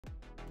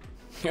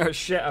Oh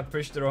shit, I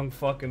pushed the wrong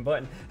fucking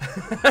button.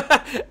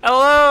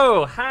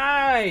 Hello!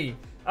 Hi!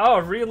 Oh,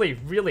 really?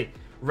 Really?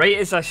 Right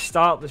as I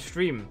start the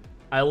stream,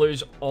 I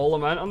lose all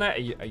of my internet?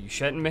 Are you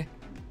shitting me?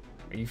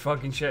 Are you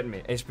fucking shitting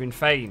me? It's been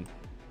fine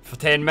for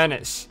 10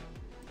 minutes.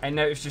 And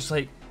now it's just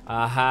like,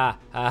 aha,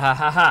 ha ha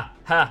ha ha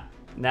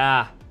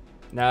ha.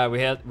 Nah, we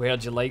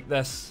heard you like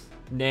this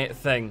net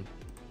thing.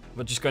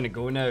 We're just gonna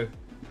go now.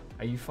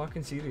 Are you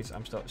fucking serious?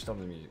 I'm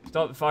stopping the music.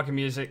 Stop the fucking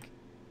music.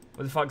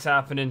 What the fuck's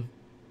happening?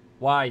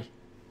 Why?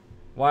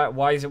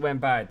 Why has it went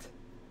bad?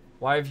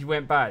 Why have you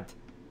went bad?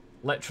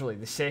 Literally,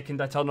 the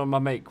second I turn on my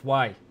mic.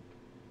 Why?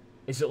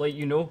 Is it like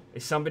you know?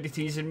 Is somebody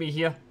teasing me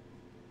here?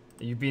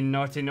 Are you being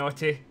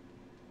naughty?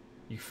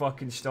 You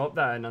fucking stop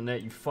that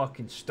internet. You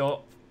fucking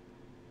stop.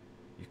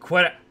 You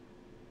quit it.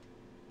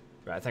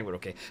 Right, I think we're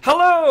okay.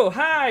 Hello!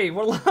 Hi!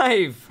 We're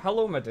live!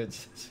 Hello, my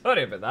dudes.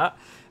 Sorry about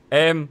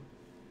that.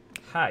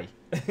 Hi.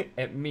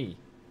 It's me.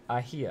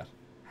 I hear.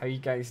 How you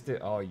guys do?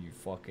 Oh, you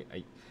fucking...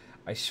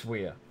 I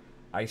swear.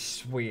 I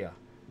swear.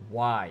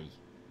 Why?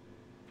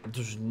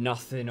 There's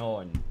nothing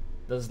on.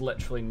 There's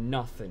literally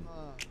nothing.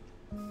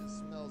 It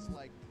smells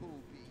like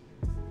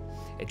poopy.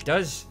 It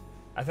does.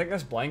 I think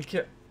this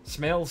blanket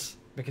smells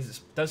because it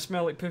does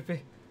smell like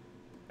poopy.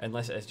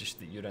 Unless it is just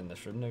that you're in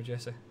this room now,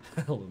 Jesse.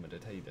 Hello, my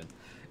dude. How you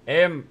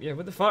doing? Yeah,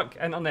 what the fuck?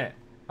 Internet.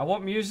 I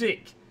want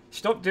music.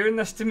 Stop doing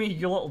this to me,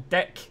 you little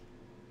dick.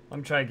 Let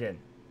me try again.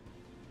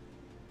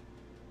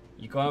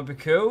 You gonna be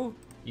cool?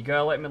 You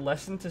gotta let me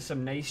listen to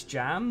some nice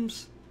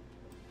jams?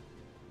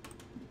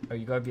 Or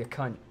you gotta be a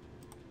cunt?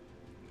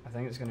 I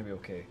think it's gonna be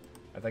okay.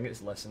 I think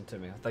it's listen to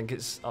me. I think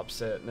it's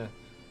upset now.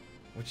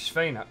 Which is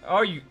fine.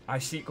 I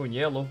see it going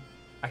yellow.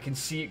 I can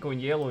see it going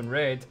yellow and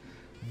red.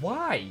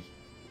 Why?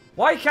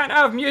 Why can't I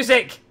have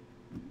music?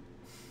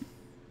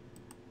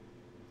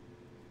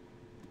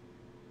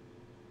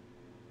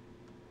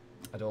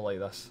 I don't like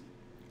this.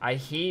 I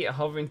hate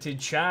having to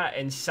chat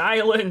in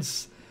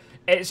silence.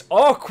 It's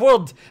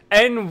awkward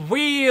and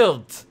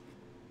weird.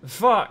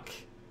 Fuck.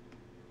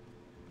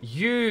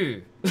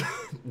 You.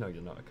 No,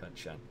 you're not a cunt,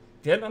 Shan.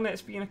 The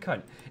internet's being a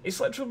cunt.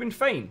 It's literally been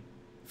fine.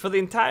 For the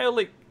entire,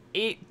 like,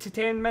 8 to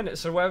 10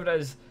 minutes or whatever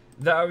it is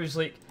that I was,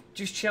 like,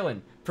 just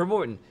chilling,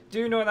 promoting,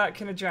 doing all that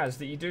kind of jazz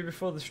that you do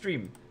before the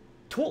stream.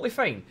 Totally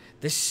fine.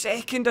 The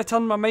second I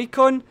turn my mic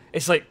on,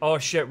 it's like, oh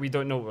shit, we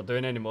don't know what we're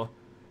doing anymore.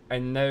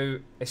 And now,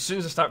 as soon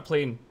as I start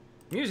playing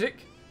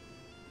music,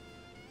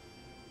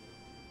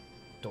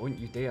 don't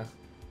you dare.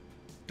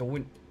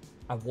 Don't.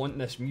 I want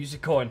this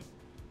music on.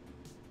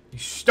 You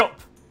stop.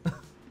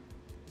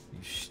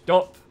 You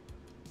stop.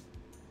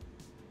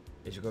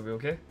 Is it going to be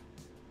okay?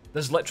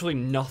 There's literally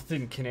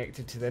nothing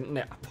connected to the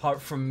internet apart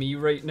from me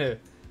right now.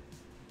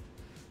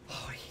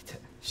 Oh, I hate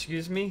it.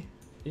 Excuse me?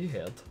 You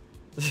heard.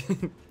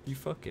 You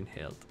fucking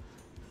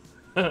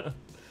heard.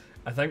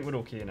 I think we're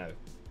okay now.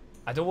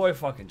 I don't want to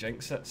fucking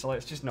jinx it, so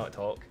let's just not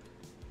talk.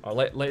 Or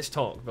let's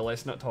talk, but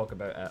let's not talk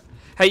about it.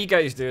 How you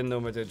guys doing though,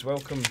 my dudes?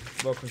 Welcome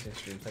to the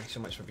stream. Thanks so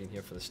much for being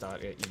here for the start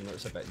of it, even though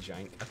it's a bit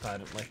jank,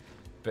 apparently.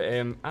 But,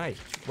 aye,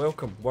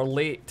 welcome. We're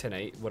late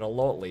tonight. We're a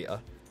lot later.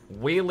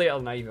 Way later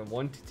than I even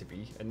wanted to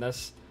be. And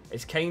this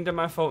is kind of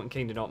my fault and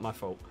kind of not my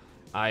fault.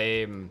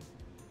 I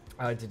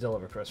had to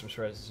deliver Christmas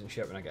presents and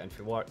shit when I get in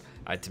for work.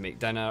 I had to make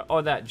dinner,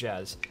 all that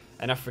jazz.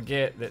 And I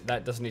forget that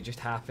that doesn't just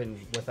happen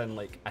within,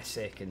 like, a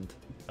second,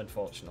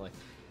 unfortunately.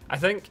 I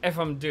think if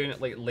I'm doing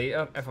it, like,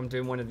 later, if I'm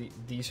doing one of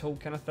these whole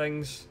kind of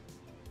things,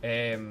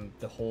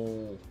 the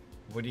whole,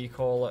 what do you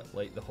call it?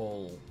 Like, the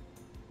whole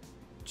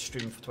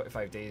stream for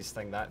 25 days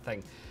thing, that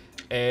thing.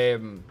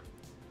 Then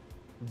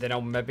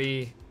I'll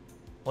maybe,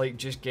 like,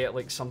 just get,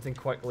 like, something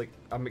quick, like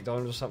a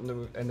McDonald's or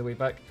something in the way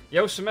back.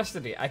 You also missed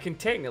a day. I can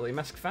technically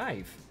miss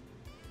 5.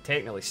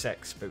 Technically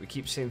 6, but we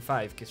keep saying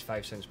 5 because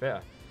 5 sounds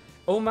better.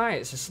 Oh my,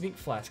 it's a sneak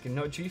flask and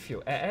not G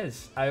Fuel. It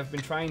is. I have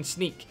been trying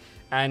sneak,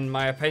 and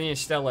my opinion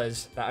still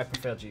is that I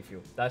prefer G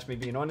Fuel. That's me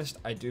being honest.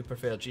 I do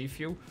prefer G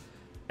Fuel.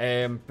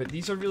 But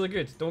these are really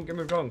good. Don't get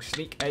me wrong.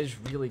 Sneak is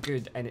really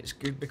good, and it's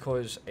good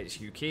because it's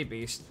UK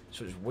based,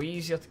 so it's way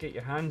easier to get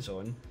your hands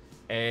on.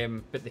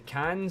 But the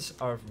cans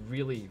are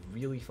really,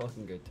 really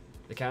fucking good.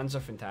 The cans are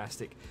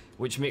fantastic,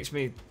 which makes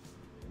me,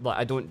 like,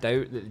 I don't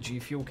doubt that the G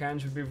Fuel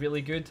cans would be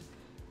really good.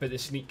 But the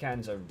Sneak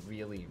cans are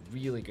really,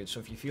 really good. So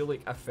if you feel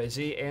like a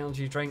fizzy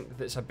energy drink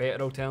that's a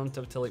better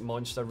alternative to like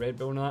Monster, Red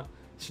Bull and all that,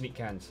 Sneak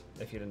cans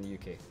if you're in the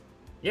UK.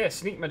 Yeah,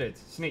 Sneak, my dude.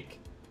 Sneak.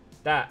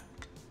 That.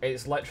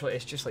 It's literally,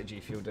 it's just like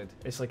G Fuel, dude.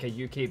 It's like a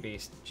UK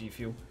based G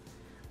Fuel.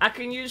 I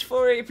can use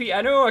 480p.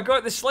 I know, I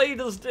got the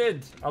sliders,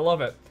 dude. I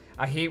love it.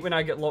 I hate when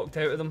I get locked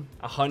out of them.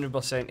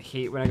 100%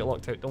 hate when I get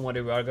locked out. Don't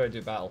worry, we are going to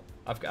do battle.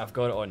 I've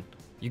got it on.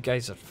 You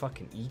guys are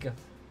fucking eager.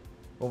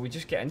 Well, we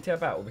just get into a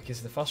battle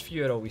because the first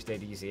few are always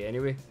dead easy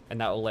anyway, and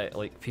that'll let,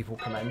 like, people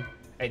come in.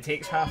 It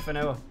takes half an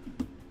hour.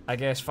 I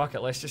guess, fuck it,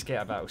 let's just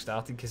get a battle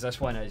started because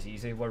this one is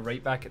easy. We're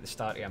right back at the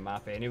start of a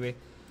map anyway.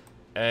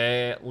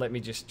 Let me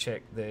just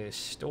check the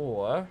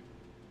store.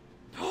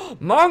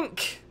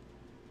 Monk!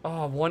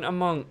 Oh, I want a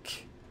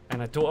monk.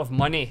 And I don't have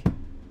money.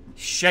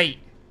 Shite.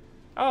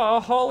 Oh,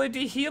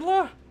 holiday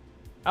healer?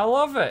 I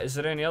love it. Is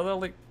there any other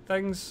like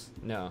things?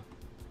 No.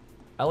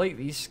 I like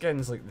these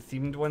skins, like the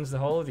themed ones. The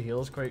Holiday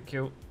Healer's quite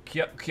cute.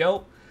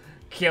 Cute.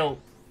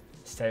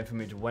 It's time for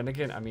me to win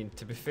again. I mean,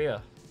 to be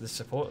fair, the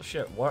support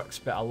shit works,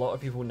 but a lot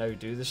of people now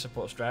do the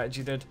support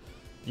strategy, dude.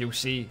 You'll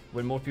see,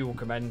 when more people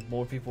come in,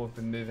 more people have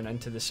been moving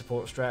into the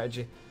support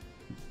strategy.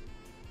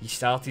 You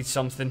started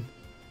something.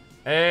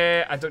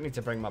 I don't need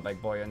to bring my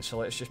big boy in, so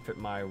let's just put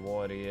my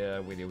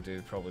warrior where he'll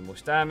do probably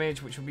most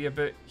damage, which will be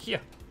about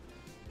here.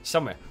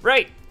 Somewhere.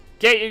 Right!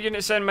 Get your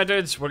units in, my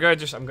dudes.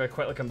 I'm gonna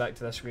quickly come back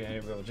to this screen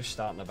anyway. We're just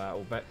starting the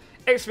battle. But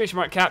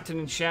 !captain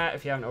in chat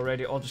if you haven't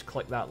already, or just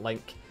click that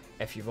link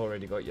if you've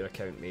already got your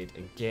account made,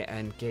 and get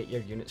in, get your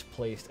units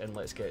placed, and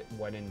let's get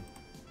winning.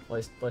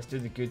 Let's do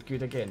the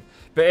good again.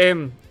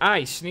 But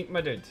aye, Sneak,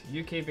 my dude,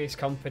 UK-based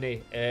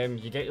company.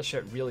 You get your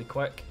shit really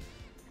quick.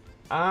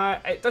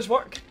 It does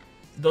work.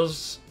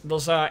 There's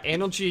a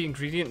energy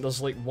ingredient.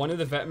 There's like one of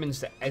the vitamins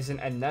that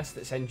isn't in this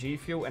that's in G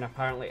Fuel, and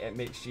apparently it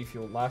makes G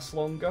Fuel last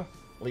longer.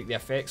 Like the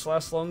effects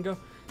last longer.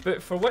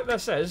 But for what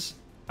this is,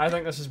 I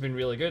think this has been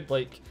really good.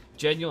 Like,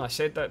 genuinely, I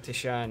said that to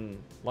Shan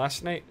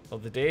last night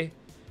of the day.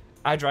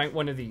 I drank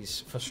one of these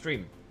for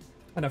stream,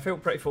 and I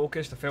felt pretty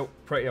focused. I felt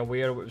pretty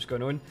aware of what was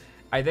going on.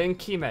 I then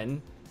came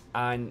in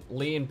and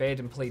lay in bed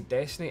and played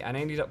Destiny, and I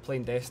ended up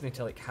playing Destiny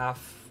till like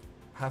half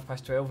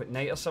past 12 at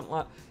night or something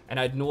like that, and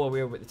I had no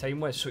idea what the time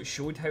was, so it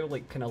showed how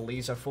like kind of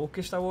laser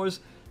focused I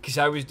was, because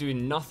I was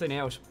doing nothing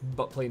else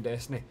but playing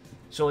Destiny.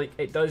 So like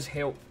it does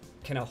help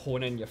kind of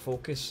hone in your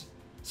focus.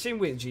 Same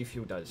way G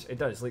Fuel does. It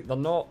does. Like, they're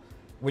not,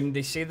 when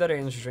they say they're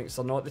energy drinks,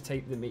 they're not the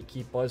type that make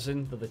you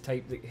buzzing. They're the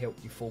type that help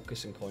you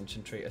focus and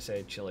concentrate,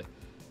 essentially.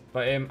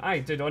 But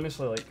aye, dude,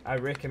 honestly, like, I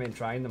recommend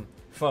trying them.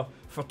 For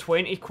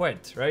 20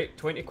 quid, right?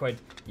 20 quid,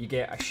 you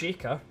get a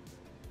shaker,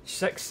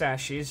 6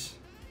 sachets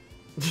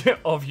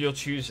of your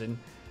choosing,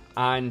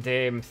 and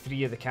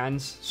 3 of the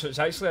cans. So it's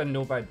actually a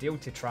no bad deal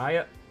to try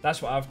it.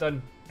 That's what I've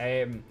done.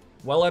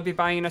 Will I be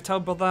buying a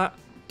tub of that?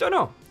 Don't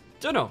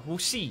know. We'll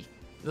see.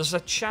 There's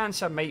a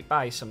chance I might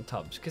buy some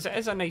tubs, because it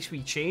is a nice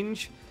wee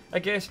change, I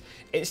guess.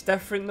 It's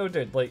different though,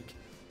 dude. Like,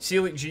 see,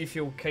 like G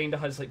Fuel kind of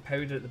has like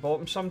powder at the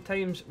bottom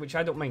sometimes, which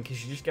I don't mind,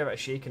 because you just give it a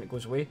shake and it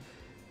goes away.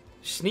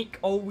 Sneak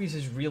always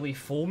is really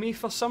foamy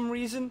for some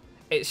reason.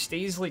 It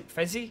stays like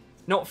fizzy.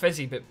 Not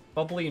fizzy, but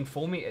bubbly and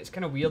foamy. It's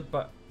kind of weird,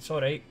 but it's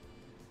alright.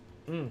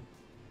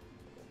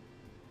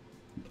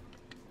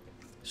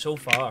 So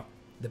far,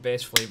 the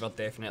best flavour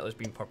definitely has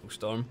been Purple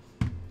Storm.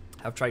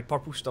 I've tried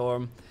Purple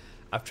Storm.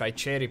 I've tried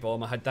Cherry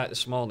Bomb. I had that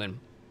this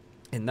morning,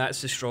 and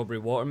that's the strawberry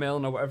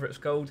watermelon or whatever it's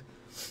called.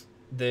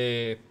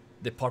 The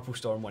Purple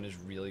Storm one is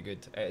really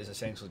good. It is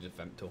essentially just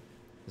Vimto.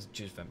 It's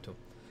just Vimto.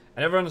 I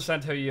never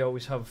understand how you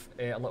always have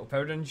a little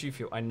powder in G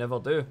Fuel. I never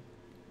do.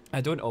 I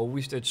don't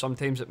always do.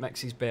 Sometimes it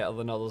mixes better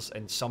than others,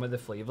 and some of the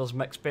flavours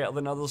mix better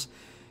than others.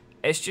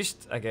 It's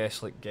just, I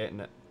guess, like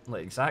getting it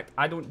like exact.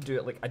 I don't do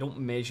it like, I don't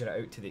measure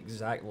it out to the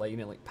exact line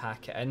and like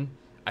pack it in.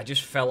 I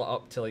just fill it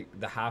up to like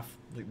the half,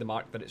 like the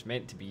mark that it's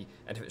meant to be,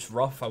 and if it's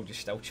rough, I'll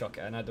just still chuck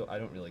it in. I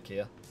don't really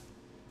care.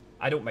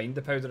 I don't mind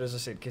the powder, as I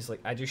said, because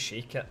like I just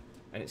shake it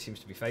and it seems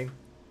to be fine.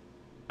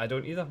 I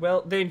don't either.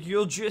 Well, then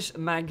you're just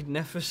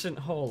magnificent,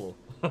 Hollow.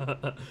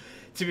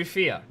 To be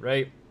fair,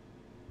 right?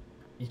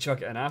 You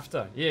chuck it in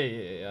after.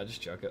 Yeah. I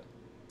just chuck it.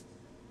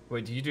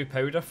 Wait, do you do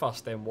powder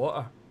first, then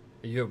water?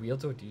 Are you a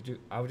weirdo?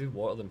 I would do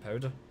water then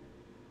powder.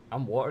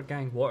 I'm water,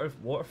 gang.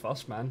 Water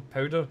first, man.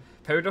 Powder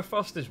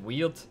first is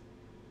weird.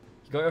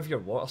 You gotta have your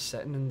water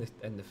sitting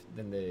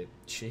in the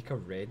shaker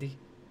ready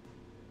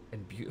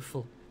and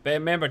beautiful. But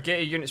remember, get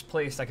your units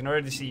placed. I can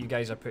already see you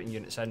guys are putting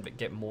units in, but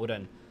get more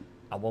in.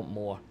 I want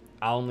more.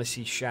 I only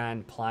see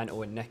Shan,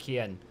 Planto, and Nikki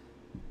in.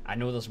 I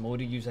know there's more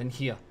of yous in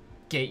here.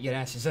 Get your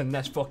asses in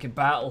this fucking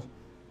battle.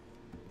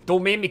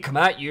 Don't make me come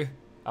at you.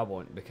 I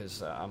won't,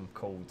 because I'm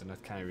cold and I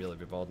can't really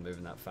be bothered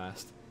moving that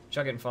fast.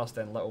 Chug it in first,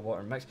 then little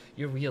water mix.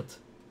 You're weird.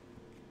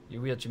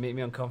 You're weird. You make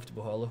me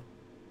uncomfortable, Hollow.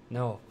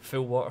 No,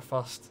 full water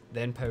first,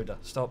 then powder.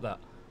 Stop that.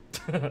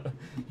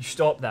 You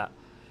stop that.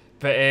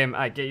 But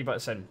I get you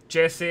butts in.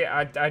 Jesse,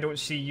 I don't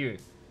see you.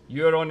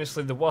 You're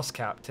honestly the worst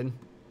captain.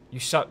 You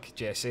suck,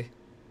 Jesse.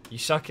 You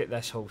suck at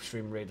this whole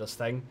Stream Raiders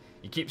thing.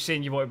 You keep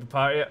saying you want to be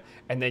part of it,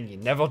 and then you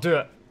never do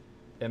it.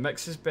 It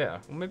mixes better.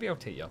 Well, maybe I'll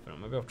take you up on it.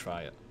 Maybe I'll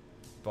try it.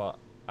 But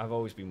I've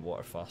always been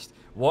water first.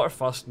 Water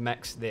first,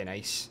 mix, then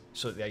ice,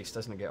 so that the ice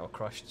doesn't get all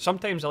crushed.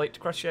 Sometimes I like to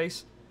crush the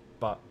ice,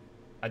 but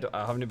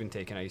I haven't been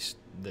taking ice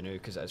the new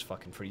because it is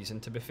fucking freezing,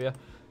 to be fair.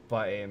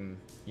 But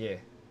yeah,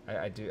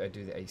 I do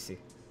the icy.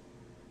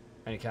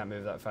 And you can't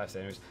move that fast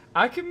anyways.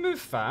 I can move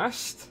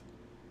fast.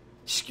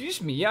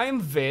 Excuse me, I am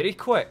very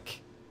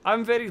quick.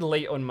 I'm very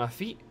light on my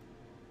feet.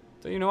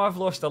 Don't you know I've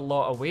lost a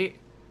lot of weight?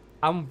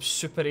 I'm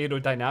super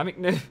aerodynamic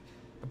now,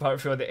 apart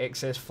from all the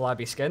excess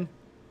flabby skin.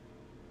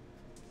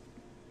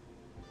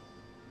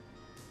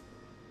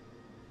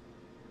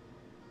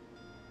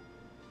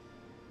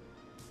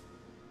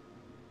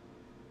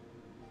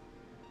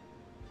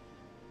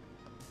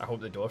 I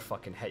hope the door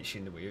fucking hits you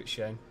in the way out,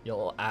 Shane. You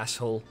little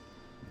asshole.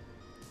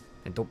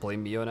 And don't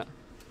blame me on it.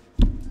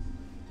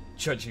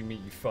 judging me,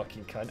 you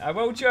fucking cunt. I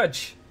will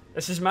judge.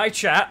 This is my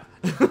chat.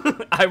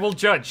 I will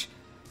judge.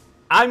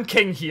 I'm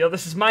king here.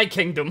 This is my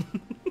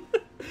kingdom.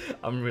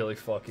 I'm really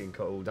fucking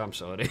cold. I'm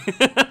sorry.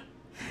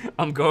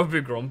 I'm gonna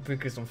be grumpy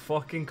because I'm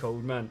fucking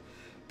cold, man.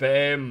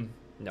 But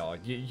no,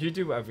 you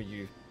do whatever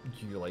you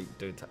like,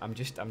 dude. I'm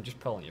just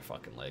pulling your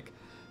fucking leg.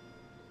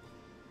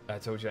 I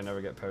told you I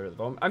never get power at the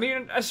bottom. I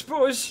mean, I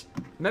suppose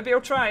maybe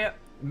I'll try it.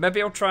 Maybe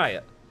I'll try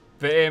it.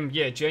 But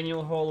yeah,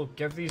 genuine Hollow,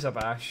 give these a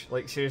bash.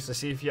 Like seriously,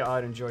 see if you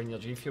are enjoying your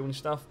G Fuel and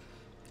stuff.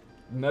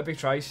 Maybe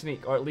try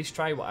Sneak, or at least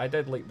try what I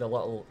did, like the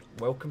little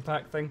welcome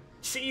pack thing.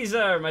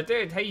 Caesar, my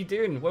dude, how you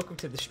doing? Welcome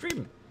to the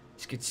stream.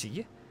 It's good to see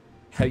you.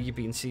 How you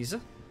been, Caesar?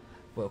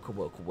 Welcome,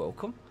 welcome,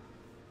 welcome.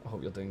 I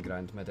hope you're doing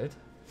grand, my dude.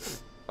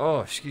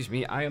 Oh, excuse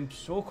me, I am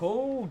so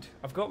cold.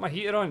 I've got my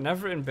heater on and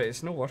everything, but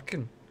it's not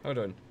working. Hold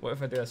on, what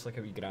if I do this like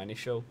a wee granny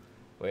show?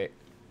 Wait.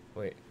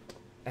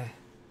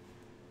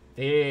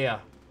 There.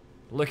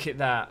 Look at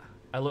that.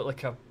 I look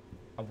like a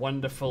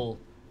wonderful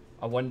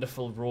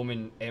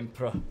Roman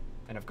emperor.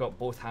 And I've got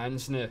both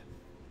hands now.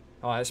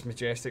 Oh, that's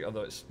majestic,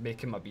 although it's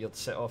making my beard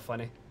sit all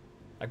funny.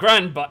 A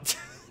grand butt.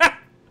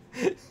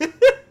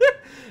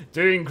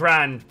 Doing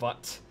grand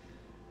butt.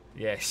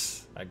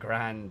 Yes, a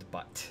grand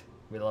butt.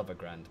 We love a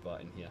grand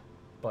butt in here.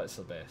 Butt's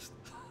the best.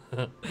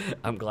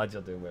 I'm glad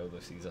you're doing well though,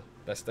 Caesar.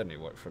 This didn't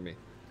work for me.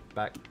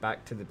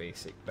 Back to the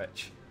basic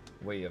bitch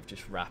way of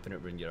just wrapping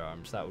it around your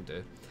arms. That'll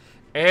do.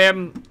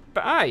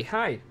 But aye,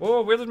 hi.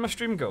 Oh, where did my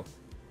stream go?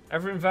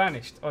 Everything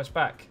vanished. Oh, it's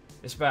back.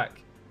 It's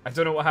back. I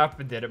don't know what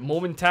happened there. It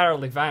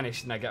momentarily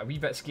vanished and I got a wee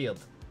bit scared.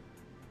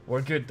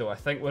 We're good though. I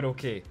think we're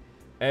okay.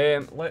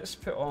 Let's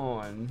put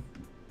on...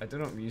 I don't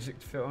know what music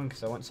to put on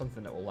because I want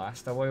something that will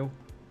last a while.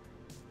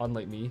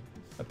 Unlike me,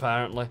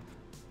 apparently.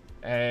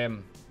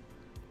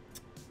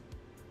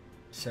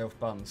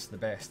 Self-burns, the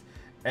best.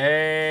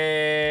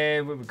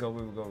 Where we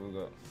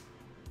go.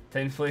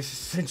 10th place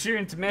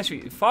Centurion to mess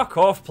with you. Fuck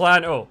off,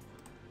 Planto.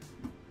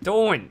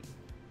 Don't.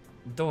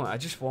 I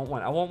just want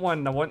one. I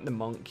want the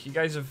monk. You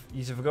guys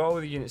have got all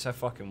the units I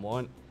fucking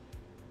want.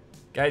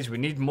 Guys, we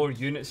need more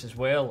units as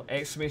well.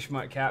 Exclamation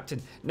mark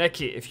captain.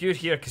 Nikki, if you're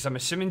here, because I'm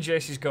assuming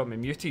Jesse's got me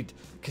muted,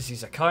 because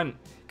he's a cunt,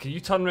 can you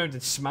turn around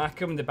and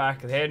smack him in the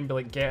back of the head and be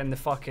like, get in the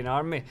fucking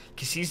army?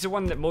 Because he's the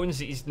one that moans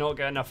that he's not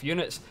got enough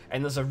units,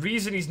 and there's a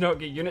reason he's not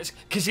getting units,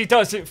 because he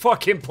doesn't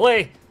fucking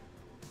play.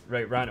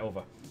 Right, ran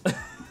over.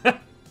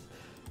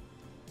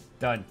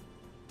 Done.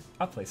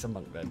 I'll play some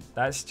monk then.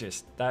 That's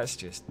just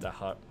the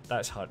heart.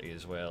 That's hearty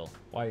as well.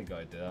 Why you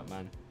gotta do that,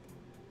 man?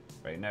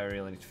 Right, now I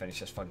really need to finish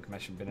this fun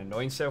commission. Been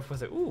annoying self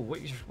with it. Ooh,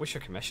 what's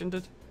your commission,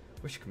 dude?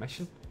 What's your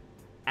commission?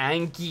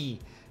 Angie.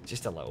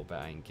 Just a little bit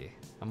angry.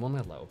 I'm only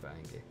a little bit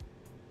angry.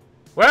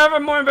 Whatever,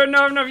 moan about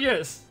not having enough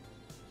units.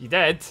 You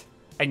did,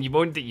 and you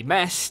moaned that you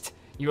missed.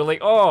 You were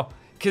like, oh,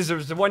 because there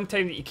was the one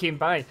time that you came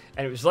by,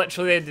 and it was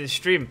literally the end of the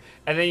stream,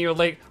 and then you were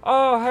like,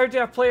 oh, how do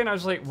I play? And I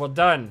was like, we're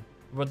done.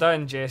 We're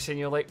done, Jesse. And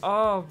you're like,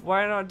 oh,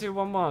 why not do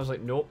one more? I was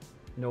like, nope.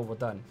 No, we're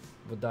done.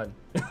 We're done.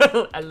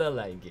 A little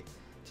angry.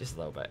 Just a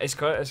little bit. It's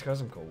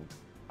because I'm cold.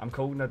 I'm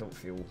cold and I don't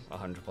feel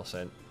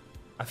 100%.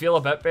 I feel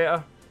a bit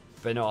better,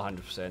 but not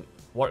 100%.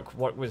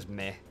 Work was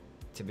meh,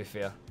 to be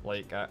fair.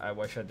 Like, I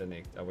wish I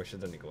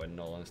didn't go in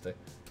all honesty.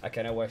 I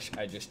kind of wish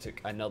I just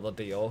took another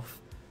day off.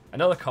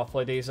 Another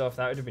couple of days off,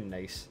 that would have been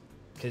nice.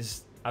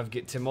 Because I've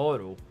got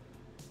tomorrow,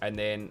 and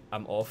then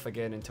I'm off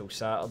again until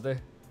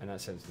Saturday, and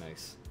that sounds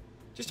nice.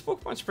 Just a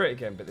Pokemon Spirit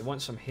again, but they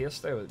want some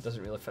hairstyle that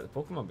doesn't really fit the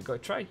Pokemon. We gotta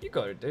try. You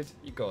got it, dude.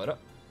 You got it.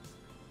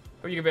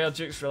 Or you can be able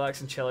to Dukez, relax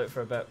and chill out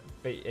for a bit.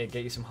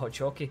 Get you some hot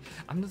chocky.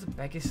 I'm not the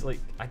biggest, like,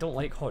 I don't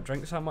like hot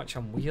drinks that much.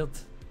 I'm weird.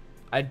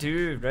 I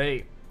do,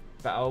 right.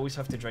 But I always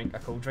have to drink a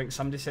cold drink.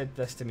 Somebody said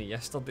this to me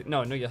yesterday.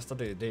 No, not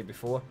yesterday, the day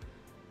before.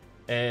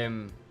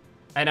 And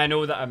I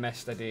know that I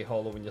missed a day,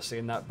 Hollow, when you're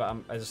saying that. But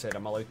as I said,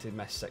 I'm allowed to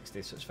miss 6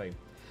 days, so it's fine.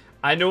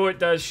 I know it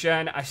does,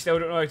 Shan. I still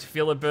don't know how to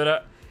feel about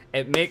it.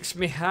 It makes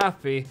me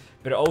happy,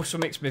 but it also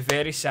makes me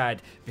very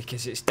sad.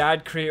 Because it's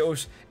Dad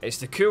Kratos, it's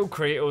the cool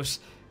Kratos,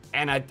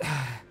 and I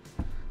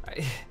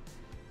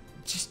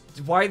just,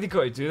 why they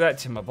got to do that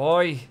to my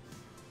boy?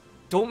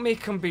 Don't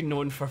make him be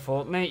known for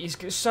Fortnite. He's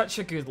got such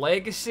a good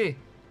legacy.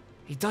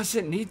 He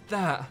doesn't need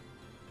that.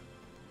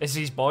 Is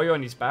his boy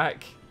on his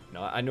back?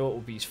 No, I know it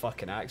will be his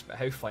fucking axe, but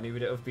how funny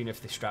would it have been if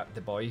they strapped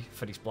the boy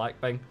for his black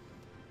bang?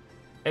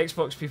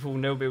 Xbox people will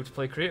now be able to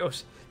play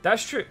Kratos.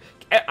 That's true.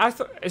 I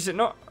thought, is it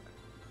not?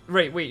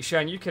 Right, wait,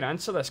 Shan, you can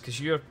answer this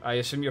because I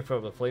assume you're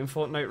probably playing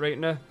Fortnite right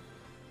now.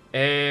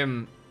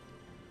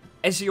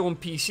 Is he on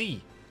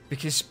PC?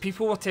 Because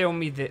people were telling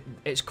me that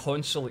it's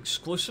console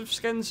exclusive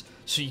skins,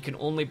 so you can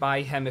only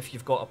buy him if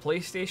you've got a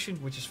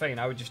PlayStation, which is fine.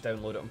 I would just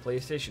download it on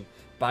PlayStation,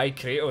 buy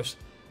Kratos,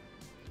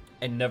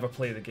 and never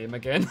play the game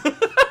again.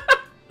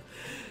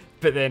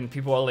 But then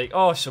people are like,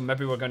 oh, so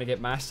maybe we're going to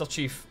get Master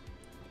Chief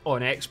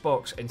on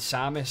Xbox and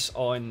Samus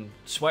on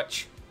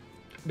Switch,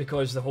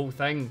 because the whole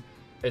thing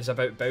is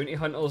about bounty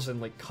hunters and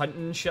like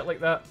hunting and shit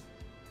like that.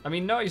 I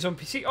mean, no, he's on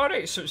PC.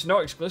 Alright, so it's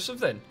not exclusive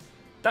then.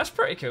 That's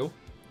pretty cool.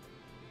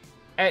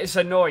 It's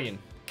annoying,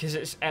 because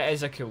it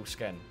is a cool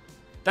skin.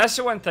 That's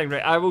the one thing,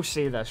 right? I will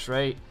say this,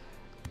 right?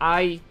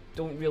 I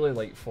don't really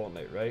like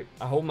Fortnite, right?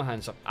 I hold my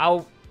hands up.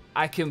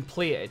 I can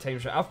play it at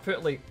times, right?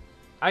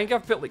 I think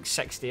I've put like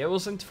 60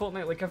 hours into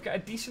Fortnite. Like, I've got a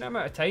decent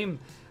amount of time.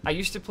 I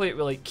used to play it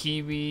with like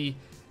Kiwi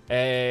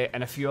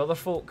and a few other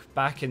folk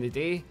back in the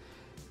day,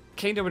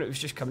 kind of when it was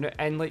just coming out.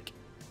 And like,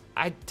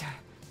 I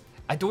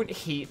don't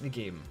hate the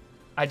game.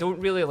 I don't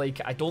really like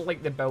it. I don't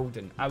like the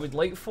building. I would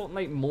like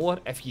Fortnite more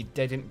if you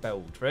didn't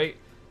build, right?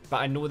 But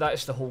I know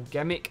that's the whole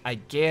gimmick. I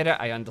get it.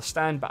 I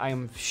understand. But I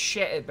am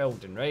shit at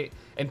building, right?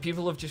 And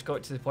people have just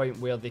got to the point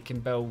where they can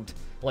build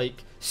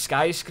like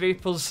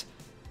skyscrapers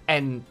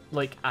in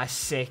like a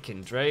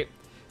second, right?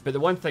 But the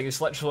one thing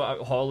is literally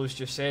what Hollow's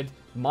just said.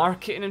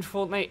 Marketing in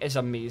Fortnite is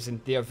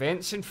amazing. The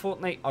events in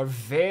Fortnite are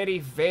very,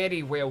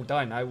 very well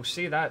done. I will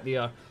say that. They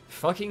are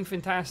fucking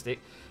fantastic.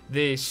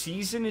 The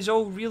season is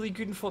all really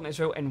good in Fortnite as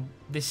well. And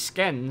the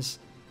skins,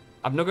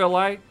 I'm not gonna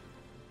lie,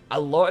 a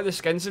lot of the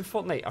skins in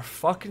Fortnite are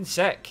fucking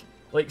sick.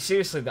 Like,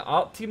 seriously, the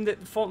art team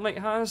that Fortnite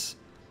has,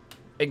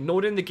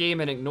 ignoring the game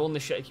and ignoring the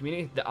shitty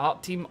community, the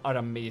art team are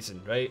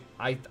amazing, right?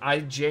 I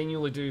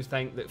genuinely do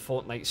think that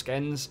Fortnite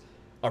skins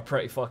are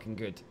pretty fucking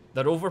good.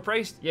 They're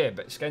overpriced, yeah,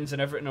 but skins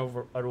and everything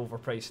are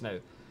overpriced now.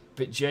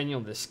 But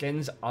genuinely, the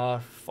skins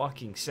are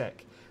fucking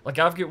sick. Like,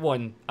 I've got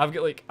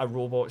like a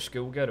robot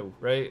schoolgirl,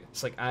 right?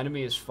 It's like anime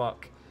as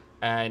fuck.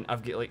 And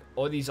I've got like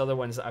all these other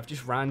ones that I've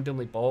just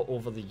randomly bought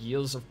over the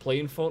years of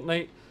playing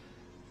Fortnite.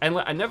 And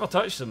like, I never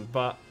touched them,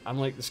 but I'm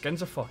like, the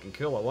skins are fucking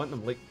cool, I want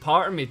them. Like,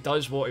 part of me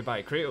does want to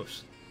buy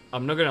Kratos.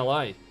 I'm not gonna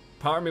lie.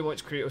 Part of me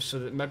wants Kratos so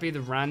that maybe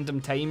the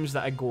random times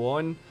that I go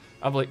on,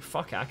 I'm like,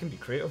 fuck it, I can be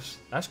Kratos.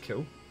 That's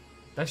cool.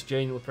 That's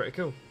genuinely pretty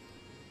cool.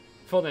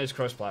 Fortnite is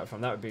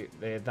cross-platform. That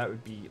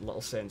would be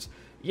little sense.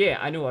 Yeah,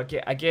 I know. I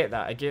get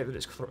that. I get that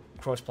it's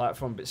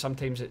cross-platform, but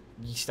sometimes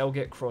you still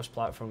get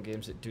cross-platform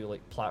games that do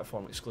like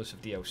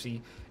platform-exclusive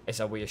DLC as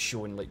a way of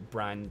showing like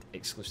brand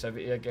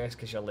exclusivity, I guess,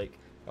 because you're like,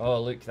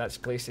 oh look, that's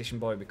PlayStation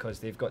Boy because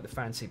they've got the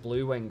fancy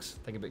blue wings.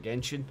 Think about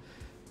Genshin.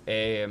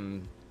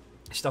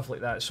 Stuff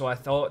like that. So I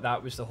thought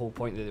that was the whole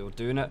point that they were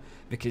doing it,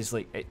 because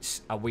like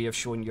it's a way of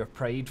showing your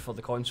pride for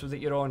the console that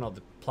you're on or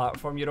the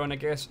platform you're on, I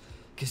guess.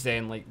 Because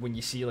then like when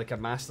you see like a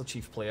Master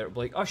Chief player, it'll be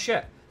like, oh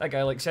shit, that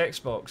guy likes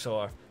Xbox.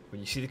 Or when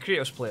you see the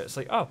Kratos player, it's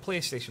like, oh,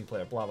 PlayStation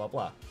player, blah blah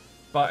blah.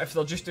 But if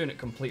they're just doing it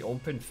complete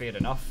open, fair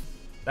enough.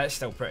 That's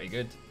still pretty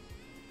good.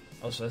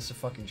 Also, this is a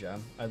fucking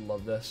jam. I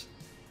love this.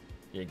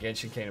 Yeah,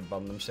 Genshin kind of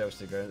burned themselves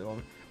to the ground at the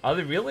moment. Are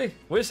they really?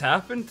 What's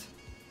happened?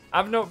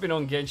 I've not been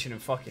on Genshin in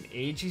fucking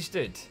ages,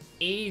 dude.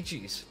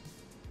 Ages.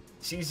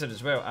 Caesar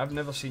as well. I've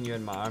never seen you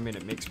in my army and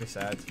it makes me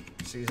sad.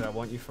 Caesar, I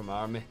want you from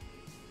army.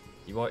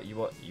 You want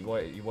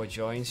to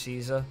join,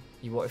 Caesar?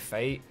 You want to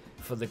fight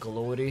for the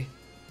glory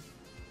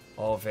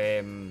of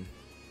I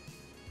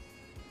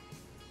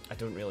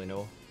don't really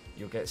know.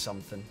 You'll get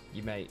something.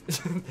 You might.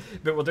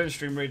 But we're doing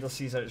Stream Raider,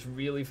 Caesar. It's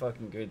really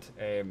fucking good.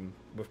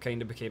 We've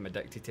kind of became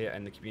addicted to it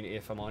in the community,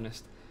 if I'm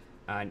honest.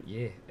 And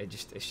yeah,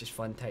 it's just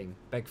fun time.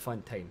 Big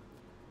fun time.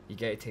 You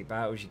get to take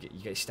battles. You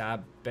get to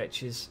stab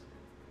bitches.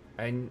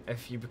 And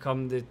if you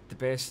become the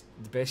best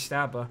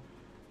stabber,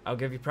 I'll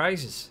give you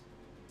prizes.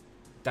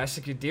 That's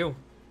a good deal.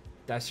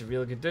 That's a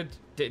really good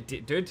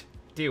dude.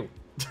 Deal.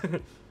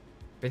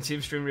 Been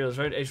seeing Stream Raiders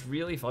around. It's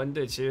really fun,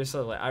 dude.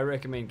 Seriously, like I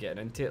recommend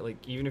getting into it. Like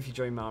even if you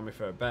join my army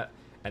for a bit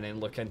and then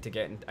look into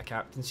getting a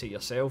captaincy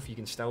yourself, you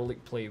can still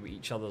like play with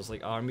each other's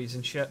like armies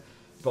and shit.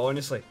 But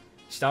honestly,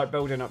 start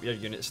building up your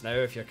units now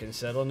if you're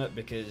considering it,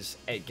 because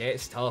it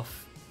gets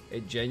tough.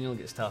 It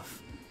genuinely gets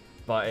tough.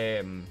 But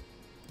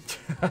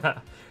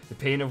the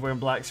pain of wearing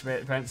black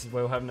sweatpants as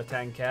well, having a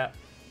tan cat.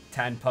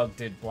 Tan pug,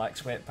 dude, black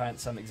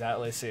sweatpants, I'm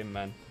exactly the same,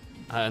 man.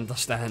 I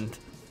understand.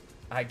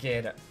 I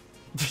get it.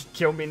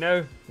 Kill me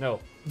now?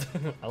 No.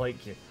 I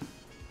like you.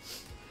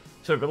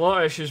 So, I've got a lot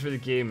of issues with the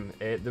game.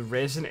 The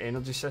resin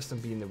energy system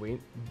being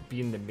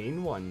the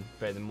main one,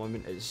 but at the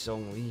moment it's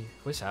Zhongli.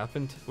 What's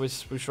happened?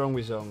 What's wrong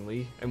with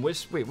Zhongli? And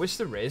what's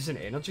the resin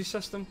energy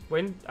system?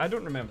 I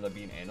don't remember there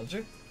being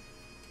energy.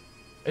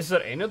 Is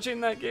there energy in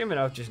that game and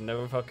I've just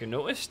never fucking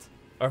noticed?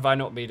 Or have I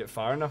not made it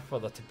far enough for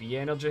there to be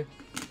energy?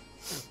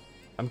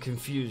 I'm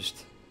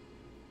confused.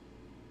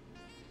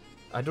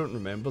 I don't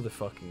remember the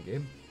fucking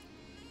game.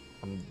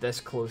 I'm this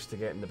close to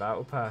getting the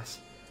battle pass.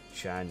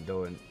 Shan,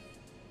 don't.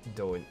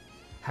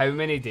 How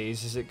many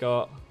days has it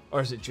got? Or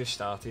has it just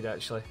started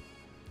actually?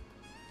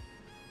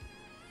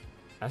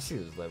 I see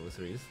there's level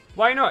 3s.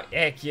 Why not?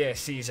 Heck yeah,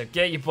 Caesar,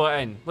 get your butt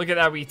in. Look at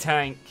that wee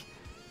tank.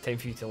 Time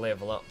for you to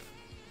level up.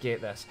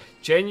 Get this.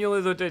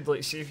 Genuinely though, dude,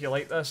 like, see if you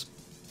like this,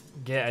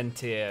 get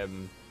into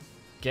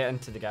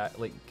the guy,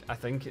 like, I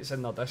think it's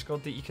in their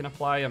Discord that you can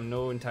apply. I'm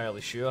not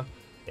entirely sure.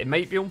 It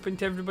might be open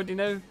to everybody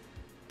now,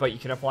 but you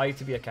can apply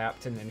to be a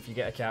captain, and if you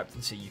get a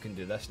captaincy, you can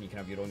do this, and you can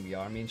have your own wee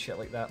army and shit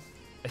like that,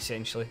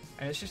 essentially.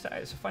 And it's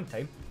a fun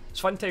time. It's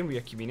a fun time with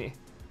your community.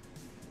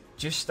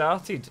 Just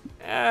started.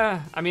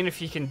 I mean,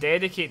 if you can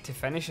dedicate to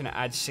finishing it,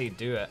 I'd say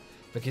do it,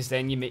 because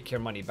then you make your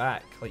money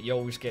back. Like, you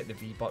always get the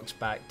V-Bucks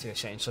back to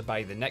essentially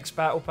buy the next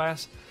battle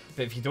pass.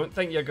 But if you don't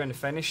think you're going to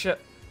finish it,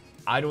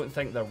 I don't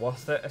think they're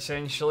worth it,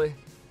 essentially.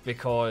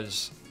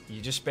 because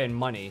you just spend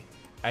money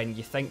and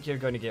you think you're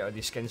going to get all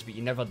these skins, but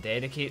you never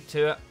dedicate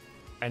to it,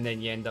 and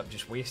then you end up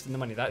just wasting the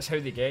money. That's how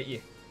they get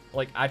you.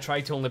 Like, I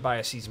try to only buy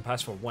a season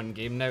pass for one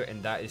game now,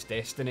 and that is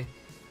Destiny.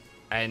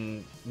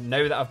 And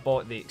now that I've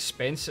bought the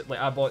expensive, like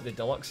I bought the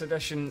deluxe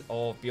edition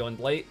of Beyond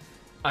Light,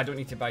 I don't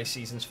need to buy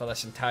seasons for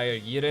this entire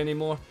year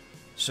anymore.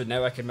 So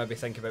now I can maybe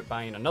think about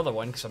buying another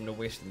one because I'm not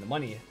wasting the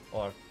money,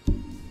 or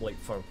like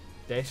for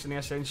Destiny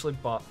essentially.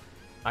 But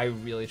I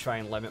really try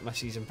and limit my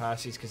season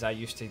passes because I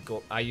used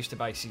to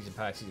buy season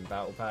passes and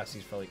battle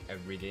passes for like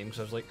every game.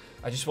 So I was like,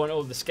 I just want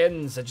all the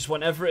skins, I just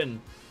want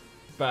everything.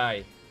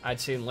 But I'd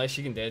say unless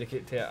you can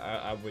dedicate to it,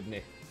 I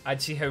wouldn't.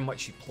 I'd see how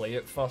much you play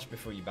it first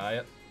before you buy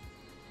it.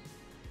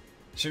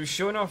 So he's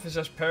shown off as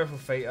this powerful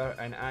fighter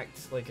and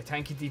acts like a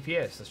tanky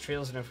DPS. There's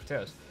trailers and info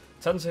tell us.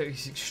 Turns out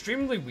he's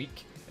extremely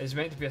weak and is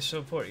meant to be a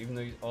support, even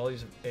though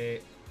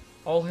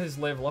all his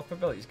level up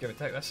abilities give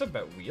attack. That's a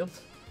bit weird.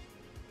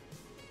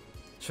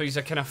 So he's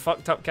a kind of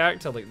fucked up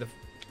character, like they've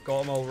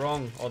got him all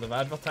wrong, or they've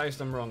advertised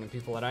him wrong and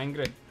people are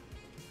angry.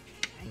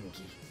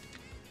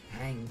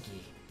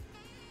 Hangy.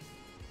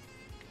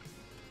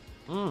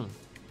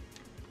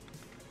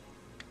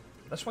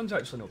 This one's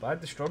actually not bad.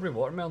 The strawberry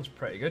watermelon's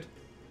pretty good.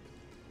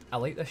 I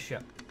like this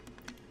shit.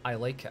 I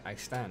like it. I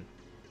stan.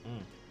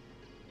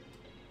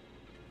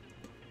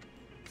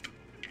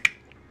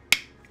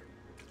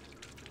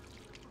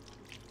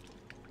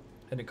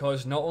 And it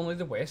caused not only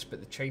the West, but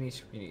the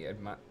Chinese community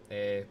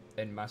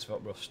in massive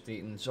uproar,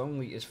 stating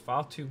Zhongli is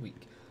far too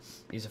weak.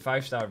 He's a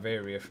 5-star,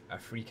 very rare, a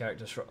free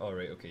character.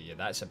 Alright, okay, yeah,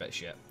 that's a bit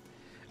shit.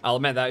 I'll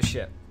admit that's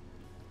shit.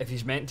 If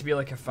he's meant to be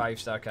like a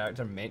 5-star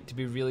character, meant to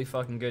be really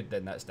fucking good,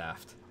 then that's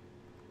daft.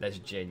 That's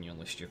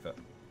genuinely stupid.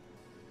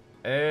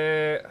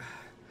 Do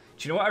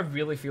you know what I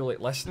really feel like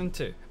listening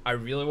to? I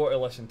really want to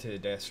listen to the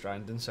Death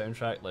Stranding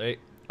soundtrack, right?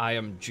 I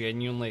am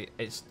genuinely,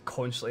 it's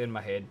constantly in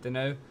my head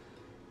now,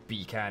 but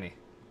you can't.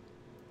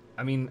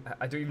 I mean,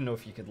 I don't even know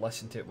if you could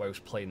listen to it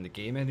whilst playing the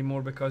game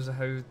anymore because of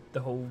how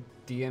the whole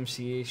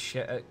DMCA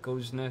shit it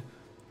goes now,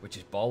 which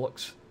is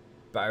bollocks.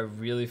 But I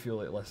really feel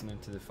like listening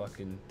to the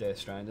fucking Death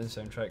Stranding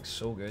soundtrack.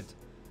 So good.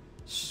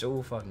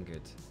 So fucking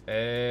good.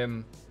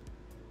 I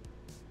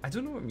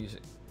don't know what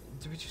music.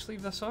 Do we just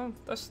leave this on?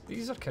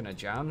 These are kind of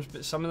jams,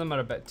 but some of them are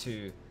a bit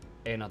too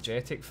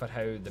energetic for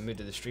how the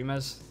mood of the stream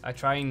is. I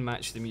try and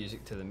match the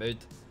music to the mood.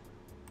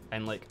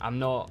 And like, I'm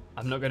not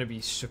gonna be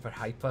super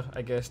hyper,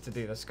 I guess,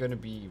 today. That's gonna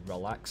be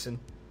relaxing.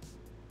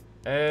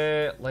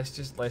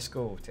 Let's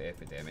go to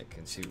Epidemic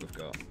and see what we've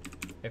got.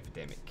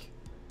 Epidemic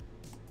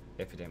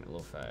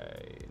lo-fi.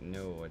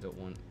 No, I don't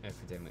want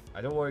Epidemic.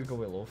 I don't want to go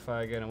with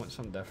lo-fi again. I want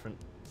something different.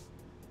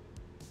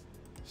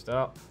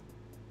 Stop.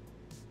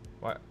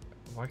 Why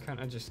can't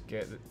I just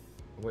get the,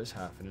 what's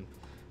happening?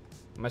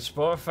 My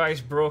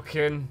Spotify's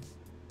broken.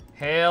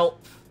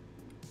 Help.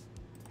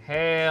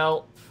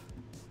 Help.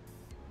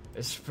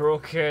 It's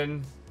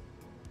broken.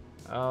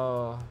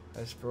 Oh,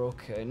 it's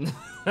broken.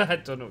 I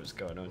don't know what's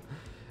going on.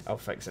 I'll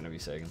fix it in a wee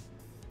second.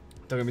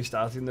 Don't get me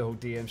starting the whole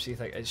DMC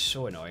thing. It's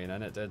so annoying,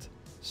 isn't it, dude?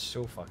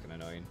 So fucking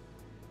annoying.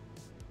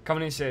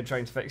 Coming in said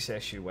trying to fix the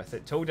issue with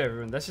it. Told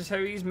everyone this is how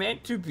he's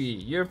meant to be.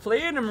 You're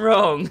playing him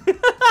wrong.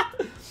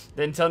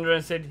 Then turned around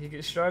and said he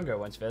gets stronger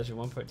once version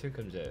 1.2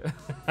 comes out.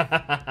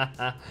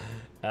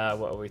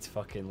 What a way to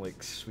fucking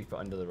like sweep it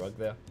under the rug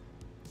there.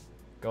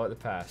 Got the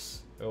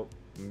pass. Oh,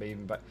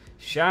 maybe back.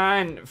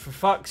 Shan, for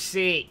fuck's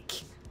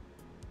sake.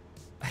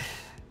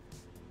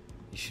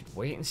 You should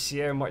wait and see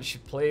how much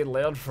you play.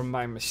 Learn from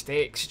my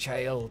mistakes,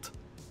 child.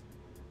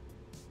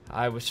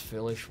 I was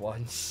foolish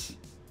once.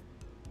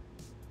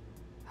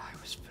 I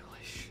was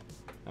foolish.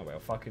 Oh well,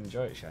 fucking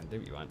enjoy it, Shan. Do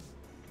what you want.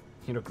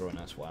 You're a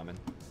grown-ass woman.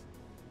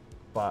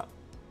 But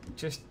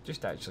just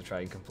actually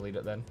try and complete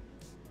it then.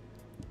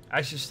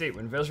 I should state,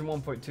 when version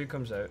 1.2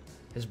 comes out,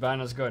 his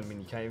banner's gone. I mean,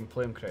 you can't even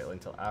play him correctly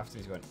until after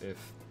he's gone.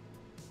 Oof.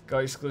 Got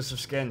exclusive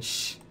skin.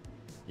 Shh.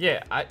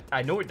 Yeah,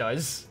 I know it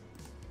does.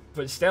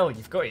 But still,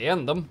 you've got to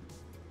earn them.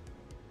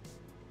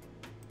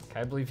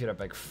 Can't believe you're a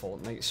big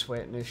Fortnite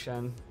sweat now,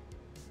 Shan.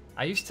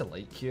 I used to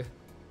like you.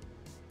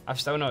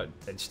 I've still not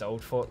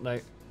installed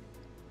Fortnite.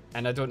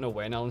 And I don't know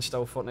when I'll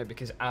install Fortnite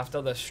because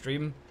after this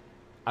stream,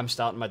 I'm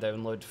starting my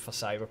download for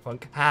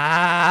Cyberpunk.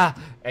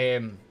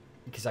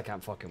 Because I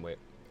can't fucking wait.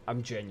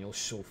 I'm genuinely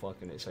so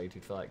fucking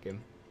excited for that game.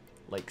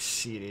 Like,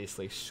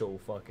 seriously, so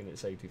fucking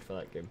excited for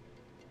that game.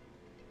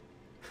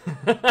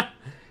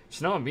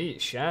 It's not me,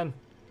 it's Shan.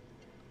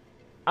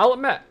 I'll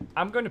admit,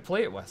 I'm going to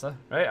play it with her,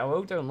 right? I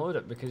will download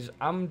it because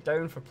I'm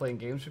down for playing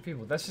games with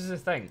people. This is the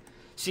thing.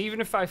 See,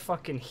 even if I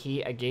fucking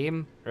hate a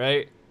game,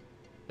 right?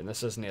 And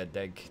this isn't a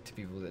dig to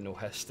people that know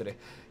history.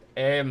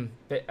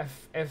 But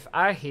if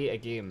I hate a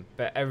game,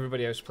 but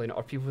everybody else playing it,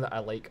 or people that I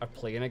like are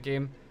playing a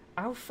game,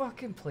 I'll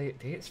fucking play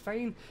it too, it's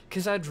fine.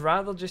 Because I'd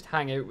rather just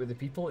hang out with the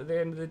people at the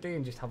end of the day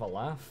and just have a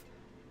laugh.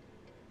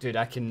 Dude,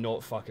 I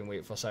cannot fucking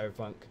wait for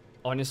Cyberpunk.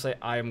 Honestly,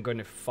 I am going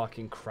to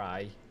fucking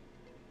cry.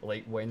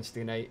 Like,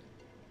 Wednesday night.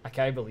 I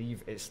can't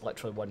believe it's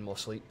literally one more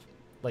sleep.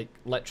 Like,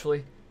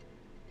 literally.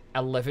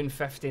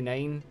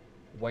 11:59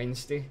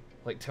 Wednesday.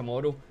 like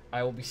tomorrow,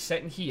 I will be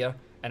sitting here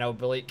and I'll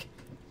be like,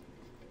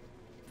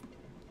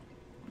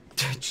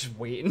 just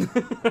waiting,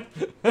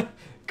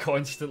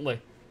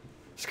 constantly.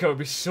 It's gonna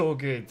be so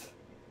good.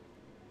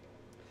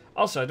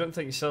 Also, I don't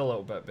think you sell a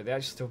little bit, but they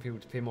actually tell people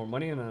to pay more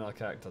money on another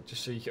character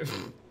just so you can.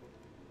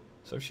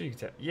 So I'm sure you can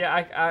tell. Yeah,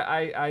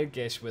 I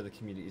guess where the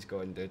community's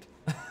going, dude.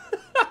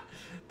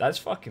 That's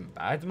fucking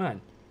bad,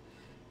 man.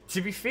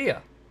 To be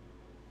fair,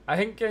 I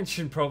think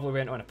Genshin probably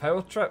went on a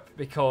power trip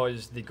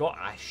because they got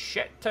a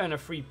shit ton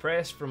of free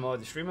press from all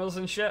the streamers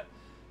and shit,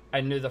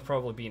 and now they're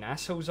probably being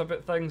assholes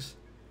about things.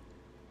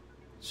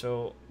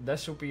 So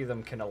this will be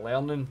them kind of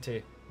learning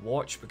to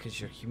watch, because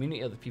your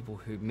community are the people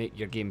who make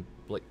your game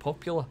like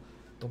popular.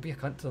 Don't be a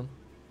cunt to them.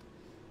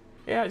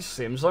 Yeah, it's the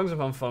same. As long as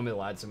I'm on fun with the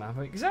lads, I'm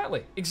happy.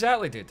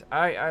 Exactly, dude.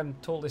 I'm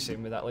totally the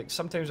same with that. Like,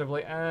 sometimes I'm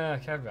like, I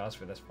can't be asked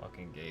for this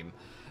fucking game.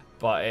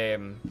 But,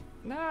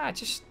 nah,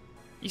 just,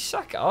 you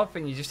suck it up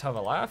and you just have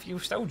a laugh. You'll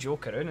still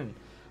joke around and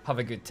have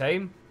a good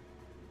time.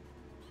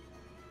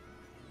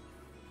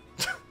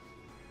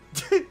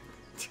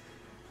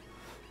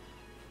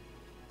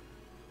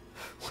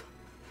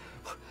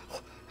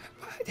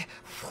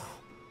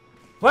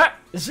 What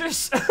is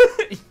this?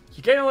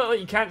 You kind of look like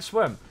you can't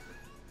swim.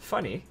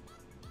 Funny.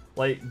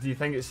 Like, do you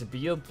think it's the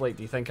beard? Like,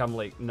 do you think I'm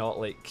like not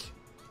like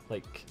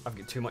I've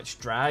got too much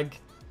drag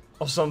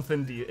or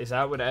something? Is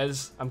that what it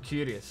is? I'm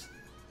curious.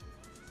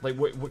 Like,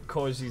 what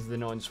causes the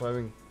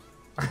non-swimming?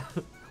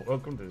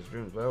 Welcome to the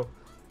stream as well.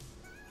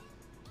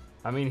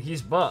 I mean,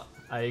 he's butt.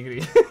 I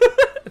agree.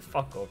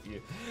 Fuck off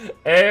you.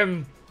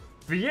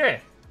 But yeah,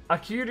 a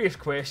curious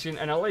question,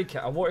 and I like it.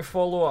 I want to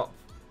follow up.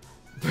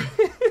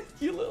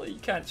 You look like you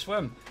can't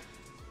swim.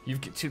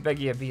 You've got too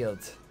big of a beard.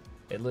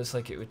 It looks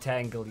like it would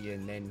tangle you,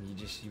 and then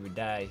you would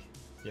die.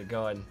 You're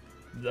gone.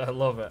 I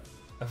love it.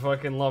 I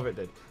fucking love it,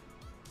 dude.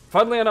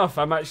 Funnily enough,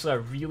 I'm actually a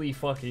really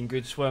fucking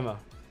good swimmer.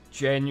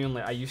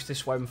 Genuinely, I used to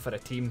swim for a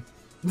team.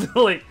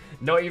 Like,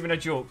 not even a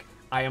joke.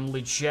 I am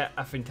legit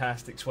a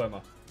fantastic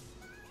swimmer.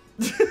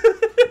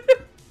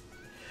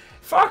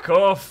 Fuck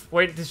off.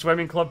 Went to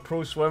swimming club,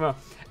 pro swimmer.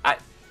 I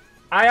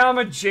am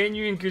a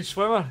genuine good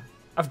swimmer.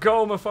 I've got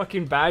all my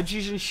fucking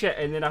badges and shit,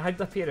 and then I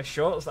had a pair of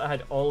shorts that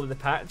had all of the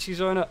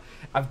patches on it.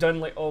 I've done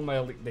like all my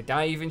like the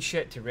diving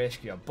shit to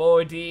rescue a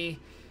body,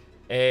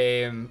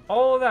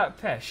 all of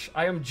that pish.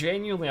 I am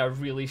genuinely a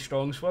really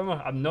strong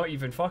swimmer. I'm not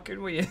even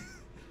fucking with you.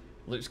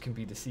 Looks can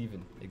be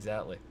deceiving,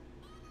 exactly.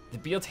 The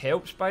beard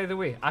helps, by the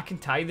way. I can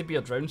tie the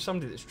beard round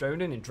somebody that's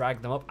drowning and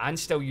drag them up and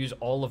still use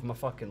all of my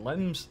fucking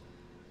limbs.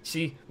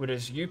 See,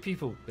 whereas you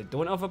people that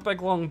don't have a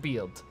big long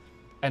beard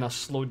and are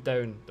slowed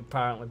down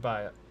apparently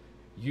by it,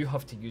 you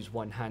have to use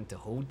one hand to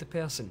hold the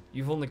person.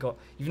 You've not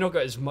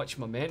got as much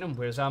momentum,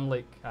 whereas I'm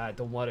like,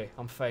 don't worry,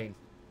 I'm fine.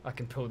 I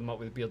can pull them up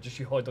with a beard, just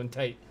you hold on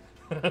tight.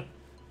 But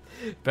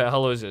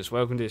hello, Zeus.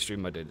 Welcome to the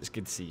stream, my dude. It's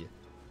good to see you.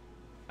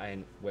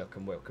 And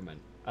welcome in.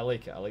 I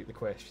like it. I like the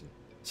question.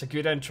 It's a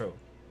good intro.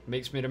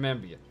 Makes me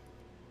remember you.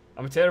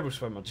 I'm a terrible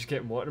swimmer, just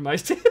getting water in my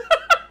eyes.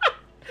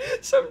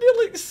 Somebody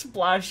like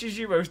splashes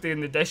you whilst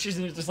doing the dishes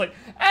and you're just like,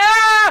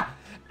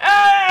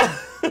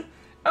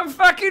 I'm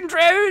fucking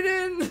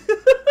drowning.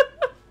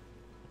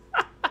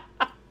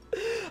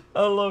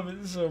 I love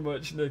it so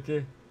much,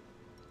 Nikki.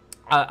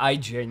 I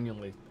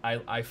genuinely,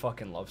 I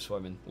fucking love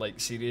swimming. Like,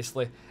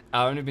 seriously.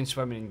 I've only been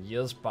swimming in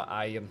years, but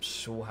I am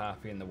so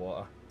happy in the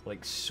water.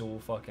 Like, so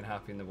fucking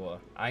happy in the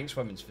water. I think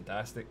swimming's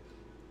fantastic.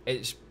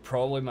 It's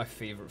probably my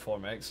favourite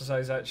form of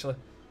exercise, actually.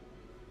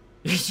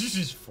 You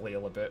just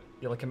flail a bit.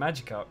 You're like a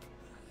Magikarp.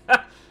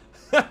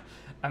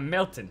 I'm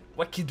melting.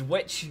 Wicked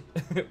witch.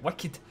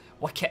 Wicked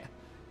witch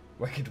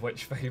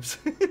vibes.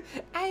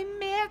 I'm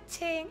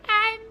melting.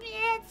 I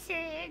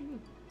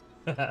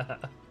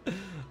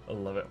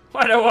love it.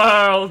 What a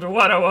world!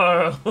 What a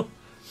world!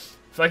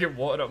 If I get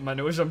water up my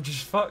nose, I'm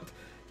just fucked.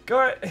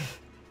 God,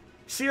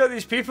 see all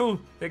these people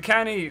that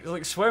can't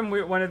like swim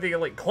with one of the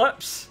like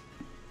clips.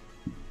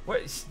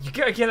 What? You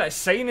gotta get that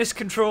sinus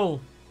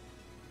control.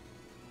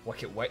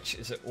 Wicked Witch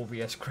is an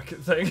OBS cricket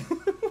thing.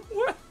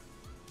 What?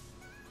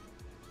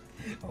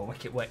 Oh,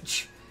 Wicked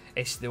Witch.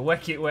 It's the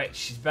Wicked Witch.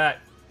 She's back.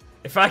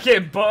 If I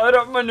get butter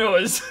up my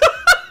nose.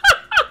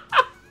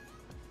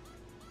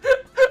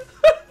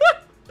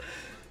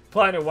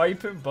 Planning to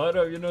wipe it, butter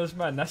up your nose,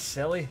 man. That's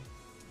silly.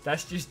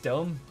 That's just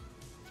dumb.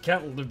 You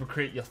can't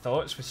lubricate your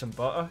thoughts with some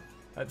butter.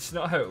 That's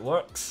not how it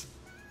works.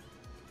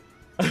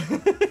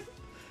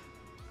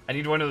 I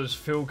need one of those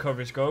full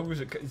coverage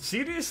goggles.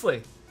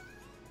 Seriously?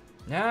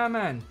 Nah,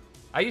 man.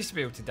 I used to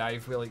be able to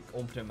dive with like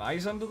opening my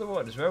eyes under the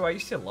water as well. I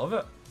used to love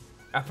it.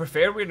 I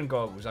prefer wearing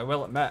goggles, I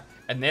will admit.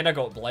 And then I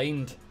got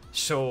blind.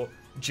 So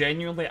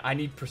genuinely, I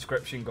need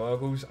prescription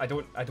goggles. I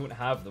don't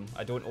have them.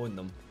 I don't own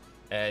them.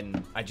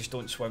 And I just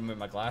don't swim with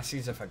my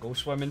glasses if I go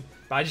swimming.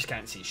 But I just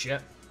can't see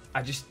shit.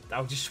 I'll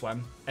just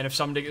swim. And if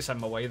somebody gets in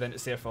my way, then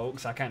it's their fault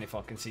because I can't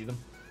fucking see them.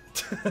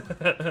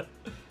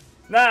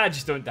 Nah, I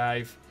just don't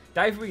dive.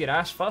 Dive with your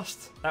ass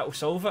first. That'll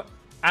solve it.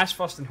 Ass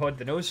first and hold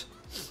the nose.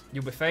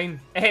 You'll be fine.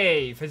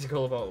 Hey,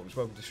 physical evolves.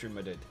 Welcome to stream,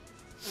 my dude.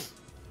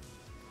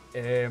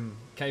 Can't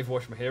even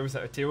wash my hair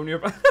without a tail on your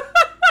back.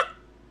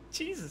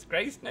 Jesus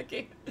Christ,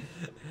 Nikki.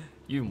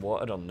 You and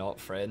water are not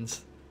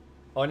friends.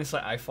 Honestly,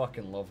 I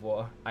fucking love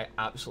water. I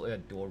absolutely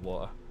adore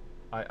water.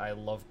 I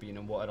love being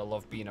in water. I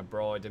love being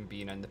abroad and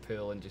being in the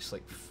pool and just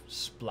like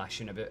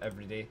splashing about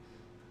every day.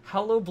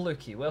 Hello,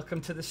 Blukey. Welcome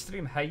to the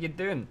stream. How you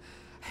doing?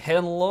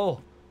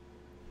 Hello.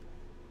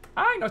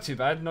 Aye, not too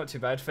bad. Not too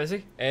bad,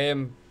 Fizzy.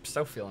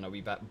 Still feeling a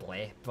wee bit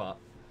bleh, but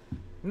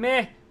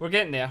meh. We're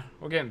getting there.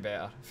 We're getting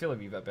better. I feel a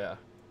wee bit better.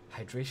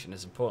 Hydration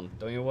is important.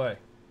 Don't you worry.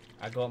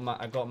 I got my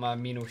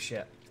amino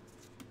shit.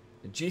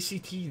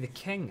 JCT the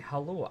King.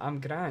 Hello. I'm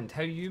grand.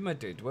 How you, my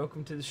dude?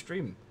 Welcome to the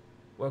stream.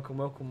 Welcome,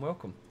 welcome,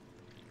 welcome.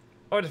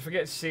 Oh, did I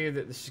forget to say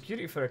that the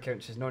security for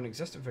accounts is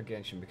non-existent for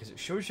Genshin because it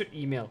shows your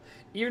email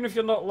even if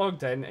you're not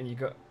logged in and you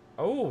got...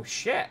 Oh,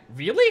 shit.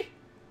 Really?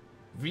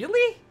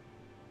 Really?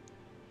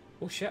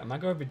 Oh, shit. Am I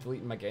going to be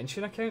deleting my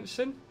Genshin account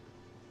soon?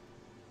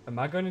 Am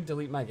I going to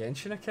delete my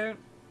Genshin account?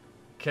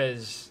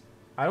 Because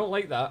I don't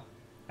like that.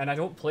 And I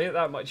don't play it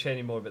that much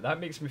anymore, but that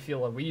makes me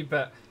feel a wee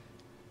bit...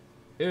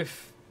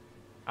 Oof.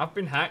 I've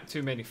been hacked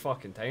too many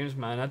fucking times,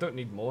 man. I don't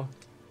need more.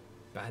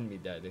 Ban me,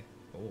 daddy.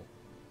 Oh.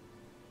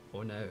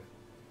 Oh, no.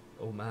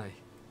 Oh my.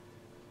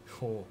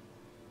 Oh.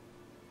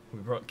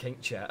 We brought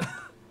kink chat.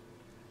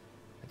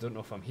 I don't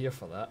know if I'm here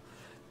for that.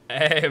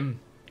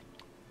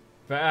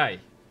 But aye.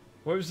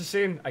 What was the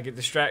saying? I get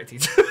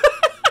distracted.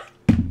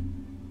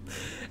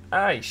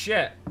 Aye,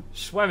 shit.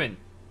 Swimming.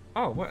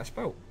 Oh, what a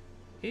spout.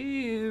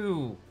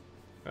 Ew.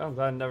 Well, I'm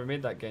glad I never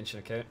made that Genshin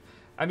account.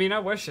 I mean, I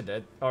wish I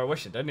did. Or I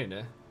wish I didn't,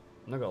 I'm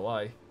not gonna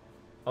lie.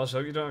 Also,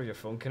 you don't have your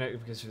phone connected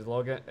because if you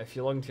log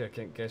into your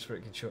account, guess what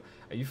it can show?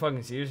 Are you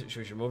fucking serious? It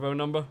shows your mobile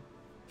number?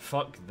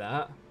 Fuck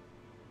that.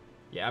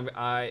 Yeah,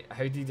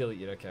 how do you delete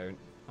your account?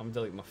 I'm gonna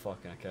delete my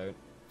fucking account.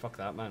 Fuck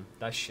that, man.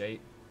 That's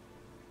shite.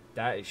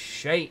 That is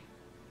shite.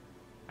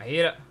 I hate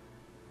it.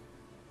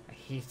 I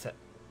hate it.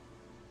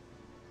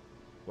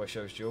 Wish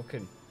I was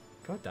joking.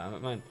 God damn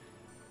it, man.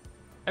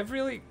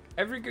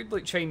 Every good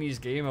like Chinese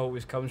game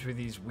always comes with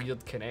these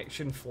weird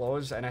connection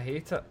flaws, and I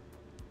hate it.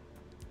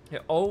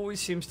 It always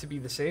seems to be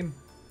the same,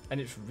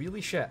 and it's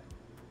really shit.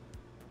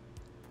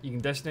 You can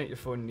disconnect your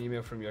phone and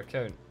email from your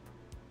account.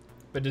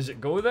 But does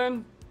it go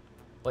then?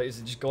 Like, is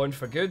it just gone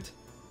for good?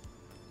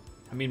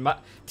 I mean,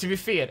 to be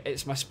fair,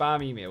 it's my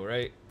spam email,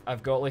 right?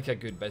 I've got like a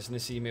good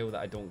business email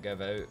that I don't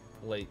give out,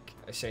 like,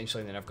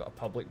 essentially, and then I've got a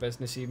public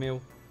business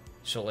email.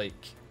 So,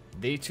 like,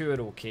 they two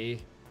are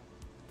okay.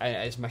 And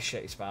it is my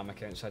shitty spam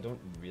account, so I don't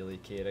really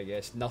care, I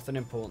guess. Nothing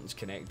important's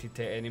connected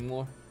to it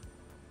anymore.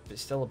 But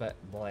still a bit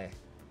bleh.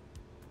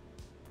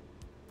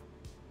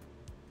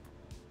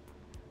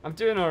 I'm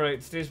doing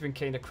alright. Today's been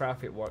kind of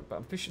crappy at work, but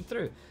I'm pushing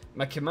through.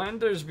 My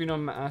commander's been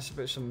on my ass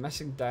about some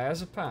missing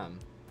diazepam.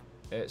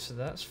 So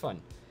that's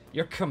fun.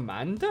 Your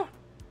commander?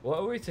 What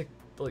a way to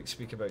like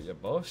speak about your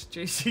boss.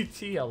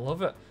 JCT, I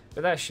love it.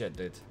 But that's shit,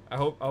 dude. I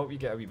hope you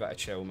get a wee bit of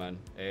chill, man.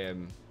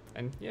 And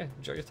yeah,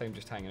 enjoy your time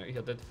just hanging out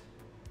here, dude.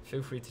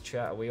 Feel free to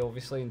chat away,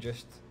 obviously, and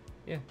just,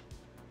 yeah.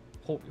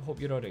 Hope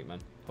you're alright, man.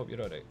 Hope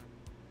you're alright.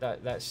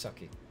 That's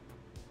sucky.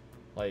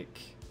 Like,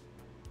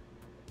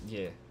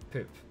 yeah,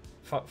 poop.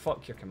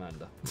 Fuck your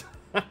commander.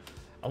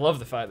 I love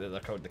the fact that they're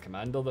called the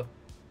commander, though.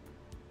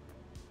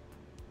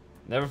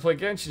 Never played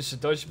Genshin, so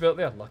dodged a bit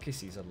there. Lucky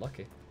Caesar,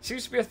 lucky.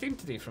 Seems to be a theme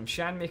today, from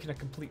Shan making a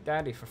complete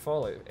daddy for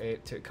Fallout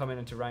to coming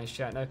into Ryan's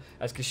chat now.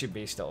 That's because she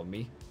based it on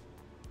me.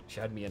 She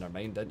had me in her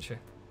mind, didn't she?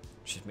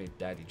 She's made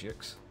Daddy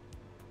Dukez.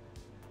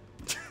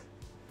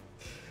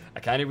 I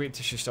can't wait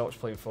till she stops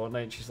playing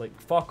Fortnite and she's like,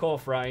 fuck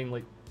off, Ryan,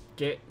 like,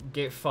 get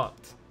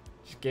fucked.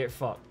 Just get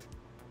fucked.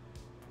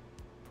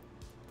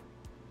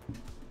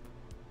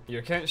 Your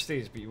account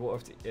stays, but you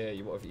won't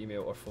have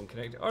email or phone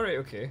connected. Alright,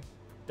 okay.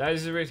 That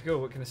is the way to go,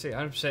 what can I say?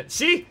 100%.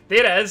 See?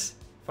 There it is!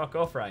 Fuck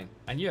off, Ryan.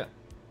 I knew it.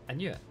 I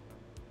knew it.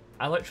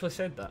 I literally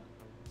said that.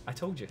 I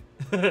told you.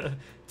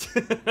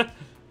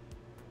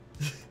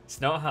 It's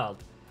not hard.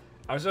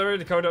 I was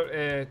already called out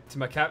to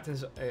my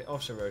captain's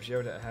officer where I was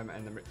yelled at him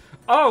and the...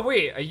 Oh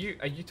wait, are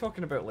you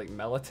talking about like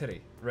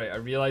military? Right, I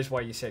realise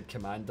why you said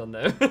commander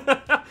now.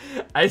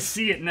 I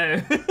see it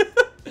now.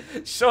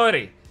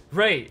 Sorry.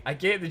 Right, I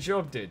get the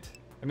job, dude.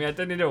 I mean, I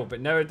didn't know, but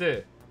now I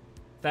do.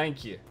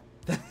 Thank you.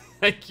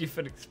 Thank you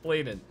for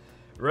explaining.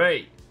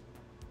 Right.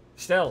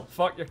 Still,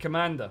 fuck your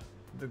commander.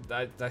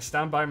 I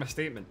stand by my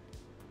statement.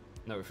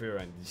 No, if you're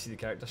around, did you see the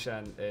character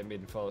Shan made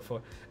in Fallout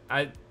 4?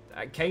 I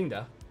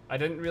kinda. I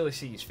didn't really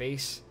see his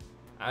face.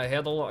 I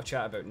heard a lot of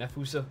chat about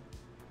nipples though.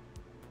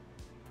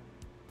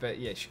 But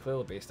yeah, she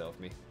clearly based it off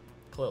me.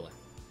 Clearly.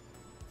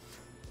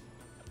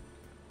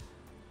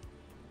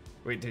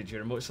 Wait, dude,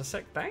 your emotes are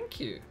sick. Thank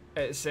you.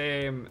 It's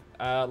a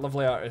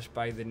lovely artist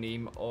by the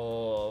name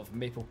of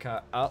Maple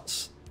Cat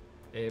Arts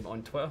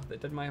on Twitter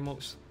that did my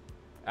emotes.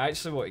 I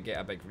actually want to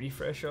get a big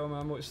refresh on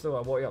my emotes though.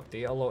 I want to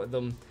update a lot of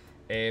them,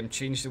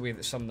 change the way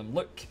that some of them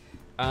look,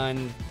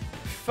 and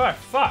for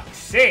fuck's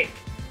sake!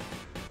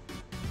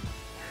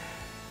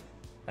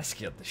 That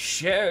scared the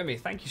shit out of me.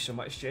 Thank you so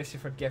much, Jesse,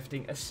 for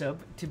gifting a sub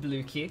to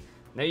Blukey.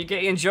 Now you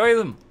get to enjoy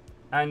them.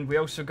 And we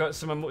also got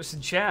some emotes in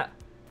chat.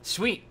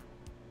 Sweet.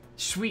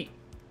 Sweet.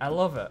 I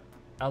love it.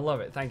 I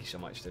love it. Thank you so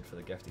much, dude, for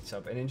the gifted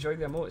sub. And enjoy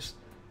the emotes.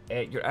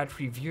 Your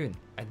ad-free viewing.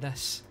 And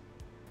this.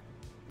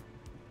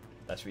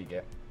 That's what you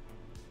get.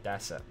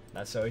 That's it.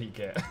 That's all you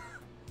get.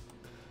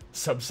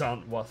 Subs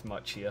aren't worth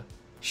much here.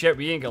 Shit,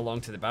 we ain't got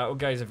long to the battle,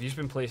 guys. Have you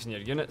been placing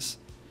your units?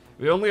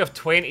 We only have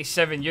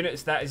 27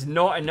 units. That is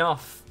not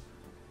enough.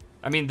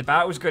 I mean, the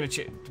battle's going to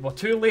change. We're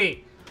too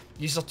late.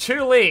 Yous are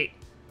too late.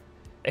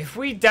 If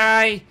we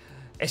die,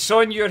 it's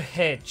on your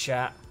head,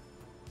 chat.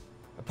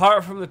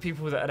 Apart from the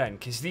people that are in,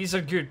 because these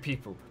are good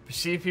people. If you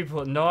see people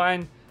that are not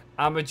in,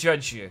 I'ma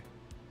judge you.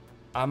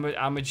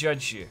 I'ma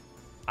judge you.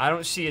 I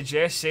don't see a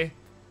Jesse.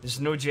 There's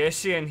no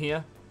Jesse in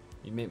here.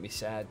 You make me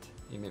sad.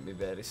 You make me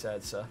very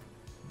sad, sir.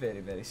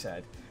 Very, very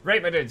sad.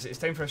 Right, my dudes, it's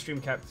time for a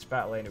stream captain's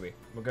battle anyway.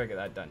 We're gonna get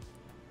that done.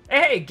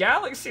 Hey,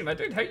 Galaxy, my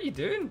dude, how you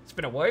doing? It's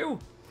been a while.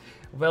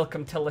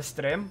 Welcome to the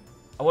stream.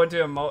 I want to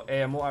do a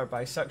motor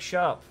by suck.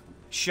 Sharp.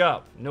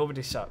 Sharp.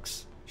 Nobody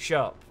sucks.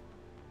 Sharp.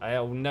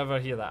 I'll never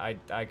hear that.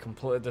 I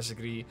completely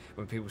disagree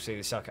when people say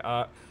they suck at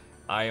art.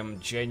 I am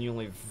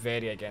genuinely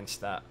very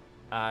against that.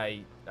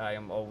 I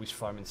am always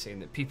firm in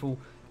saying that people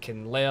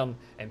can learn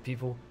and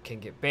people can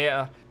get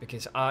better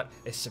because art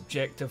is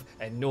subjective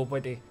and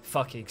nobody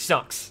fucking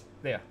sucks.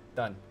 There,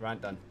 done.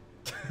 Rant done.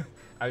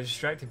 I was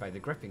distracted by the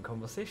gripping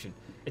conversation.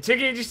 It took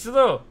ages to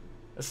know.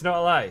 That's not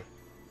a lie.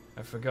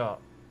 I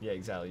forgot. Yeah,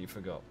 exactly. You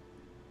forgot.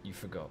 You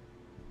forgot.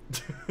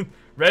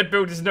 Red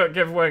Bull does not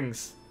give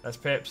wings. That's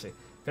Pepsi.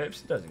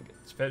 Pepsi doesn't.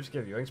 Does Pepsi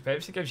give you wings?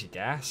 Pepsi gives you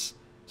gas.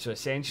 So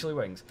essentially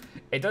wings.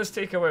 It does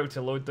take a while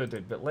to load though,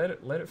 dude, but let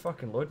it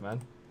fucking load,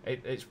 man.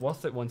 It's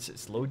worth it once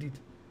it's loaded.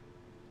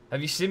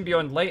 Have you seen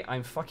Beyond Light?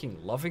 I'm fucking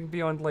loving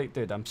Beyond Light,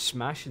 dude. I'm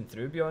smashing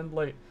through Beyond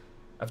Light.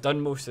 I've done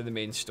most of the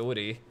main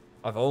story.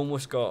 I've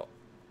almost got...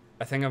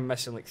 I think I'm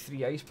missing like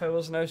 3 ice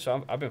powers now,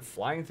 so I've been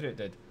flying through it,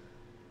 dude.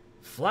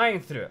 Flying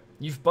through it.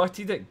 You've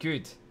butted it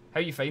good. How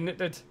you find it,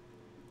 dude?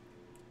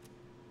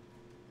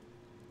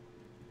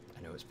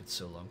 I know it's been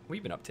so long. What have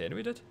you been up to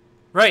anyway, dude?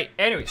 Right,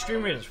 anyway,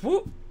 Stream Raiders.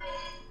 Whoop!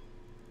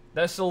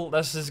 This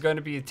is going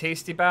to be a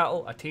tasty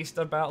battle. A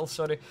taster battle,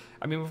 sorry.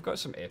 I mean, we've got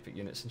some epic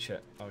units and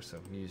shit. Also,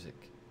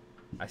 music.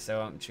 I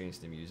still haven't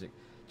changed the music.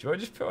 Do you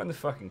want to just put on the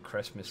fucking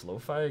Christmas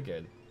lo-fi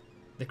again?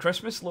 The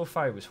Christmas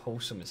lo-fi was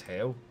wholesome as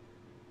hell.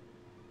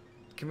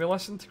 Can we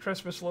listen to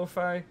Christmas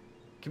lo-fi?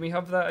 Can we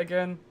have that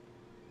again?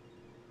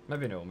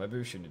 Maybe no. Maybe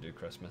we shouldn't do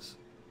Christmas.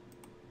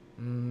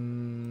 I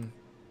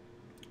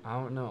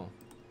don't know.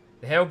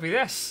 The hell be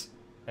this?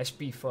 This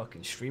be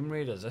fucking Stream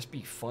Raiders. This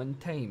be fun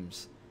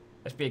times.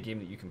 This be a game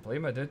that you can play,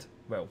 my dude.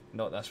 Well,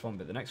 not this one,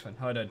 but the next one.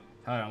 Hold on.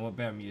 Hold on. What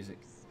better music?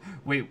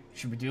 Wait,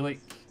 should we do like...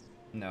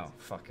 No,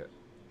 fuck it.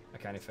 I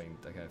can't find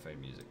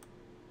music.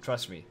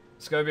 Trust me.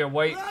 It's gonna be a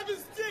white...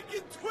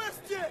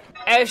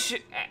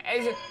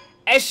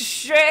 It's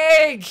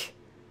Streg!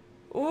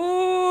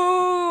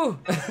 Ooh!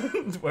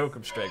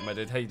 Welcome, Streg, my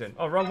dude. How you doing?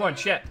 Oh, wrong one.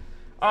 Shit.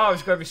 Oh,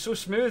 it's gonna be so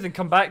smooth and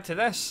come back to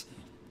this.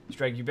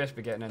 Streg, you best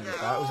be getting in these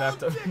battles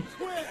after...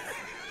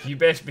 You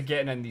best be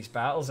getting in these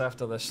battles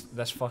after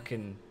this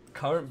fucking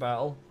current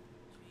battle.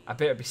 I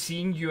better be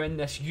seeing you in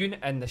this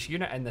unit, in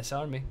this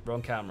army.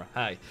 Wrong camera.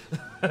 Hi.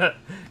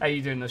 How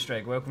you doing, this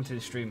Streg? Welcome to the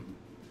stream.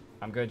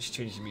 I'm going to just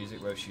change the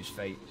music while she's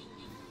fight.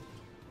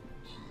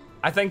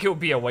 I think it'll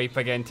be a wipe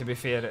again, to be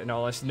fair, and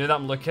all this. Now that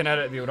I'm looking at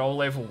it, they were all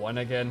level 1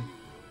 again.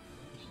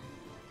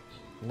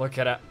 Look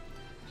at it.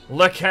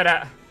 Look at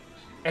it.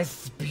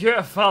 It's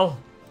beautiful.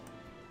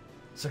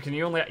 So can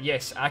you only...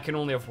 Yes, I can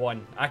only have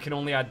one. I can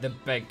only add the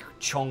big,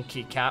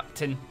 chunky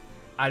captain.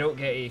 I don't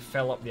get to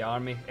fill up the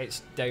army.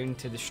 It's down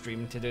to the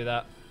stream to do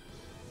that.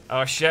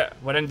 Oh shit,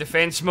 we're in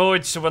defense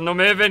mode, so we're not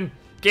moving.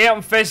 Get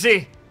him,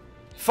 Fizzy.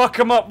 Fuck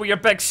him up with your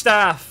big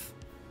staff.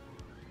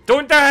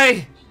 Don't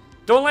die.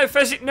 Don't let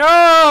Fizzy...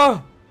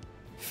 No!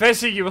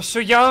 Fizzy, you were so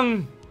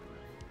young.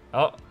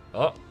 Oh,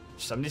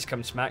 somebody's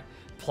come smack.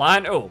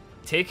 Planto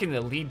taking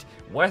the lead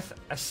with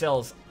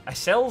assists,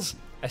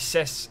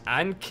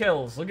 and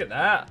kills. Look at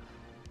that.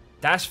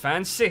 That's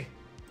fancy.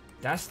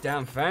 That's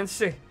damn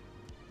fancy.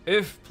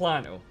 Oof,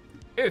 Planto.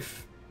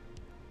 Oof.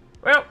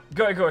 Well,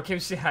 gotta go. I came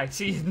to say hi.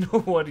 See you. No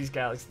worries,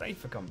 Galaxy. Thank you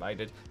for coming by,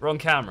 dude. Wrong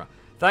camera.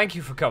 Thank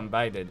you for coming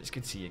by, dude. It's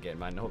good to see you again,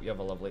 man. I hope you have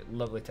a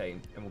lovely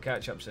time. And we'll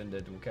catch up soon,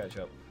 dude. We'll catch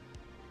up.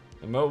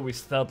 I'm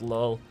always third,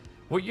 lol.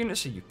 What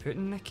units are you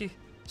putting, Nikki?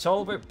 It's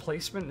all about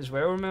placement as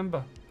well,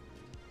 remember?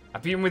 I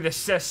beat him with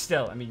assist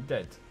still. I mean, you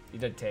did. You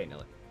did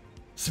technically.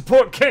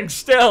 Support King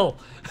still!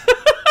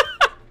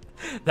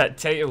 That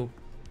title.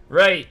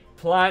 Right,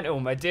 Planto,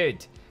 my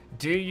dude.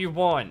 Do you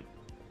want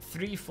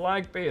 3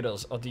 flag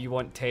bearers or do you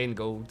want 10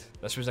 gold?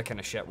 This was a kind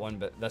of shit one,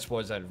 but this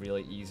was a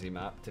really easy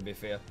map, to be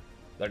fair.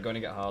 They're going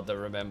to get harder,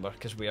 remember,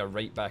 because we are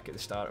right back at the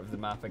start of the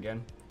map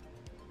again.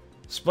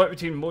 Split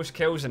between most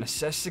kills and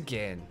assists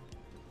again.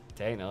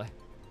 Technically.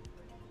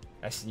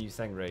 That's the new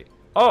thing, right?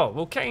 Oh,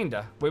 well,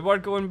 kinda. We were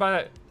going by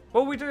that.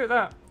 What will we do at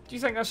that? Do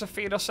you think that's a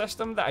fairer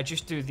system, that I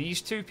just do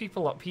these 2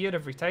 people up here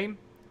every time?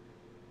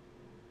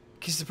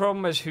 Because the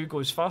problem is who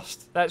goes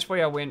first. That's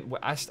why I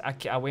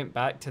went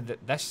back to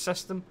this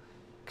system.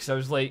 Because I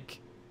was like,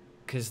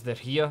 because they're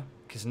here.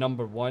 Because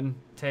number 1,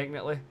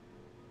 technically.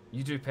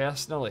 You do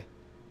personally.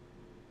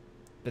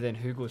 But then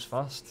who goes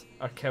first?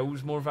 Are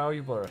kills more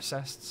valuable or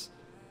assists?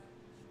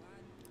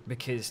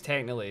 Because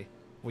technically,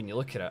 when you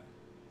look at it,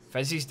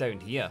 Fizzy's down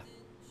here.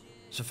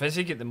 So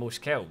Fizzy get the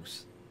most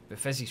kills. But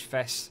Fizzy's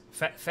fifth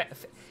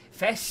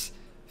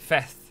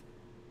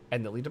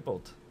in the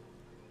leaderboard.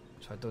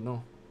 So I don't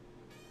know.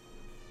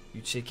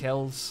 You'd say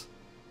kills.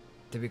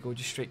 Do we go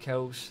just straight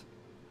kills?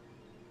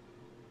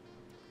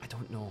 I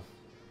don't know.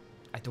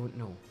 I don't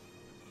know.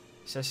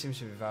 Assist seems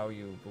to be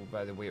valuable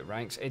by the way it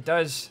ranks. It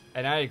does,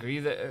 and I agree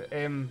that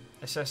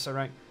assists are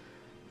ranked.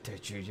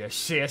 Did you just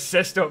say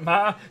assist don't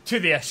matter? To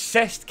the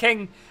assist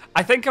king?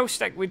 I think I'll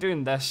stick with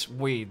doing this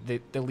way, the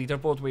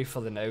leaderboard way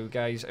for the now,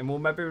 guys, and we'll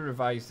maybe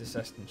revise the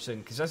system soon,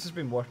 because this has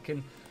been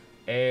working.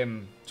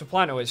 So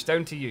Planto, it's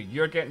down to you.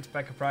 You're getting to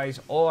pick a prize,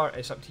 or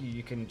it's up to you.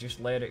 You can just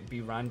let it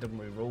be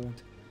randomly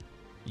rolled.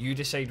 You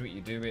decide what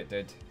you do with it,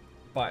 dude.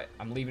 But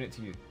I'm leaving it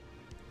to you.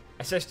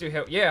 Assist do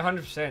help. Yeah,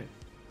 100%.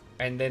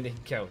 And then they can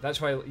kill. That's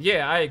why,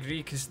 yeah, I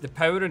agree, because the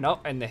powering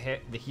up and the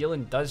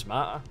healing does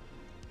matter.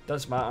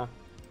 Does matter.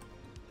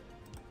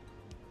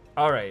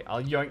 Alright,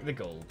 I'll yoink the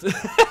gold.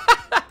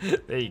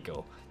 There you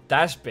go.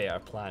 That's better,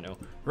 Plano.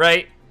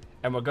 Right,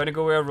 and we're going to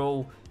go with a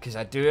roll, because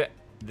I do it.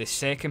 The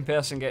second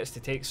person gets to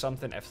take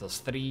something if there's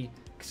 3,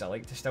 because I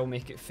like to still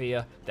make it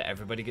fair, that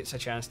everybody gets a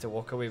chance to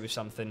walk away with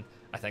something.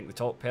 I think the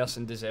top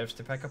person deserves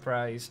to pick a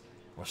prize.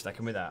 We're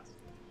sticking with that.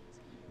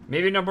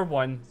 Maybe number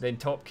 1, then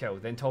top kill,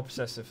 then top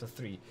assist if there's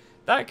 3.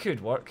 That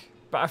could work,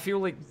 but I feel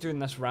like doing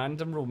this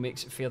random roll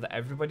makes it fair that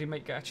everybody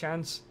might get a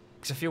chance.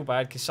 Because I feel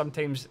bad, because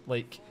sometimes,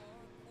 like,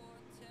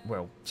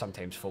 well,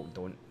 sometimes folk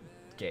don't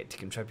get to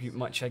contribute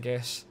much, I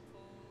guess.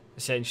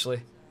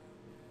 Essentially.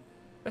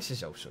 This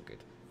is also good.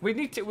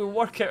 We'll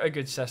work out a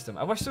good system.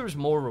 I wish there was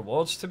more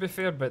rewards, to be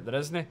fair, but there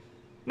isn't.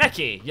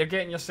 Nicky, you're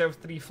getting yourself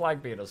 3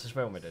 flag bearers as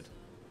well, my dude.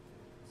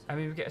 I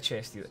mean, we get a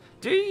chest here.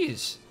 Do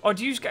yous? Oh,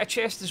 do yous get a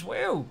chest as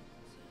well?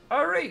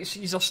 Alright,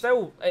 so yous are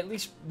still, at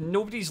least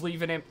nobody's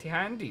leaving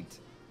empty-handed.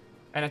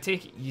 And I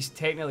take it yous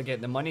technically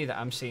get the money that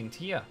I'm saying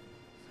to you.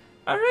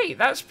 Alright,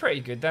 that's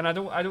pretty good then. I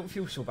don't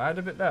feel so bad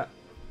about that.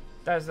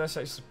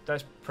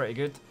 That's pretty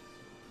good.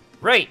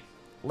 Right,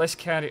 let's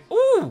carry.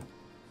 Ooh!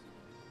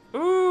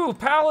 Ooh,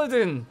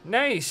 Paladin!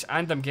 Nice!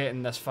 And I'm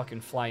getting this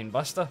fucking Flying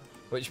Buster,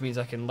 which means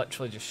I can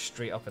literally just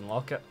straight up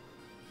unlock it.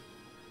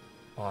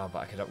 Oh, but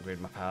I could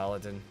upgrade my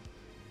Paladin.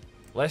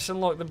 Let's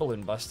unlock the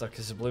Balloon Buster,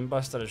 because the Balloon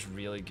Buster is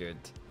really good.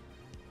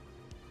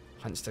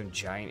 Hunts down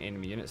giant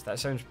enemy units. That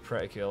sounds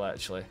pretty cool,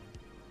 actually.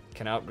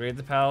 Can I upgrade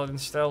the Paladin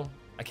still?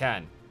 I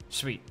can.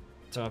 Sweet.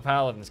 So my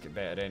Paladins get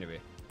better anyway.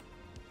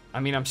 I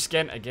mean, I'm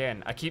skint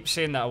again. I keep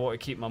saying that I want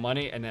to keep my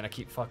money, and then I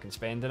keep fucking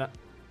spending it.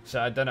 So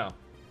I don't know.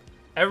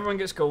 Everyone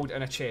gets gold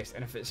and a chest,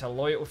 and if it's a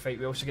loyalty fight,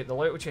 we also get the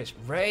loyalty chest.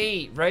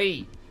 Right,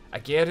 right. I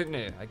get it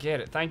now. I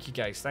get it. Thank you,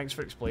 guys. Thanks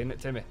for explaining it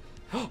to me.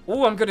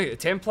 Oh, I'm going to get the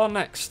Templar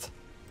next.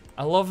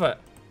 I love it.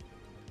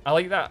 I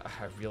like that.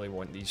 I really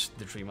want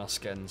the Dreamer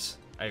skins.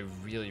 I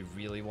really,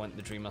 really want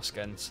the Dreamer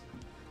skins.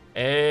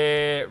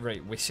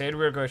 Right, we said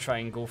we were going to try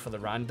and go for the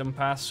random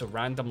path, so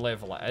random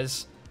level it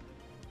is.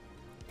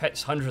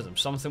 Pits, 100 of them.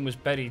 Something was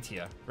buried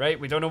here. Right,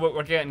 we don't know what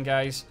we're getting,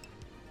 guys.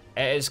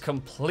 It is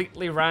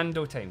completely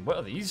rando time. What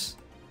are these?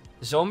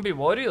 Zombie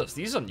warriors.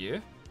 These are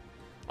new.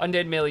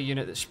 Undead melee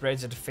unit that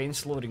spreads a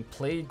defense loading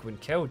plague when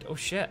killed. Oh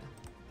shit.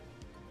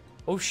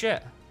 Oh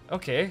shit.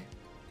 Okay.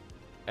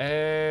 Do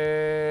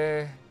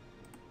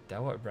I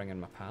want to bring in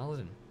my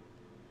Paladin?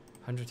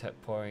 100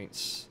 hit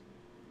points.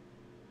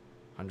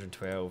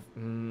 112.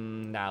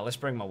 Nah, let's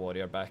bring my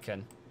warrior back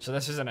in. So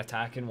this is an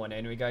attacking one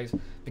anyway, guys.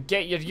 But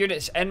get your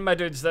units in, my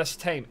dudes, this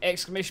time.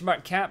 Exclamation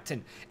mark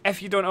captain.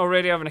 If you don't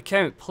already have an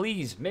account,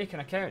 please make an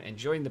account and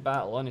join the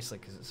battle, honestly,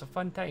 because it's a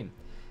fun time.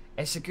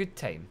 It's a good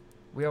time.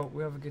 We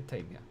have a good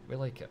time here. We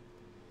like it.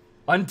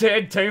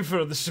 Undead, time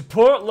for the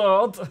support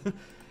lord.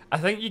 I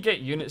think you get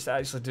units that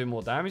actually do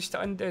more damage to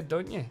undead,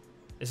 don't you?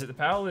 Is it the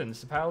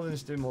paladins? The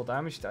paladins do more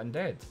damage to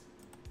undead.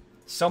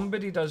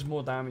 Somebody does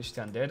more damage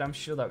to undead. I'm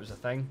sure that was a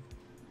thing.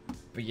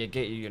 But you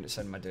get your units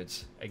in, my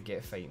dudes, and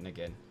get fighting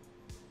again.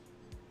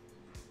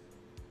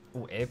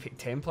 Oh, epic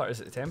Templar. Is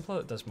it the Templar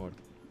that does more?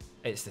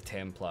 It's the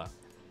Templar.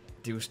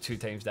 Deals 2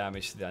 times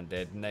damage to the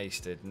undead. Nice,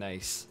 dude.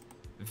 Nice.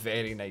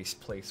 Very nice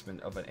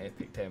placement of an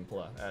epic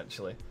Templar,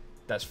 actually.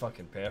 That's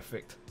fucking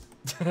perfect.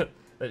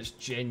 That's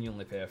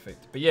genuinely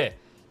perfect. But yeah,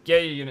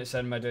 get your units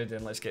in, my dude,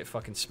 and let's get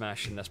fucking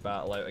smashing this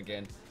battle out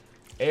again.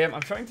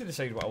 I'm trying to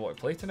decide what I want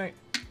to play tonight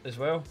as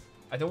well.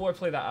 I don't want to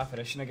play that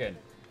apparition again.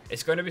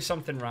 It's going to be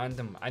something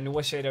random. I know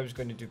I said I was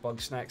going to do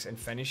Bug Snacks and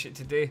finish it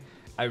today.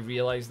 I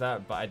realised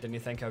that, but I didn't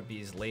think I'd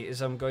be as late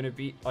as I'm going to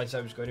be. As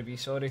I was going to be,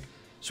 sorry.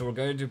 So we're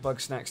going to do Bug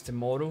Snacks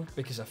tomorrow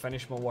because I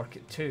finished my work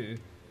at 2.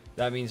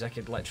 That means I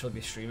could literally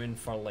be streaming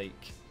for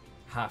like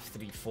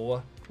 3:30,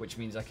 4, which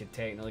means I could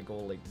technically go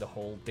like the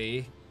whole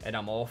day, and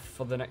I'm off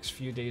for the next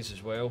few days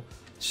as well.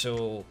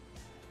 So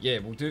yeah,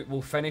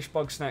 we'll finish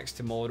Bug Snacks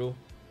tomorrow.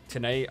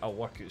 Tonight I'll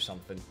work out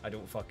something. I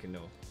don't fucking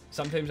know.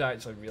 Sometimes I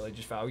actually really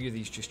just value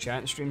these just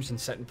chatting streams and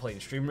sit and playing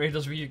Stream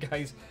Raiders with you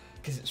guys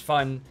because it's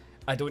fun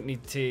I don't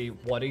need to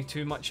worry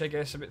too much, I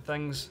guess, about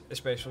things,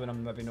 especially when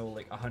I'm maybe not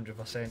like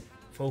 100%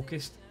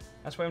 focused.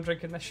 That's why I'm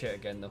drinking this shit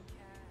again, though,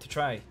 to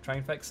try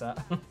and fix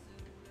that.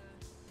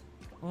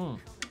 But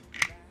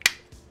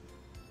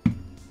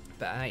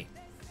aye,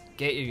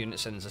 get your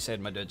units in, as I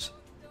said, my dudes.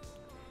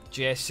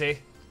 Jesse,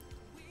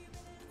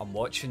 I'm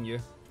watching you.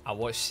 I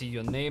want to see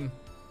your name.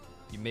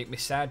 You make me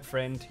sad,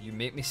 friend. You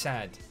make me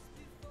sad.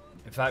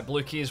 In fact,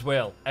 Blue Key as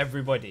well.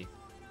 Everybody,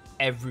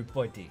 get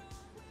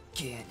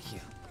in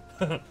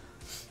here.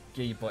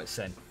 Get your butts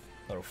in,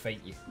 or I'll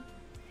fight you.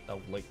 I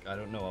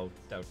don't know.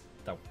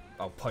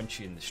 I'll punch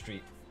you in the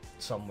street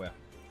somewhere.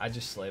 I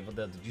just slavered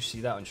there. Did you see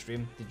that on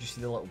stream? Did you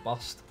see the little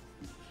bust?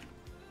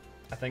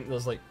 I think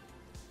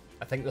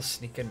they're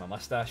sneaking my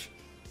mustache.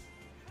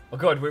 Oh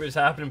god, wait, what's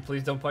happening?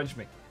 Please don't punch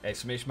me.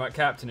 Exclamation mark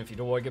captain if you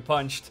don't want to get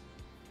punched.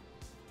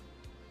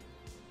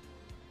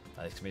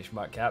 Exclamation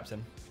mark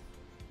captain.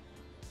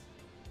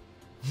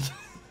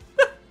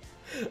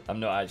 I'm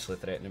not actually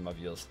threatening my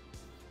viewers.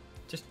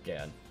 Just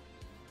get in.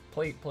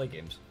 Play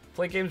games.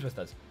 Play games with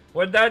us.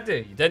 What did that do?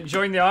 You didn't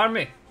join the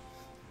army.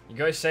 You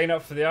gotta sign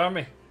up for the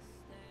army.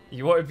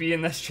 You want to be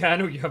in this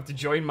channel, you have to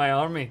join my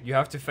army. You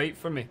have to fight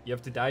for me. You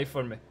have to die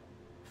for me.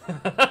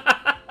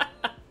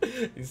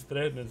 He's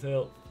threatening his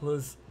help.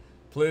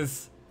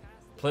 Please,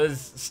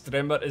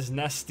 streamer is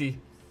nasty.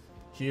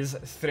 He is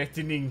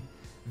threatening,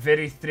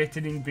 very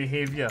threatening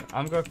behaviour.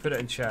 I'm going to put it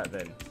in chat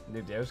then.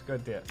 Nobody else got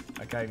to do it.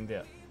 I can't even do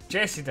it.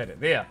 Jesse did it.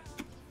 There.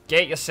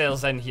 Get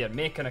yourselves in here.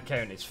 Make an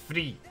account. It's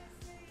free.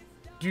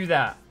 Do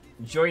that.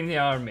 Join the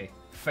army.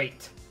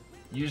 Fight.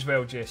 You as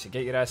well, Jesse.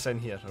 Get your ass in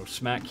here. I'll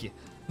smack you.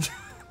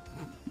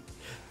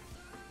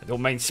 I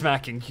don't mind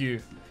smacking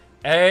you.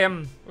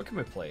 What can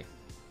we play?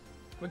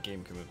 What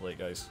game can we play,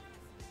 guys?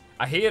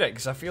 I hate it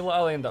because I feel like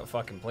I'll end up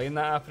fucking playing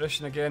that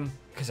apparition again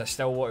because I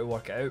still want to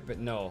work it out, but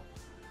no.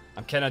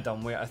 I'm kind of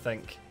done with it, I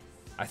think.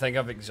 I think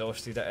I've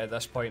exhausted it at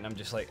this point and I'm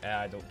just like,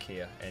 I don't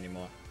care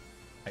anymore.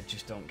 I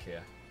just don't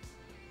care.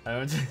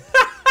 I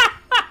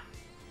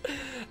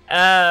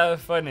don't...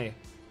 funny.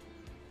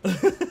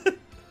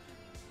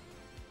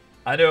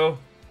 I know.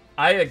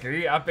 I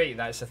agree. I bet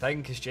that's the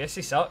thing because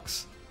Jesse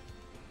sucks.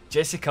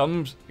 Jesse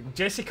comes.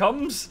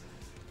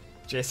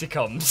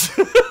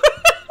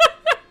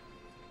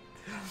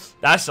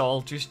 That's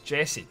all, just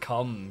Jesse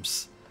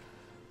comes.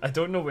 I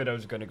don't know where I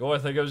was going to go. I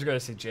think I was going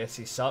to say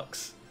Jesse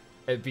sucks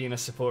at being a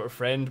supportive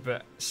friend,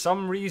 but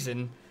some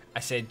reason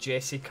I said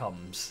Jesse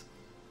comes.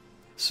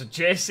 So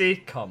Jesse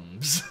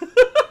comes.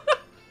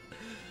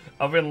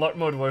 I'll be in luck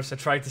mode worse. I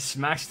tried to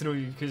smash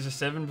through Yakuza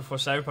 7 before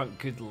Cyberpunk.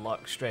 Good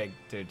luck, Streg,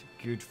 dude.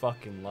 Good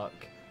fucking luck.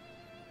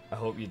 I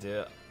hope you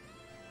do it.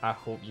 I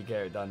hope you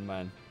get it done,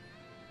 man.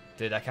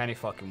 Dude, I can't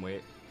fucking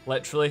wait.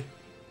 Literally,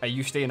 are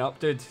you staying up,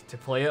 dude, to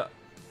play it?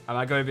 Am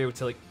I going to be able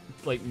to,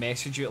 like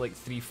message you at, like,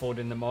 3, 4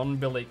 in the morning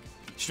and be like,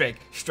 Streg,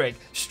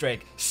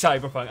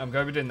 Cyberpunk. I'm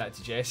going to be doing that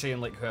to Jesse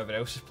and, like, whoever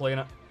else is playing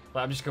it.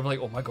 Like, I'm just going to be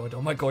like, oh my god.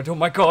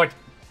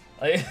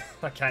 Like,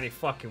 I can't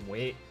fucking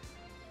wait.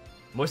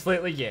 Most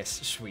likely,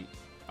 yes, sweet.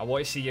 I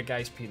want to see your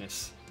guy's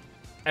penis.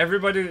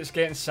 Everybody that's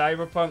getting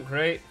Cyberpunk,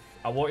 right?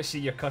 I want to see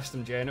your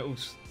custom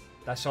genitals.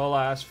 That's all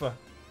I ask for.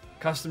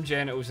 Custom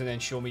genitals and then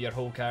show me your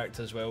whole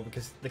character as well,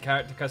 because the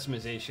character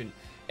customization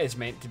is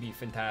meant to be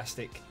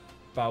fantastic.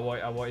 But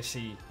I want to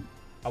see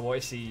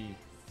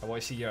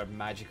your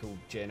magical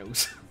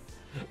genitals.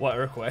 What a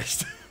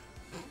request.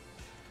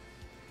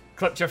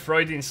 Clipped your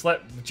Freudian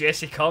slip.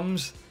 Jesse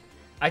comes.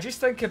 I just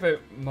think about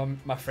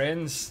my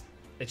friends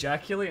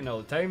ejaculating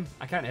all the time.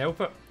 I can't help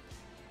it.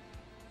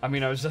 I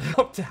mean, I was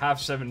up to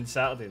 7:30 on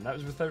Saturday, and that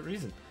was without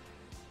reason.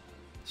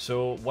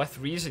 So, with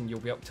reason,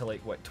 you'll be up to,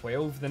 like, what,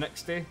 12 the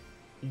next day?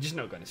 You're just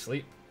not going to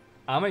sleep.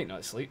 I might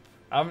not sleep.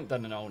 I haven't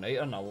done an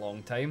all-nighter in a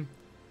long time.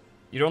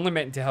 You're only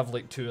meant to have,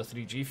 like, 2 or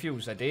 3 G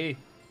Fuels a day.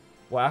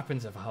 What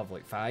happens if I have,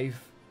 like,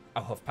 5?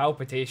 I'll have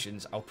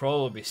palpitations. I'll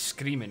probably be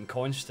screaming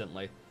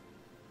constantly.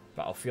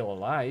 But I'll feel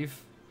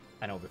alive.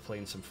 And I'll be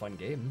playing some fun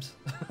games.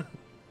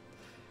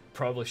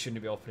 Probably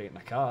shouldn't be operating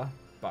a car.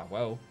 But I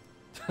will.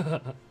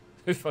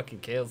 Who fucking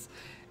cares?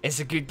 It's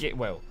a good game.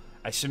 Well,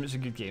 I assume it's a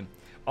good game.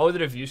 All the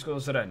review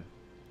scores are in.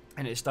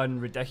 And it's done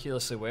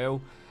ridiculously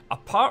well.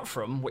 Apart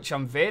from, which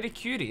I'm very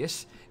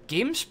curious,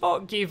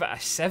 GameSpot gave it a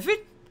 7?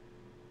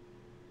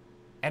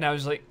 And I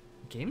was like,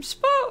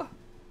 GameSpot?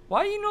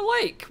 Why you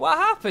not like? What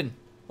happened?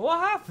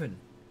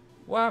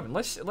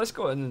 Let's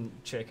go in and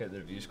check out the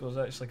review scores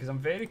actually, because I'm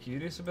very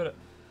curious about it.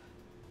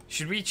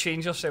 Should we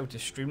change ourselves to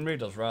Stream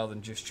Raiders rather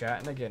than just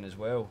chatting again as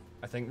well?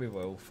 I think we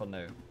will for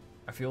now.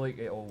 I feel like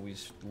it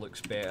always looks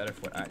better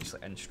if we're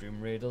actually in Stream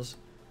Raiders.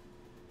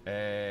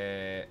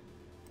 Yeah,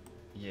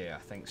 I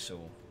think so.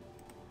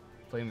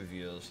 Playing with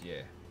viewers,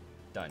 yeah.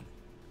 Done.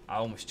 I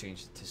almost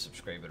changed it to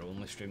subscriber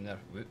only stream there.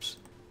 Whoops.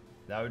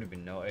 That would have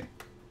been naughty.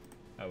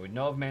 I would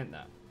not have meant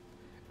that.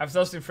 I have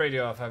Thursday and Friday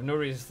off. I have no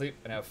reason to sleep,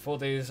 and I have 4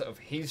 days of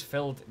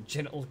haze-filled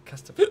genital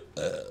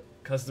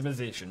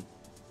customization.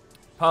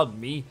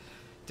 Pardon me.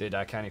 Dude,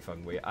 I can't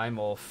fucking wait. I'm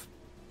off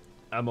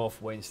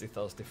Wednesday,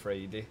 Thursday,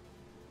 Friday.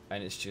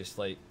 And it's just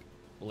like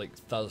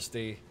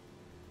Thursday,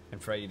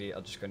 and Friday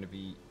are just going to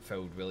be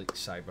filled with like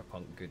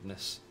cyberpunk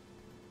goodness.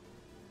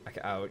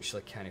 I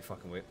actually can't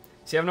fucking wait.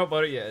 See, I've not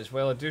bought it yet as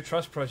well. I do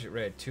trust Project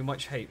Red. Too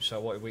much hype, so I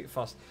want to wait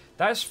first.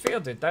 That's fair,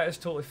 dude. That is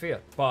totally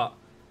fair. But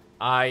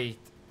I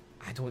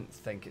don't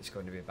think it's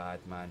going to be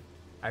bad, man.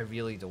 I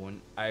really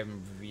don't.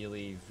 I'm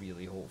really,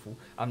 really hopeful.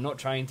 I'm not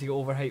trying to get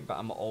overhyped, but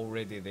I'm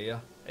already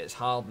there. It's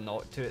hard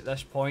not to at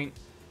this point.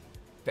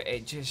 But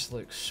it just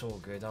looks so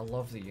good. I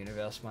love the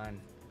universe, man.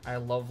 I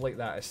love like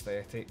that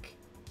aesthetic.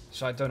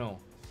 So I don't know.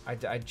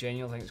 I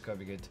genuinely think it's going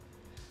to be good.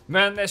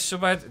 Man, that's so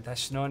bad.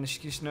 That's not an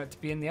excuse not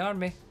to be in the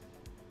army.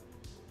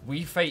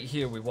 We fight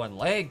here with one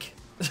leg.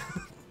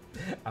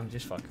 I'm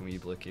just fucking with you,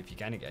 Blue. If you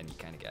can't get in, you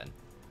can't get in.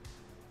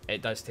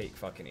 It does take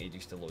fucking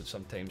ages to load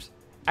sometimes.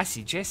 I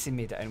see Jesse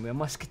made it in with a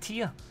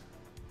musketeer.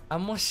 A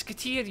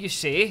musketeer, you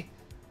say?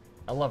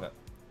 I love it.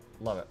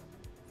 Love it.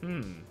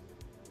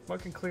 What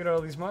can clear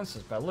all these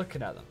monsters by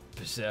looking at them?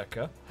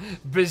 Berserker.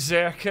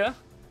 Berserker.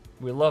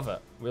 We love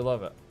it. We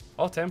love it.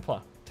 Oh,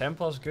 Templar.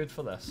 Templar's good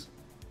for this.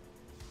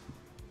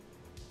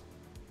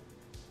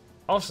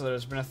 Also,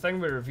 there's been a thing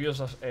where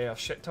reviewers are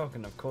shit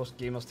talking, of course,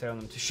 gamers telling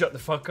them to shut the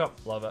fuck up.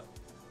 Love it.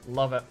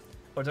 Love it.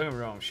 Oh, don't get me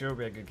wrong, I'm sure it'll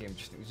be a good game,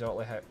 just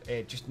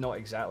not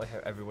exactly how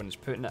everyone is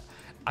putting it.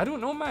 I don't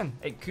know, man.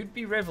 It could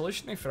be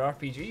revolutionary for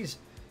RPGs,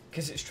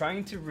 because it's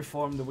trying to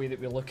reform the way that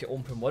we look at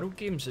open world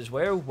games as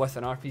well, with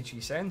an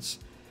RPG sense.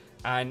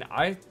 And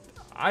I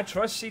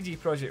trust CD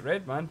Projekt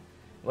Red, man.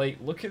 Like,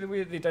 look at the way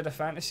that they did a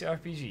fantasy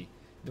RPG.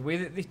 The way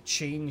that they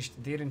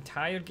changed their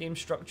entire game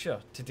structure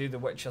to do The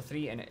Witcher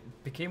 3, and it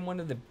became one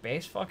of the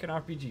best fucking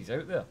RPGs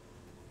out there.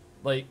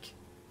 Like,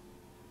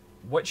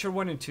 Witcher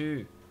 1 and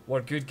 2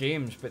 were good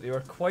games, but they were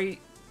quite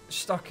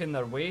stuck in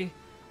their way.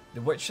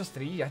 The Witcher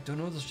 3, I don't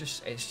know, it's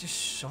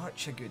just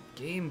such a good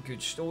game,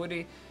 good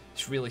story.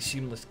 It's really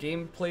seamless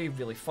gameplay,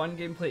 really fun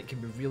gameplay. It can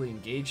be really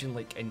engaging,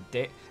 like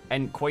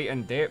quite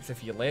in depth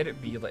if you let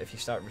it be, like if you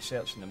start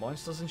researching the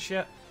monsters and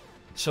shit.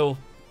 So,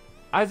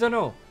 I don't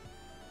know.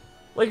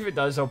 Like, if it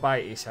does, I'll buy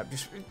it ASAP.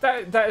 Just,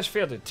 that is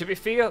fair, dude. To be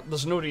fair,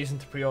 there's no reason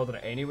to pre-order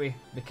it anyway,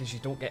 because you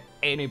don't get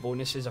any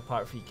bonuses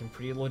apart from you can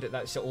preload it.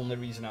 That's the only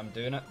reason I'm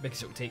doing it,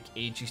 because it will take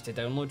ages to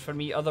download for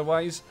me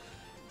otherwise.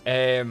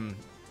 But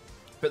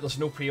there's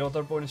no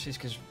pre-order bonuses,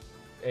 because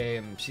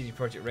CD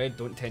Projekt Red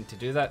don't tend to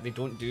do that. They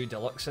don't do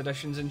deluxe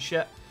editions and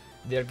shit.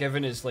 They're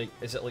giving us, like,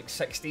 is it like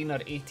 16 or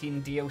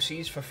 18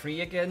 DLCs for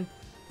free again?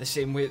 The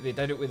same way that they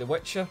did it with The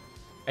Witcher.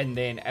 And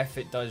then if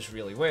it does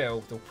really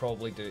well, they'll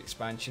probably do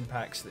expansion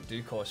packs that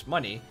do cost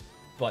money,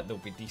 but they'll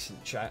be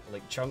decent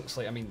chunks.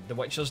 Like, I mean, The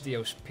Witcher's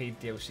paid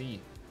DLC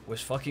was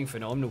fucking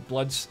phenomenal.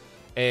 Blood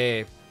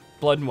and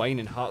Wine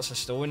and Hearts of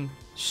Stone,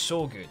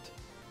 so good.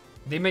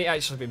 They might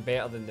actually have been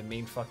better than the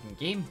main fucking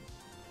game.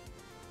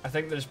 I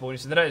think there's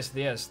bonuses. There is.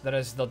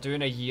 They're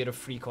doing a year of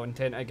free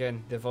content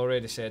again. They've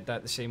already said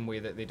that the same way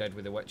that they did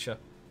with The Witcher.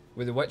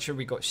 With The Witcher,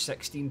 we got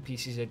 16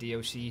 pieces of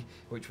DLC,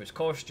 which was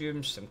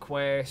costumes, some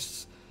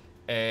quests.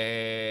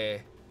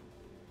 What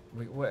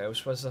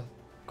else was there?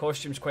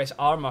 Costumes, quests,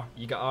 armor.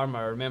 You got armor,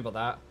 I remember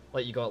that.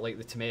 Like, you got like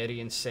the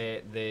Temerian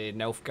set, the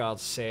Nilfgaard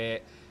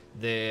set,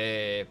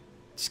 the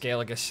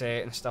Skellige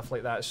set and stuff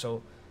like that.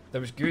 So there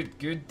was good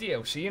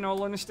DLC in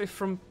all honesty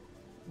from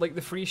like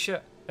the free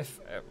shit.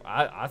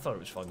 I thought it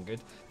was fucking good.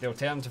 The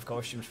alternative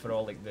costumes for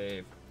all like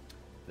the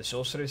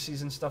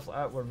sorceresses and stuff like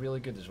that were really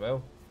good as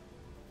well.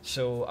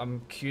 So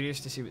I'm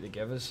curious to see what they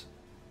give us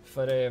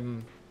for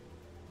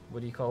what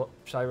do you call it?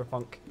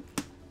 Cyberpunk.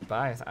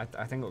 But I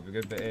think it'll be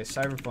good. But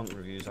Cyberpunk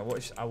reviews. I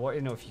want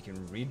to know if you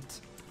can read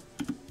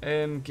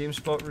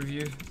GameSpot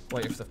review,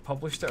 like if they've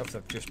published it or if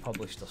they've just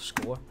published their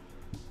score.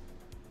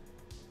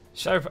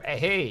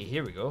 Hey,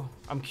 here we go.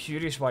 I'm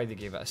curious why they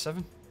gave it a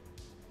 7.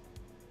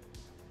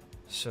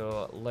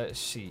 So let's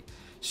see.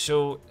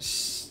 So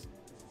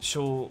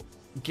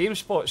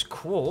GameSpot's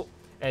quote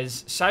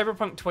is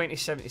Cyberpunk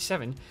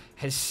 2077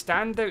 has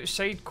standout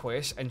side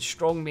quests and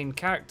strong main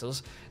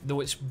characters, though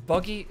its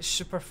buggy,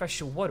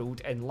 superficial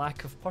world and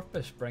lack of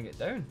purpose bring it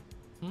down.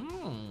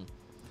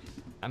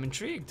 I'm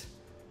intrigued.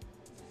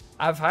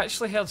 I've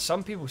actually heard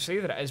some people say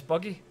that it is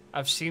buggy.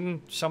 I've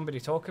seen somebody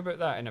talk about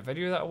that in a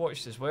video that I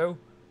watched as well,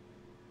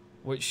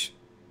 which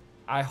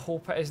I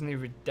hope it isn't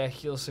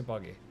ridiculously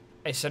buggy.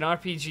 It's an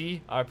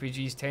RPG.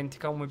 RPGs tend to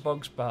come with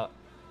bugs, but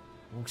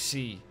we'll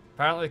see.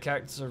 Apparently the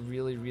characters are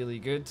really, really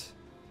good.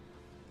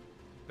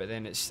 But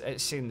then it's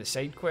saying the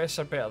side quests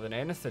are better than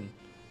anything.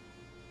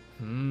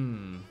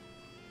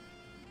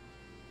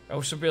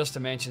 Also bears to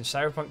mention,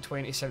 Cyberpunk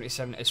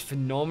 2077 is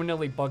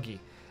phenomenally buggy.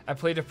 I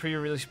played a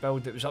pre-release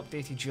build that was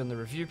updated during the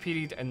review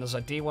period, and there's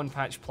a day one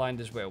patch planned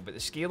as well, but the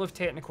scale of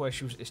technical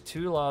issues is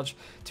too large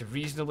to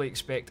reasonably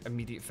expect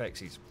immediate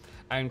fixes.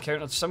 I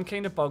encountered some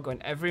kind of bug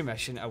on every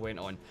mission I went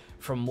on,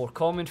 from more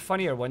common,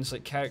 funnier ones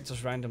like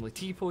characters randomly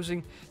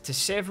T-posing, to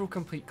several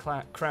complete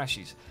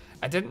crashes.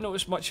 I didn't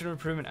notice much of an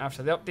improvement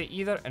after the update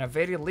either. In a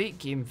very late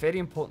game, very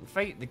important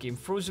fight, the game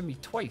froze me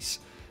twice.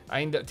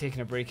 I ended up taking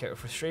a break out of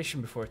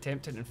frustration before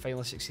attempting and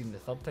finally succeeding the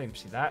third time.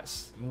 See,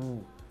 that's...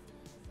 Ooh.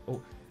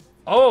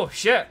 Oh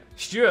shit!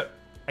 Stuart,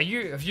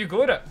 have you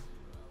got it?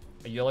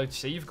 Are you allowed to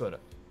say you've got it?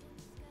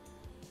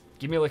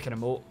 Give me like an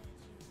emote.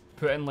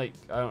 Put in like,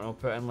 I don't know,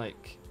 put in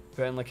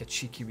like a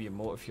cheeky wee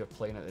emote if you're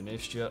playing at the new,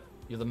 Stuart.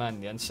 You're the man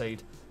on the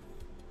inside.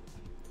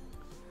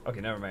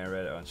 Okay, never mind, I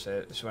read it on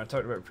set. So when I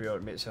talked about pre-order,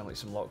 it made it sound like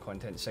some locked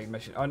content side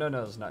mission. Oh no,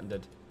 there's nothing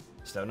did.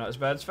 Still not as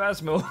bad as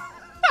Phasmo.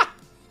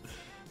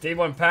 Day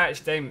 1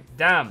 patch,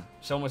 damn.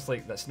 It's almost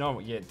like that's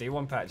normal. Yeah, day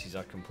 1 patches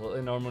are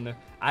completely normal now.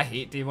 I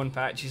hate day 1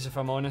 patches if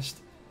I'm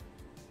honest.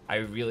 I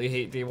really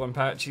hate day 1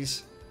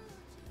 patches.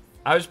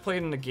 I was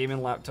playing on a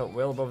gaming laptop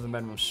well above the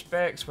minimum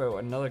specs, while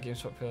another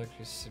GameSpot player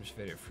seems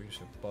very free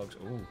with bugs.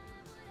 Ooh.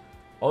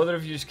 All the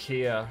reviews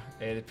care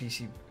the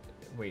PC.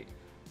 Wait.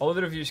 All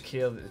the reviews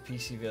care that the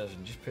PC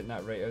version. Just putting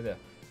that right out there.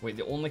 Wait,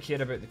 they only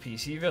care about the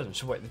PC version.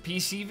 So what? The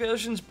PC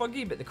version's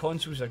buggy, but the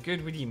consoles are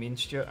good. What do you mean,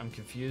 Stuart? I'm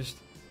confused.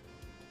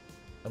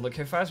 And look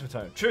how Phasmo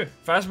turned. True,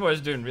 Phasmo is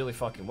doing really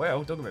fucking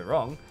well. Don't get me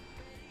wrong.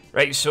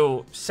 Right,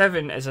 so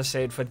 7, as I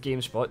said, for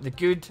GameSpot. The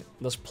good,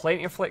 there's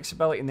plenty of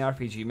flexibility in the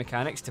RPG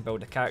mechanics to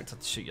build a character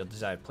to suit your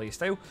desired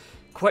playstyle.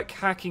 Quick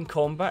hacking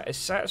combat is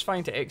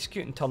satisfying to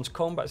execute and turns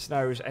combat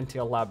scenarios into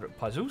elaborate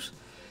puzzles.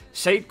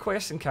 Side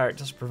quests and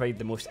characters provide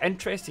the most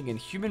interesting and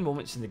human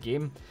moments in the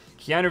game.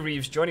 Keanu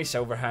Reeves' Johnny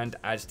Silverhand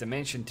adds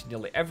dimension to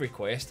nearly every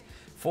quest,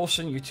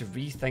 forcing you to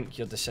rethink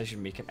your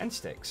decision-making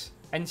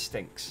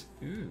instincts.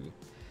 Ooh.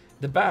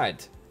 The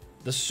bad.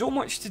 There's so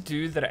much to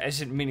do that it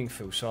isn't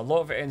meaningful, so a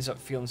lot of it ends up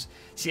feeling...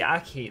 See, I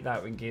hate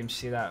that when games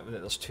say that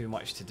there's too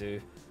much to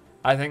do.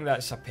 I think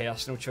that's a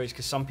personal choice,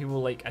 because some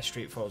people like a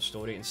straightforward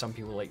story, and some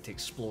people like to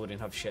explore and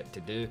have shit to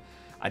do.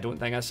 I don't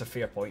think that's a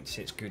fair point to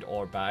say it's good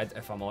or bad,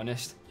 if I'm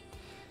honest.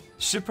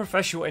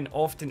 Superficial and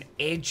often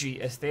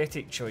edgy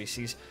aesthetic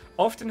choices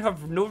often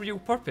have no real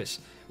purpose,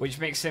 which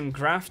makes them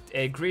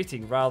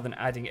grating rather than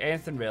adding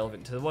anything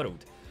relevant to the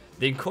world.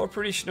 The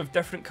incorporation of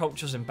different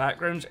cultures and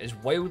backgrounds is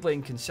wildly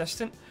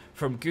inconsistent,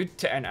 from good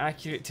to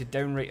inaccurate to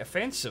downright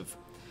offensive.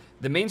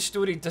 The main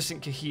story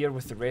doesn't cohere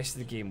with the rest of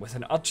the game, with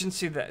an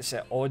urgency that is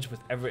at odds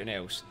with everything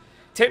else.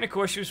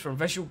 Technical issues from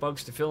visual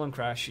bugs to film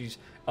crashes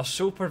are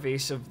so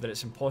pervasive that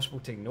it's impossible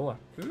to ignore.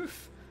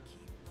 Oof.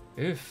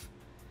 Oof.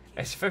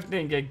 It's a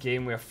 59 gig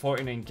game with a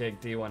 49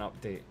 gig day 1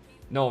 update.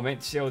 No, I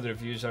meant to say all the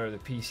reviews are the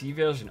PC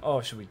version.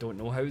 Oh, so we don't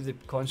know how the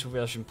console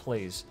version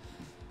plays.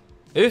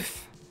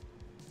 Oof.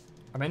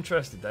 I'm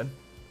interested then.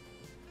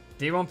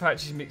 Day 1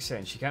 patches make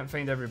sense. You can't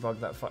find every bug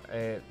that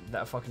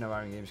a fucking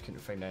American games couldn't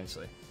find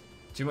instantly.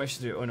 Too much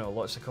to do. Oh no,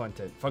 lots of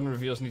content. Fucking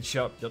reviewers need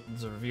shut up.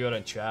 There's a reviewer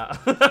in chat.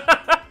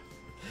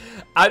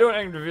 I don't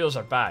think reviewers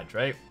are bad,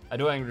 right? I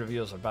don't think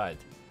reviewers are bad.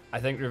 I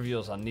think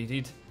reviewers are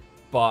needed,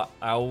 but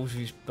I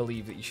always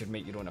believe that you should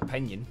make your own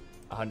opinion,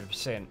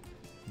 100%.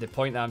 The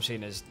point that I'm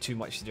saying is too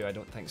much to do. I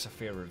don't think it's a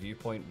fair review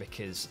point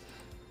because,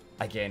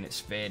 again,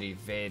 it's very,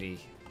 very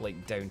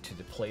like down to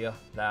the player.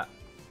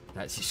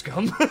 That's your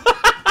scum.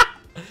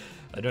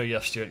 I know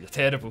you're Stuart. You're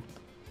terrible.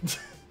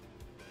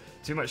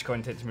 Too much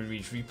content to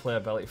reach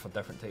replayability for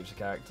different types of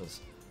characters.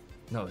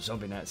 No,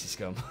 zombie Nazi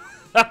scum.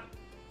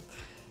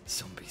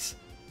 Zombies.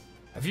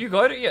 Have you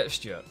got it yet,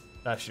 Stuart?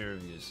 That's your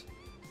reviews.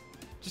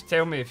 Just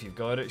tell me if you've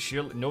got it.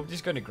 Surely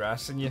nobody's going to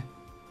grass in you.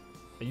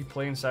 Are you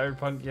playing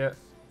Cyberpunk yet?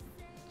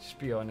 Just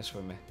be honest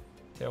with me.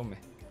 Tell me.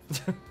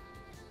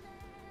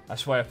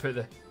 That's why I put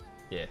the...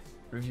 Yeah,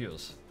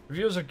 reviews.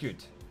 Reviews are good.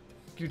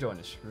 Good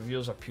honest.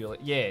 Reviews are purely...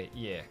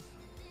 Yeah.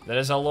 There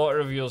is a lot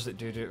of reviewers that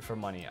do it for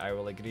money. I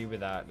will agree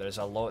with that. There is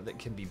a lot that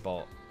can be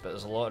bought. But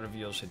there's a lot of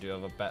reviewers who do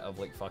have a bit of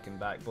like fucking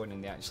backbone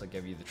and they actually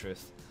give you the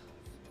truth.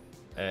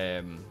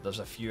 There's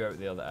a few out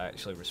there that I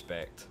actually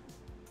respect.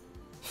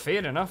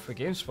 Fair enough with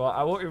GameSpot.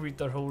 I want to read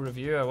their whole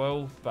review, I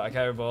will, but I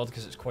can't be bothered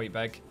because it's quite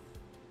big.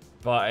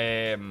 But,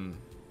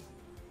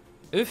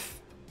 oof.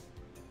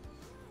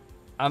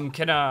 I'm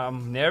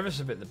nervous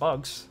about the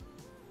bugs.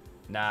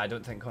 Nah, I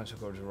don't think console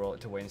codes will roll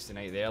it to Wednesday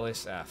night the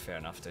earliest. Ah, fair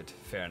enough, dude.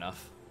 Fair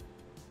enough.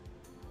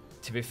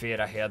 To be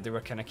fair, I heard they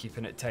were kind of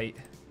keeping it tight.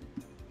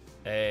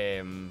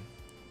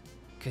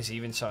 Because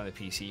even some of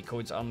the PC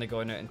codes aren't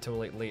going out until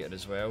like later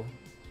as well.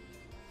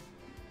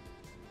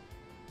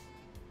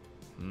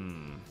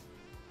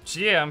 So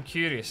yeah, I'm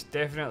curious,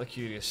 definitely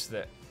curious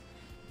that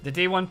the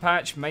day 1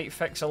 patch might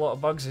fix a lot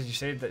of bugs, as you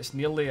said. That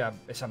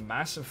it's a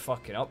massive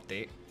fucking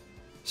update,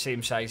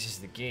 same size as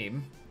the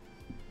game.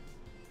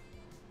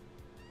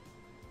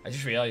 I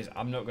just realised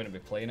I'm not going to be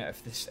playing it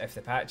if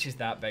the patch is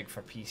that big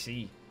for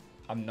PC.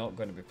 I'm not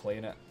going to be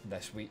playing it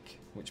this week,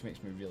 which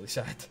makes me really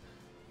sad.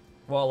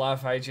 What a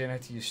laugh! IGN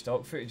had to use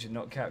stock footage and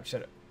not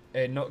capture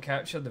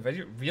the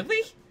video.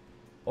 Really?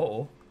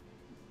 Uh-oh,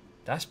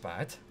 that's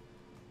bad.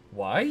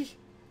 Why?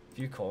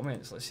 Few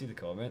comments. Let's see the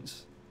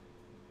comments.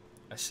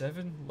 A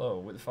 7? Low.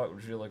 What the fuck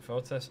was really looking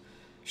forward to this?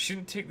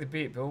 Shouldn't take the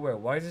bait, but oh well.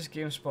 Why does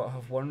GameSpot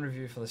have one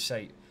review for the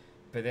site,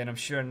 but then I'm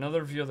sure another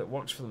reviewer that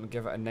works for them will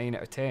give it a 9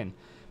 out of 10?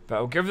 But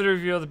I'll give the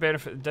reviewer the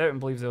benefit of the doubt and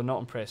believe they'll not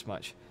impress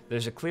much.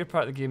 There's a clear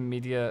part of the game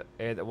media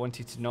that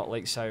wanted to not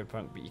like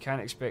Cyberpunk, but you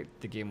can't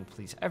expect the game will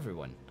please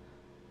everyone.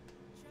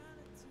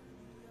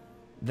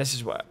 This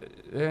is what...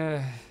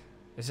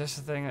 is this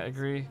the thing I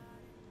agree?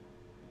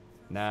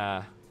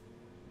 Nah.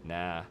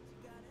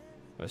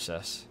 What's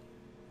this?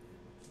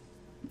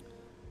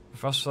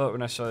 First thought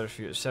when I saw the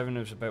review at 7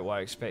 was about what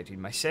I expected.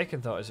 My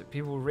second thought is that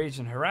people rage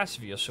and harass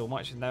viewers so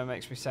much and now it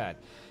makes me sad.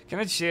 Can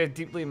I just say I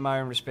deeply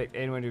admire and respect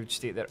anyone who would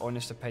state their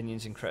honest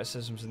opinions and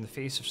criticisms in the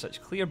face of such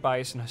clear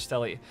bias and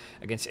hostility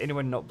against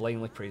anyone not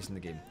blindly praising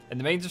the game. In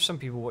the minds of some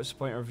people, what's the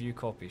point of review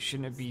copies?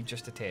 Shouldn't it be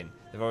just a 10?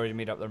 They've already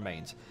made up their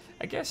minds.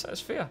 I guess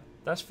that's fair.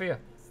 That's fair.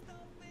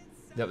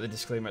 The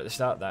disclaimer at the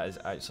start, that is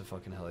actually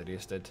fucking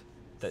hilarious, dude.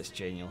 That's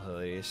genuinely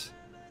hilarious.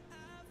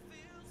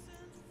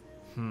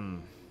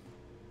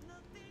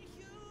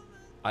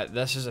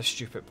 This is a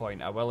stupid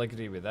point. I will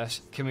agree with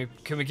this. Can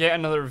we get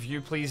another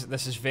review, please?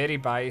 This is very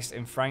biased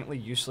and frankly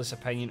useless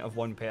opinion of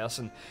one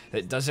person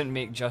that doesn't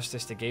make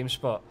justice to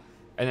GameSpot.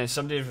 And then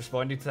somebody has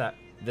responded to that.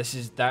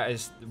 That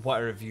is what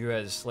a review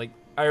is. Like,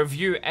 a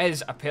review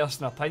is a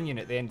personal opinion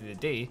at the end of the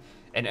day,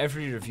 and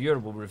every reviewer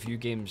will review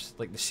games,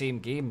 like the same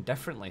game,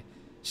 differently.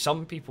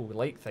 Some people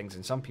like things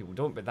and some people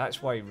don't, but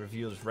that's why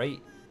reviewers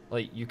write.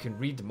 Like, you can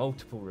read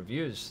multiple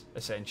reviews,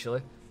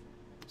 essentially.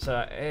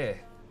 So,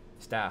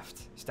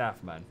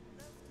 Staff, man.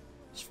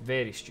 It's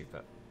very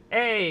stupid.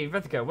 Hey,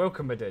 Vithika,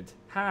 welcome, my dude.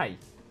 Hi.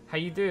 How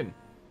you doing?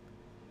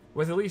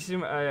 With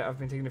Elysium, I've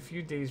been taking a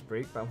few days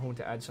break, but I'm hoping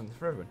to add something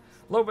for everyone.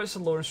 Little bits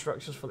of lore and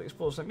structures for the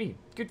explorers like me.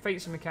 Good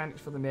fights and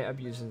mechanics for the meta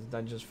abusers and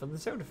dungeons for the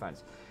Zelda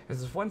fans. If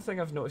there's one thing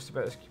I've noticed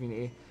about this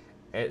community,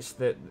 it's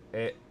that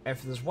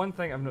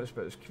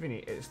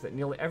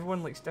nearly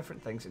everyone likes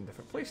different things in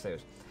different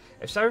playstyles.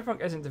 If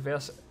Cyberpunk isn't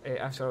diverse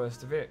after all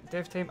this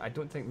dev time, I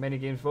don't think many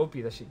games will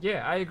be this year.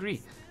 Yeah, I agree.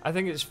 I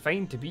think it's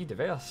fine to be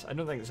diverse. I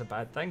don't think it's a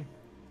bad thing.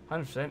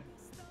 100%.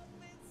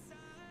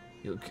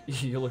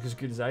 You look as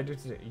good as I do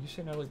today. Are you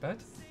saying I look bad?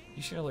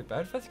 You saying I look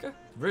bad, Vithika?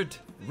 Rude.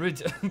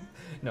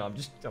 No,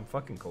 I'm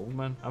fucking cold,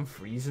 man. I'm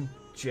freezing.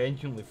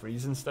 Genuinely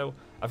freezing still.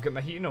 I've got my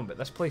heating on, but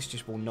this place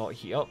just will not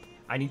heat up.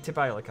 I need to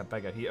buy like a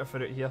bigger heater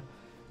for it here,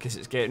 because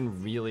it's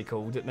getting really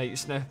cold at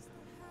nights now.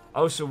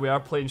 Also, we are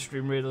playing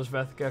Stream Raiders,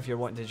 Vithika, if you're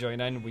wanting to join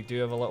in. We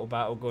do have a little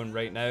battle going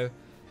right now.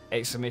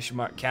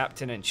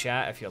 !Captain in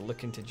chat if you're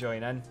looking to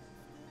join in.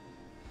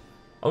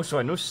 Also,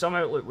 I know some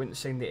outlet wouldn't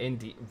sign the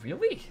ND.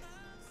 Really?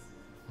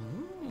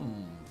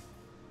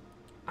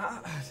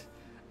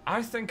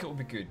 I think it'll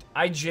be good.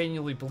 I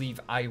genuinely believe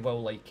I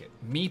will like it.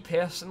 Me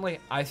personally,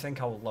 I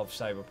think I will love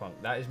Cyberpunk.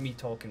 That is me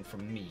talking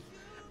from me.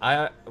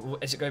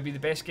 Is it going to be the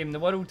best game in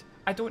the world?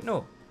 I don't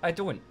know. I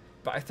don't.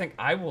 But I think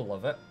I will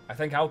love it. I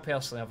think I'll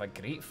personally have a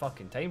great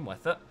fucking time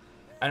with it.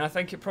 And I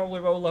think it probably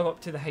will live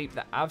up to the hype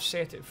that I've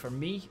set it for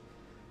me.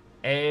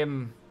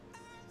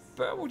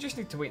 But we'll just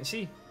need to wait and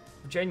see.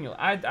 Genuinely,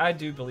 I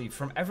do believe,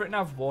 from everything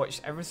I've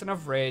watched, everything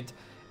I've read,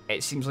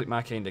 it seems like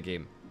my kind of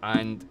game.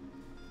 And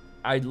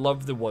I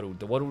love the world.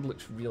 The world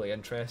looks really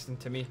interesting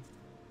to me.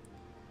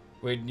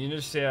 When you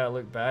just say I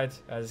look bad,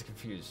 I was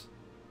confused.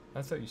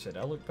 I thought you said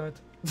I look bad.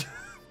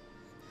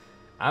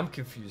 I'm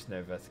confused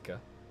now, Vithika.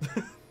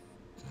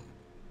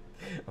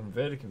 I'm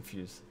very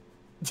confused.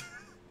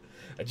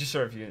 I just saw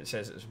a review and it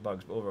says it's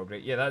bugs, but overall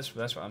great. Yeah, that's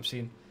what I'm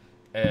seeing.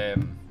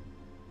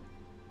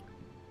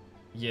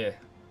 Yeah.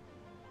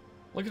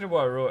 Looking at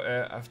what I wrote,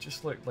 I've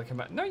just looked like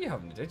no, you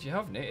haven't, did you?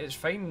 Haven't it? It's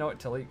fine not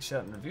to like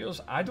certain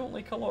reviewers. I don't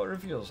like a lot of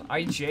reviewers.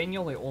 I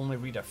genuinely only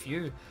read a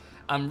few.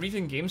 I'm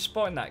reading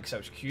GameSpot and that because I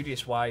was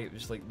curious why it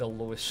was like the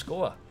lowest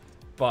score.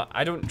 But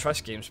I don't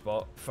trust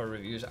GameSpot for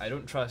reviews. I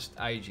don't trust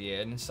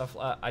IGN and stuff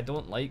like that. I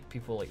don't like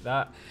people like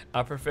that.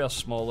 I prefer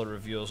smaller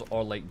reviewers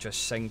or like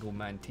just single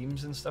man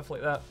teams and stuff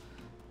like that.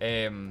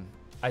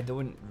 I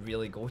don't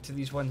really go to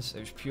these ones. It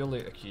was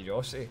purely out of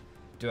curiosity.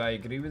 Do I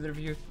agree with the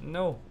review?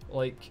 No.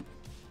 Like,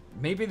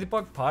 maybe the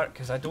bug part,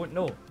 because I don't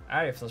know.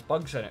 If there's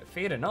bugs in it,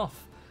 fair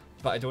enough.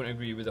 But I don't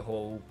agree with the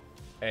whole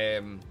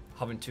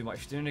having too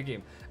much to do in a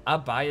game. I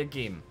buy a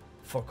game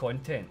for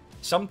content.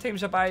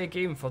 Sometimes I buy a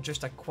game for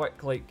just a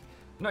quick, like,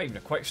 not even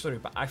a quick story,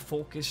 but a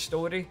focused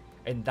story,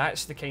 and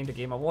that's the kind of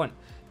game I want.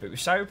 But with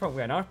Cyberpunk,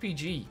 with an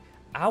RPG,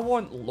 I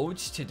want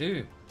loads to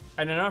do.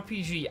 In an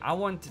RPG, I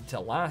want it to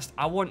last.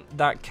 I want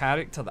that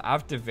character that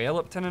I've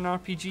developed in an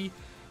RPG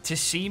to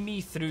see me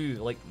through,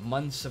 like,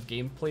 months of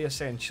gameplay,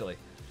 essentially.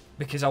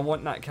 Because I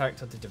want that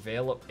character to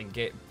develop and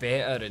get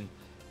better and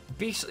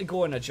basically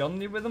go on a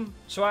journey with them.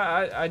 So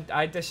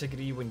I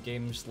disagree when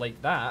games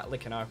like that,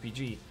 like an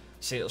RPG,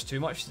 say there's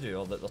too much to do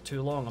or that they're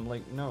too long. I'm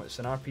like, no, it's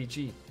an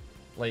RPG.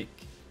 Like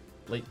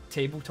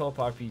tabletop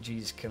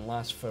RPGs can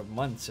last for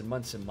months and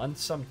months and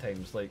months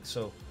sometimes. Like,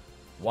 so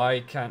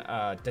why can't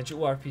a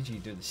digital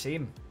RPG do the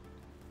same?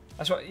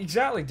 That's what,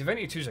 exactly.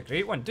 Divinity 2 is a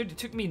great one. Dude, it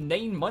took me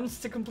 9 months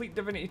to complete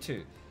Divinity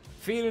 2.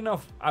 Fair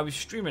enough, I was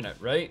streaming it,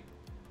 right?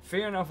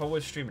 Fair enough, I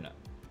was streaming it.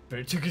 But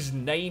it took us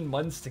 9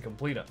 months to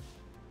complete it.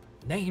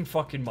 9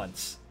 fucking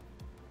months.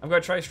 I'm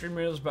going to try Stream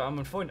Rails, but I'm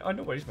on phone. Oh,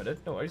 no worries, my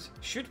dude. No worries.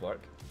 Should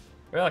work.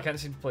 Well, I can't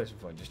seem to play some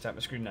phone. Just tap my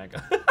screen and I go.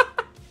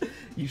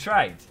 You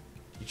tried.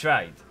 You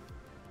tried.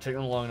 Took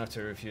them long enough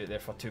to review it,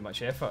 therefore too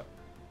much effort.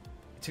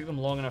 It took them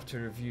long enough to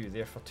review,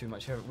 therefore too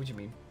much effort. What do you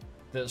mean?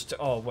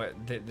 Oh, what?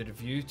 The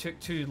review took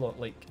too long.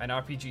 Like, an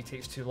RPG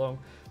takes too long.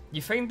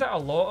 You find that a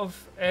lot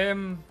of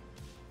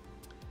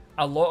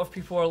a lot of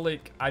people are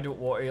like, I don't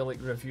want to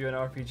like review an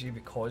RPG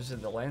because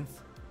of the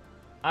length.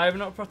 I'm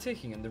not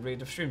partaking in the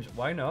raid of streams.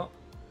 Why not?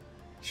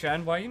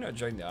 Shan, why are you not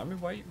joining the army?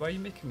 Why are you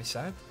making me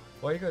sad?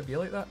 Why are you gotta be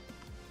like that?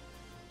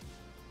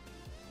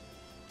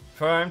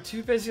 For I'm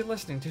too busy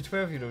listening to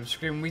 12-year-olds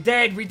scream, we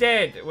dead, we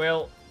dead!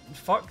 Well,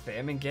 fuck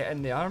them and get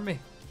in the army.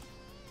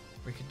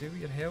 We could do with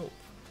your help.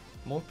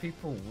 More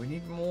people, we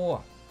need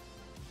more.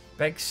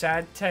 Big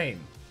sad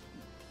time.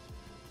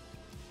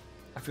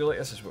 I feel like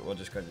this is what we're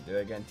just going to do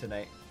again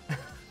tonight.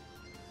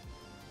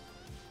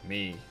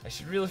 Me. I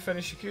should really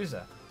finish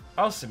Yakuza.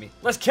 Also me.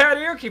 Let's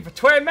karaoke for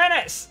 20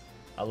 minutes!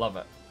 I love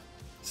it.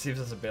 Seems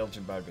as a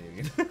Belgian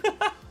barbarian.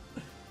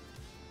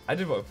 I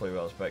did want to play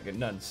Wells, but I get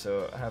none,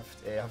 so I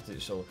have to do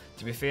it solo.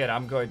 To be fair,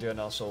 I'm going to do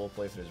another solo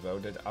playthrough as well,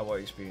 dude. I want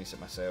to experience it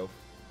myself.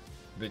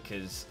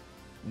 Because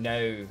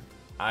now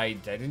I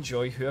did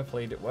enjoy who I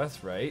played it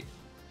with, right?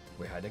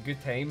 We had a good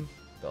time.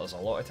 But there's a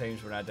lot of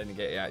times when I didn't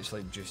get to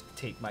actually just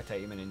take my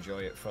time and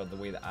enjoy it for the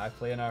way that I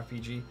play an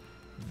RPG.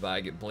 But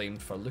I get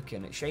blamed for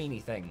looking at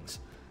shiny things.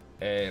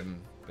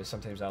 But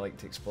sometimes I like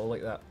to explore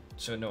like that.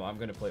 So no, I'm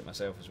going to play it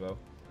myself as well.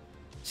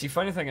 See,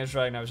 funny thing is,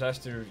 Ryan, I was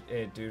asked to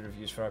do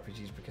reviews for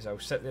RPGs because I'll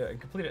sit there and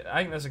complete it. I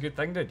think that's a good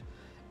thing, dude.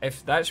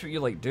 If that's what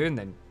you like doing,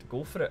 then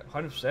go for it,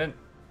 100%.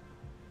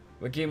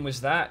 What game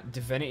was that?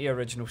 Divinity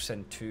Original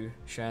Sin 2,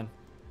 Shan.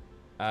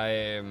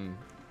 I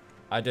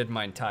did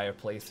my entire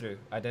playthrough.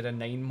 I did a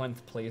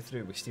 9-month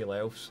playthrough with Steel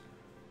Elves.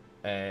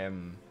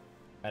 And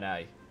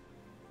I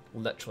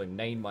literally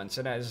 9 months.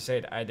 And as I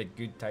said, I had a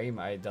good time.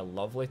 I had a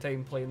lovely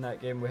time playing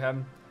that game with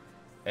him.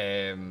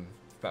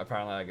 But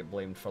apparently I get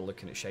blamed for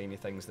looking at shiny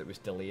things that was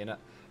delaying it.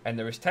 And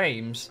there was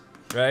times,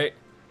 right?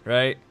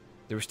 There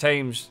was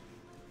times,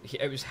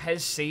 it was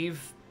his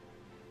save,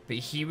 but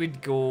he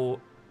would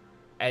go,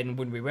 and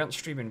when we weren't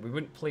streaming, we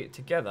wouldn't play it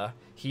together.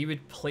 He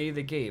would play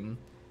the game,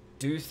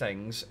 do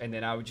things, and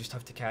then I would just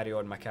have to carry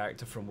on my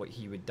character from what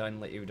he would done.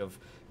 Like he would have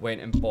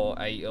went and bought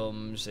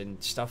items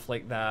and stuff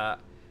like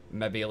that.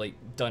 Maybe like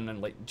done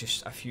and like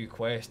just a few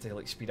quests to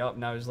like speed up.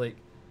 And I was like,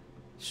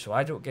 so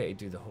I don't get to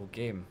do the whole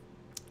game.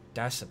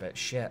 That's a bit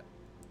shit,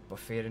 but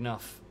fair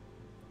enough.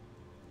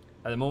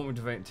 At the moment with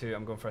Divinity 2,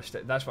 I'm going for a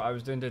that's what I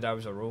was doing, dude. I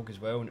was a rogue as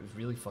well, and it was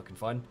really fucking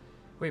fun.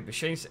 Wait, but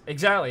Shane's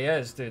exactly it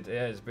is, dude.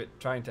 It is, but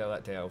try and tell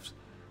that to elves.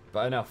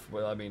 But enough.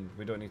 Well, I mean,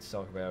 we don't need to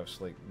talk about elves.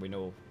 Like we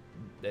know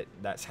that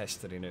that's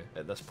history now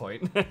at this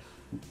point. It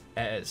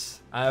is.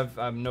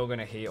 I'm not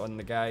gonna hate on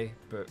the guy,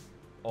 but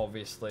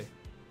obviously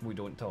we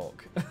don't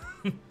talk.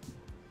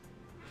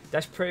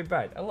 That's pretty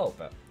bad. A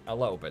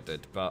little bit,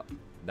 dude. But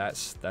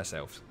that's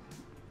elves.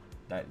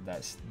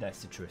 That's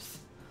the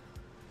truth.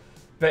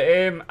 But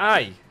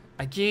aye,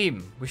 a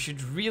game. We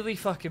should really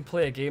fucking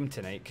play a game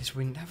tonight because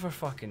we never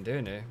fucking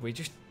do now. We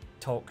just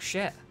talk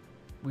shit.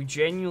 We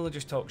genuinely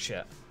just talk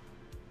shit.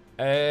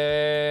 What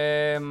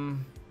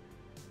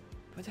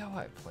do I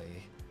want to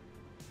play?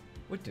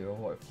 What do I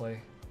want to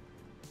play?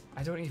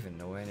 I don't even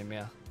know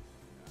anymore.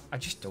 I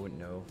just don't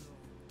know.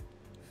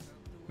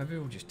 Maybe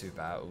we'll just do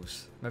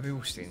battles. Maybe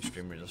we'll stay in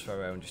stream readers for a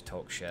while and just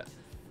talk shit.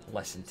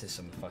 Listen to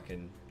some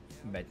fucking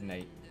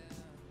midnight.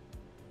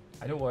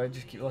 I don't want to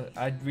just keep.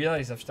 I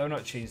realise I've still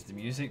not changed the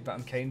music, but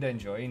I'm kind of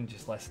enjoying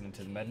just listening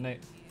to the midnight.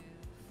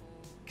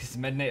 Because the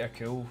midnight are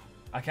cool.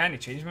 I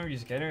can't change my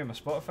music anyway, my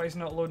Spotify's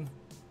not loading.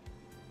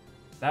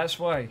 That's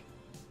why.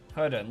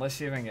 Hold on, let's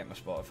see if I can get my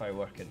Spotify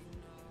working.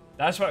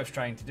 That's what I was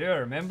trying to do, I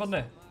remember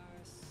now.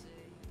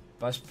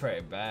 That's pretty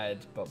bad,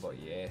 but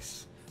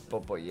yes.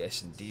 But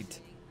yes indeed.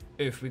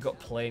 Oof, we got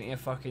plenty of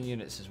fucking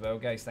units as well,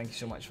 guys. Thank you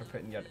so much for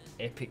putting your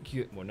epic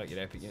well, not your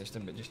epic units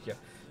in, but just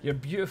your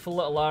beautiful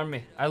little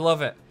army. I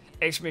love it.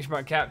 Exclamation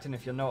mark captain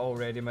if you're not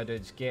already, my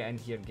dudes. Get in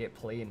here, get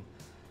playing.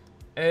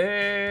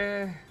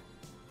 Epidemic.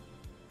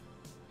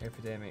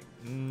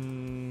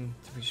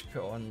 Did we just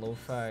put on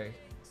lo-fi?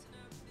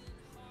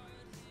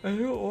 I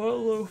don't want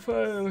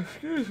lo-fi,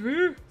 excuse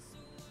me.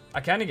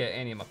 I can't get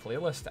any of my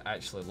playlists to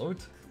actually load.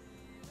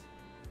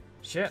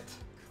 Shit.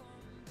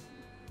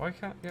 Why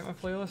can't I get my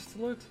playlist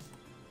to load?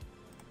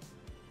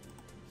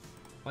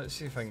 Let's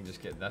see if I can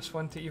just get this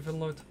one to even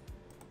load.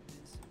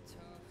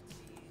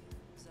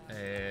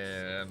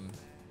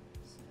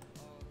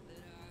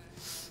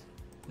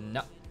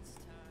 No.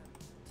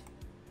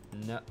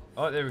 No.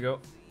 Oh, there we go.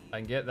 I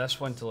can get this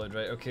one to load,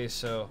 right? Okay,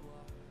 so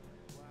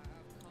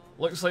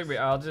looks like we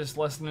are just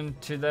listening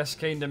to this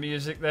kind of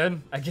music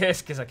then, I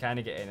guess, because I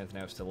can't get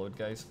anything else to load,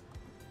 guys.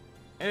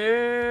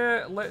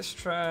 Let's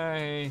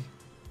try.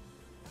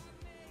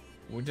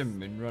 What do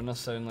Moonrunner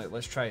sound like?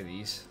 Let's try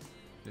these.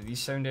 Do these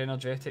sound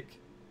energetic?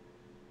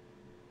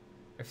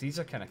 If these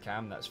are kind of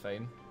calm, that's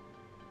fine.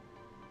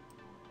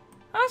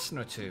 That's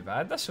not too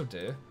bad. This'll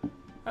do.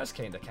 That's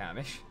kind of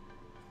calmish.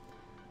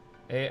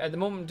 At the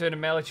moment, I'm doing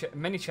a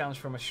mini challenge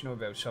for my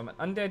snowbird. So I'm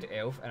an undead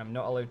elf, and I'm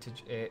not allowed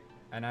to.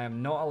 And I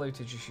am not allowed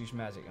to just use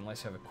magic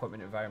unless I have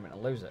equipment environment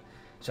allows it.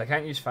 So I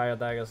can't use fire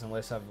daggers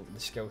unless I have the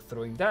skill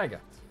throwing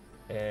dagger.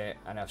 And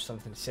I have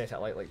something to set it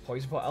like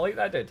poison pot. I like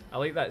that, dude. I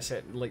like that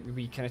set, like the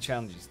wee kind of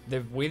challenges.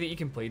 The way that you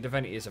can play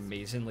Divinity is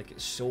amazing. Like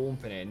it's so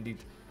open-ended.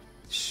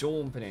 So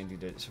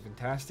open-ended. It's a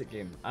fantastic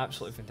game.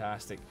 Absolutely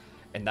fantastic.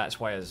 And that's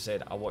why, as I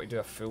said, I want to do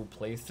a full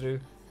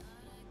playthrough,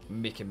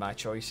 making my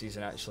choices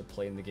and actually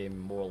playing the game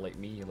more like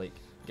me. Like,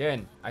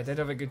 again, I did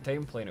have a good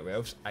time playing it with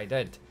elves. I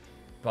did.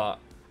 But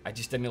I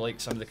just didn't like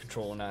some of the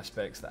controlling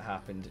aspects that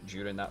happened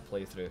during that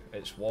playthrough.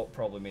 It's what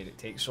probably made it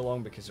take so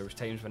long, because there was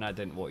times when I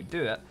didn't want to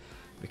do it,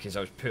 because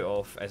I was put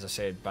off, as I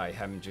said, by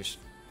him just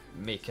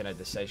making a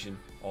decision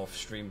off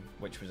stream,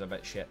 which was a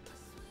bit shit.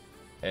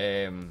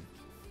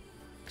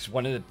 Because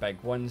one of the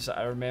big ones that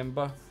I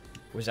remember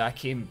was I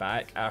came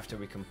back after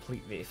we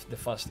completed the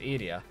first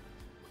area,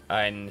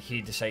 and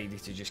he decided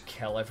to just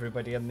kill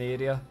everybody in the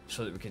area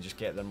so that we could just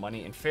get their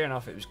money. And fair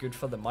enough, it was good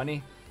for the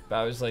money, but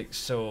I was like,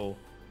 so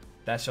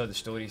that's how the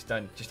story's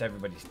done. Just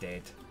everybody's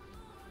dead.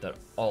 They're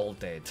all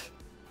dead.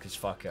 Because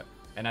fuck it.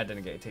 And I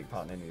didn't get to take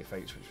part in any of the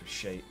fights, which was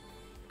shite.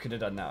 Could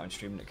have done that on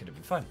stream and it could have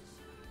been fun.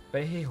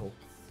 But hey ho.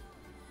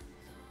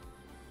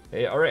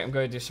 Alright, I'm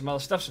going to do some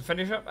other stuff. So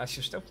finish up, I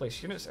shall still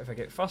place units. If I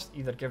get first,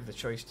 either give the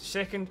choice to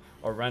second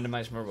or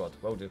randomise my reward.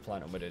 Will do,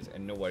 plan on with it.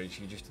 And no worries,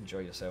 you just enjoy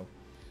yourself.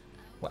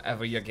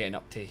 Whatever you're getting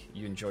up to,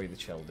 you enjoy the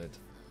chill, dude.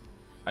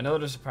 I know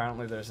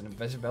apparently there's an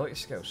invisibility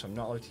skill, so I'm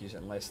not allowed to use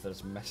it unless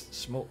there's mist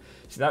smoke.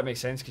 So that makes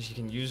sense, because you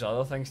can use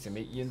other things to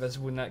make you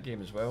invisible in that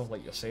game as well,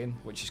 like you're saying,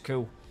 which is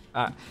cool.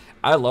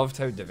 I loved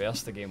how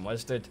diverse the game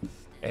was, dude.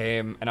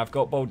 And I've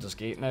got Baldur's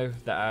Gate now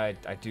that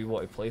I do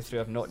want to play through.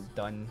 I've not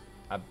done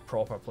a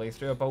proper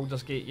playthrough of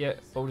Baldur's Gate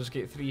yet, Baldur's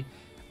Gate 3.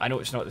 I know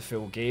it's not the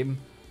full game,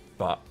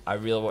 but I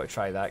really want to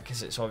try that,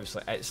 because it's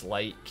obviously, it's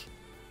like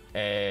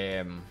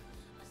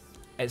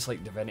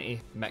Divinity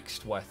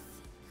mixed with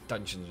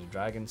Dungeons and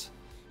Dragons.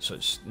 So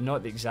it's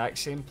not the exact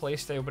same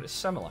playstyle, but it's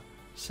similar.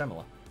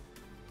 Similar.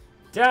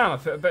 Damn, I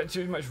put a bit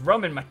too much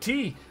rum in my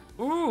tea.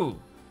 Ooh,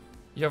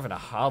 you're having a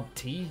hard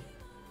tea.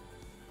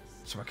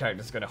 So my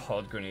character's gonna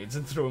hoard grenades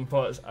and throwing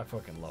pots. I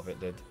fucking love it,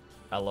 dude.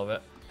 I love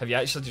it. Have you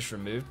actually just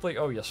removed like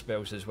all your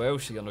spells as well,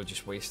 so you're not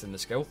just wasting the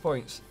skill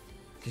points?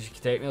 Because you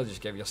can technically just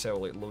give yourself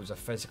like loads of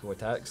physical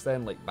attacks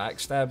then, like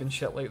backstab and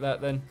shit like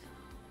that then.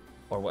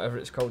 Or whatever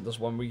it's called. There's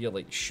one where you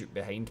like shoot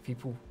behind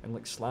people and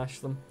like slash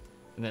them.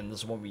 And then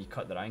there's one where you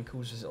cut their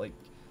ankles. Is it like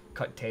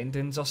cut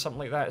tendons or something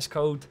like that it's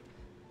called?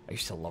 I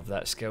used to love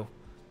that skill.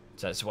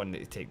 So that's the one that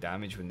you take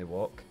damage when they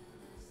walk.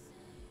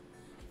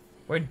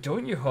 Why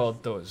don't you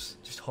hoard those?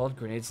 Just hoard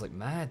grenades like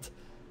mad.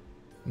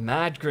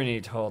 Mad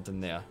grenade hoard in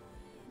there.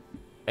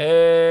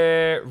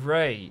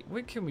 Right.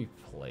 What can we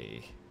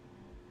play?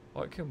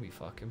 What can we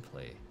fucking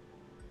play?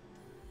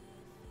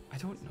 I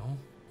don't know.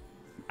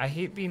 I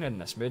hate being in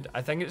this mood.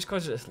 I think it's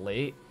because it's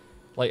late.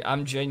 Like,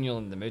 I'm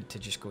genuinely in the mood to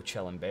just go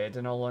chill in bed,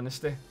 in all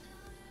honesty.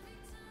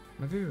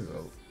 Maybe we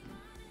will.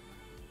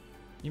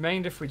 You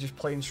mind if we just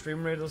play in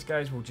Stream Raiders,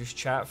 guys? We'll just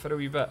chat for a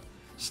wee bit.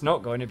 It's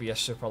not going to be a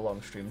super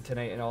long stream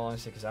tonight, in all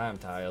honesty, because I am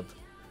tired.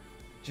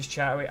 Just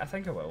chat away. I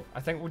think I will. I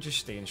think we'll just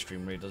stay in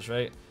Stream Raiders,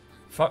 right?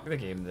 Fuck the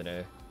game the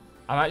now.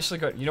 I'm actually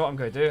going... You know what I'm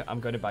going to do? I'm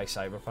going to buy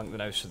Cyberpunk the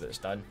now so that it's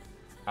done.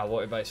 I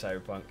want to buy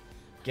Cyberpunk.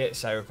 Get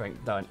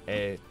Cyberpunk done.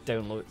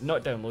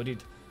 Not downloaded,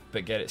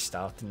 but get it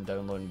started and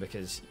downloading,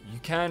 because you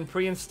can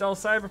pre-install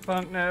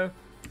Cyberpunk now.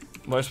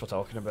 Whilst we're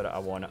talking about it, I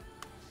want it.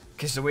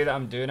 Because the way that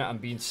I'm doing it, I'm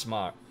being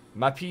smart.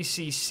 My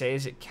PC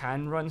says it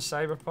can run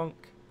Cyberpunk,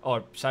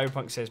 or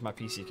Cyberpunk says my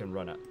PC can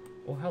run it.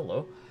 Oh,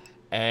 hello.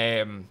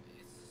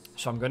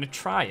 So I'm going to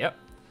try it.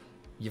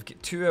 You've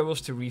got 2 hours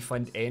to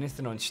refund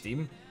anything on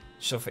Steam.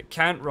 So if it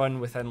can't run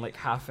within like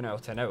half an hour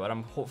to an hour,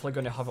 I'm hopefully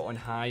going to have it on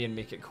high and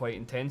make it quite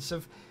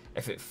intensive.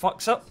 If it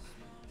fucks up,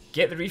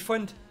 get the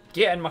refund,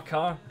 get in my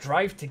car,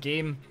 drive to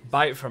game,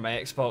 buy it from my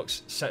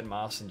Xbox, sit in my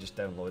arse and just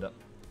download it.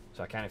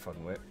 So I can't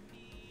fucking wait.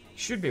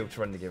 Should be able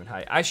to run the game on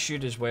high. I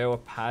should as well,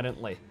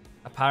 apparently.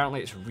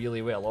 Apparently it's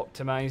really well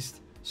optimized.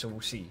 So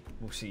we'll see.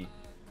 We'll see.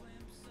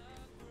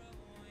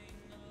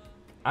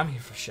 I'm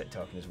here for shit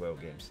talking as well,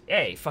 games.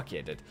 Hey, fuck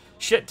yeah, dude.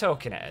 Shit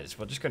talking it is.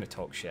 We're just going to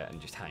talk shit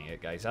and just hang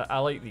out, guys. I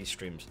like these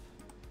streams.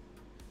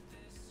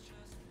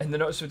 In the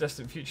not so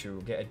distant future,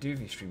 we'll get a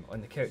Duvey stream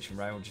on the couch and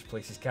Ryan will just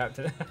place his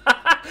captain.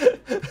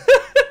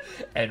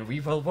 And we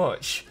will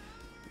watch.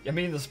 I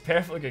mean, there's a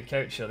perfectly good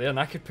couch here there, and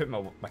I could put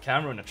my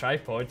camera on a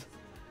tripod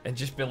and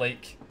just be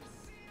like,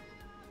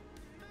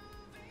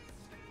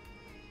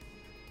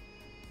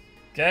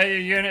 get your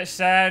units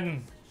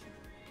in!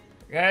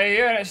 Get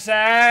your units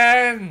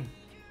in!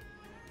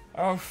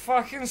 I'll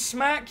fucking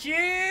smack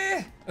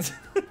you!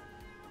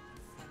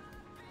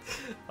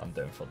 I'm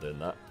down for doing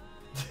that.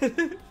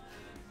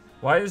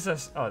 Why is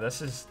this? Oh,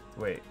 this is...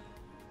 Wait.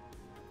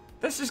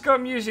 This has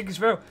got music as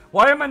well.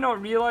 Why am I not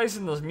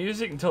realising there's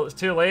music until it's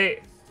too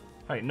late?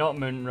 Right, not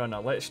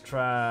Moonrunner. Let's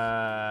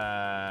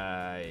try...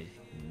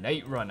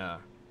 Night Runner.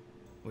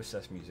 What's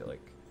this music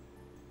like?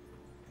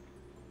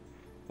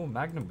 Oh,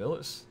 Magnum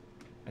Bullets.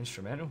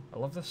 Instrumental. I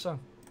love this song.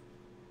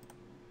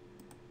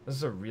 This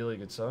is a really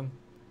good song.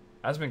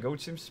 Asmongold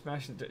seems to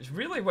smash it. It's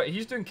really what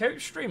he's doing,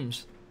 couch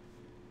streams.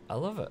 I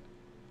love it.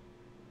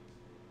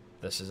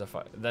 This is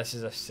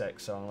a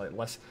sick song. Like,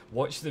 let's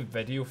watch the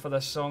video for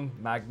this song,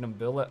 Magnum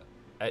Bullet.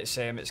 It's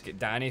got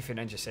Danny from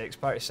Ninja Sex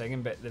Party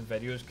singing, but the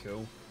video's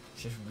cool.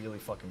 It's just really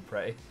fucking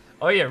pretty.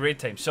 Oh yeah, raid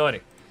time,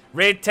 sorry.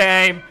 Raid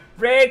time!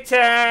 Raid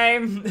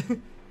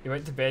time! He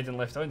went to bed and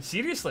left on.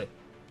 Seriously?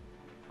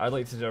 I'd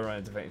like to do a run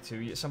of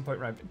Divinity 2 at some point,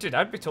 right? Dude,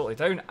 I'd be totally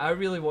down. I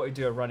really want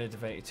to do a run of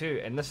Divinity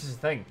 2, and this is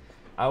the thing.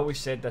 I always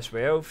said this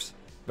with elves,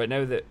 but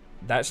now that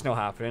that's not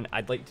happening,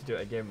 I'd like to do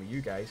it again with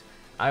you guys.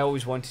 I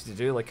always wanted to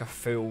do like a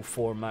full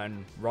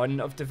 4-man run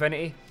of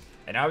Divinity,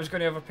 and I was going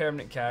to have a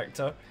permanent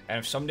character, and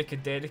if somebody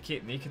could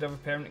dedicate, they could have a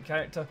permanent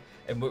character,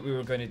 and what we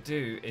were going to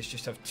do is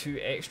just have 2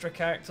 extra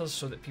characters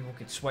so that people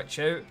could switch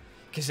out,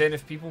 because then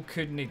if people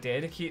couldn't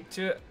dedicate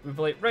to it, we'd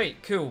be like,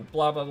 right, cool,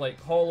 blah blah,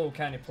 like, Hollow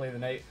can't play the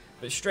night,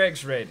 but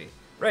Streg's ready.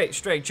 Right,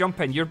 Streg, jump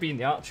in, you're being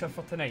the archer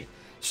for tonight.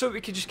 So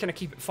we could just kind of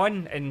keep it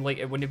fun, and like,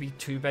 it wouldn't be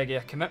too big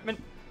a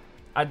commitment.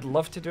 I'd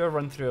love to do a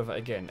run through of it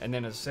again, and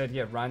then as I said,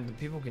 yeah, random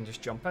people can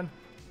just jump in.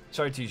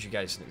 Sorry to use you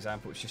guys as an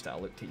example, it's just that I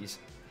looked at you.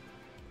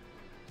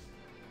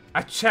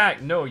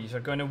 Attack! No, you're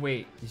gonna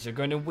wait. You're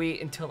gonna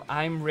wait until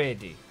I'm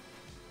ready.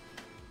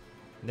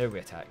 Now we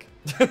attack.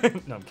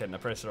 No, I'm kidding, I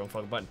pressed the wrong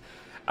fucking button.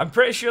 I'm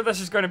pretty sure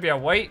this is gonna be a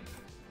wipe.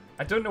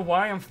 I don't know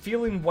why I'm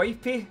feeling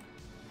wipey.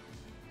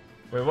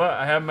 Wait, what?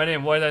 I have my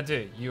name, what did I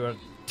do? You are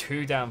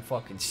too damn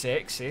fucking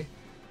sexy.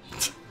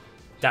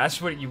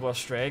 That's what you were,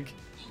 Streg.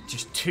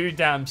 Just too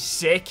damn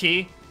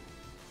sexy.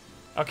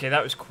 Okay,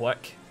 that was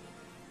quick.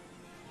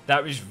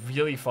 That was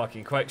really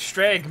fucking quick.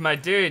 Streg, my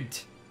dude.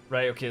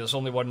 Right, okay, there's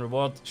only one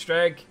reward.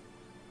 Streg,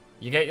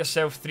 you get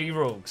yourself 3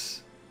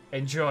 rogues.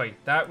 Enjoy.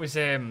 That was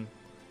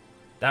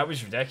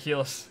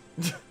ridiculous.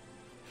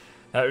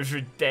 That was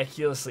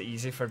ridiculously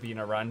easy for being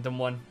a random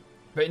one.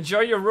 But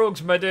enjoy your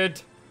rogues, my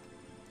dude.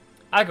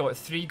 I got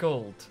 3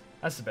 gold.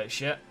 That's a bit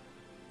shit.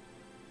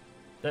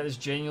 That is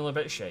genuinely a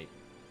bit shite.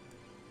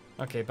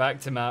 Okay,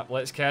 back to map.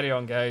 Let's carry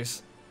on,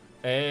 guys.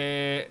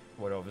 We're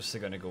obviously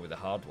going to go with the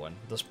hard one.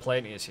 There's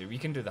plenty of here. We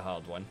can do the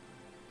hard one.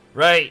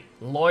 Right.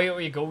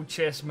 Loyalty gold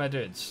chest, my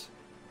dudes.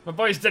 My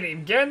boys didn't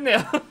even get in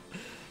there.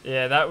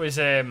 Yeah, that was...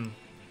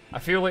 I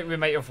feel like we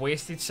might have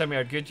wasted some of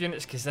our good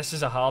units because this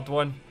is a hard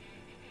one.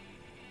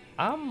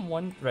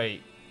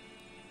 Right.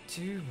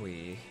 Do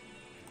we...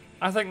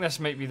 I think this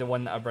might be the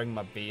one that I bring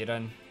my bear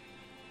in.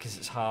 Because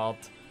it's hard.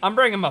 I'm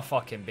bringing my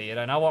fucking bear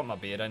in. I want my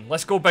bear in.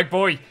 Let's go, big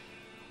boy.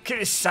 Look at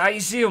the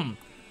size of him.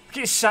 Look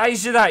at the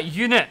size of that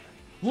unit.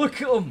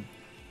 Look at him.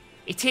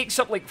 He takes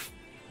up like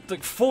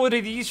 4 of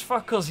these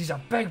fuckers. He's a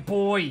big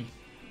boy.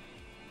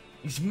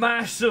 He's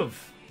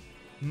massive.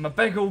 My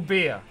big old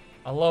bear.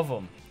 I love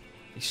him.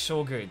 He's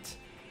so good.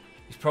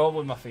 He's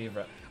probably my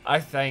favourite. I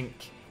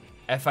think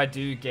if I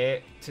do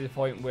get to the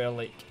point where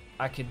like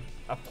I could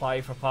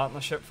apply for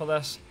partnership for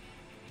this,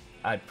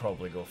 I'd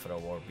probably go for a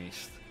war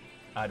beast.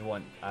 I'd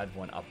want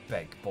a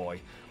big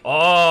boy.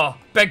 Oh,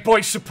 big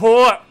boy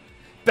support!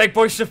 Big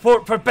boy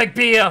support for Big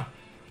Bear!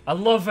 I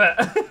love it!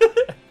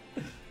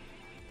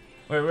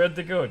 Wait, where'd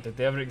they go? Did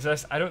they ever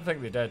exist? I don't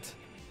think they did.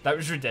 That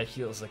was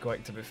ridiculously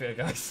quick, to be fair,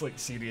 guys. Like,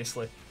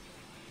 seriously.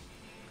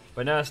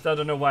 But now I still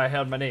don't know why I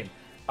heard my name.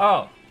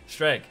 Oh,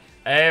 Streg.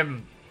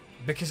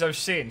 Because I was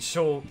saying,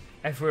 so,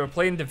 if we were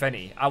playing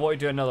Divinity, I want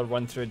to do another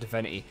run through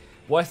Divinity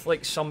with,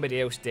 like, somebody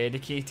else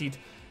dedicated,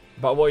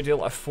 but I want to do,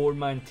 like, a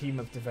 4-man team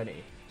of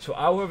Divinity. So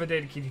I'll have a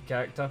dedicated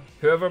character.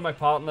 Whoever my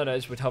partner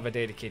is would have a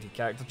dedicated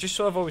character. Just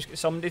so I've always got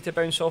somebody to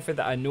bounce off of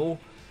that I know.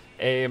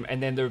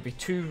 And then there would be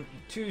two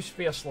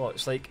spare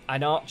slots, like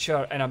an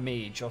archer and a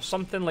mage, or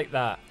something like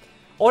that.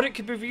 Or it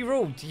could be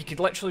re-rolled. You could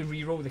literally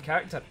re-roll the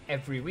character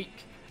every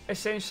week.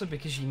 Essentially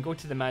because you can go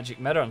to the magic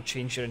mirror and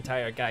change your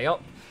entire guy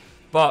up.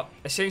 But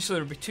essentially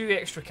there would be 2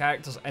 extra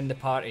characters in the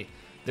party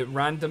that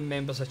random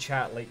members of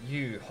chat like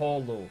you,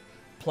 Hollow,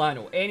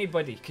 Plano,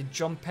 anybody could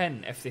jump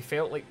in if they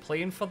felt like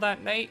playing for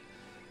that night.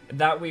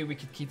 That way we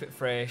could keep it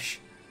fresh,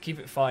 keep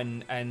it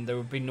fun, and there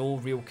would be no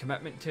real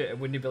commitment to it. It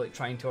wouldn't be like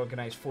trying to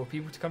organise 4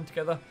 people to come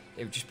together.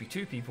 It would just be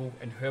 2 people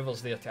and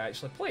whoever's there to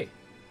actually play,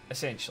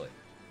 essentially.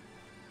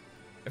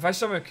 If I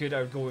somehow could,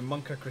 I would go with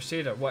Monk or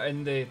Crusader. What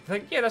in the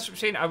thing? Yeah, that's what I'm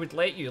saying. I would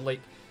let you, like,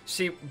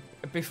 say,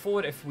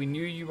 before, if we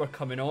knew you were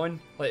coming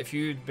on, like, if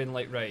you'd been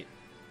like, right,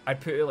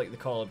 I'd put it like the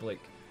call, I'd be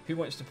like, who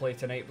wants to play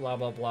tonight, blah,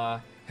 blah,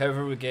 blah.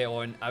 However we get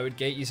on, I would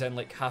get you in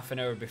like half an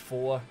hour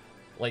before,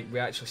 like, we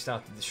actually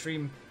started the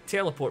stream.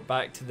 Teleport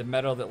back to the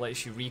mirror that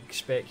lets you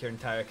respec your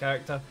entire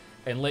character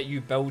and let you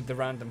build the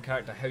random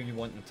character how you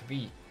want them to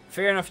be.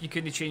 Fair enough, you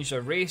couldn't change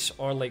their race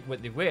or like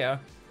what they wear,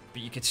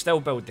 but you could still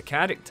build the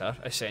character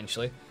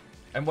essentially.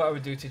 And what I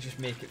would do to just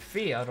make it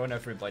fair on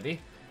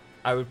everybody,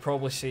 I would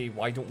probably say,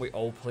 why don't we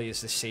all play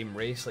as the same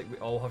race? Like, we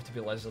all have to be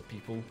lizard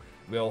people,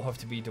 we all have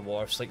to be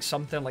dwarfs, like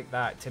something like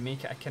that to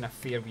make it a kind of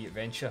fair wee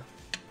adventure.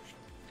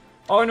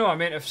 Oh no, I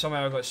meant if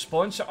somehow I got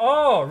sponsored.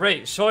 Oh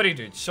right, sorry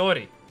dude,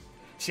 sorry.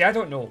 See, I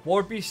don't know.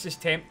 Warbeast is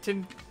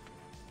tempting.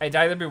 It'd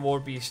either be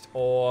Warbeast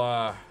or...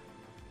 I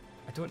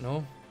don't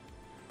know.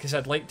 Because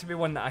I'd like to be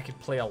one that I could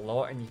play a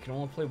lot, and you can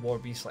only play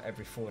Warbeast like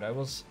every 4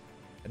 hours.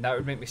 And that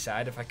would make me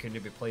sad if I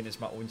couldn't be playing as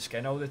my own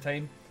skin all the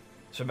time.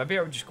 So maybe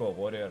I would just go a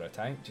warrior or a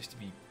tank, just to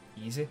be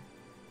easy.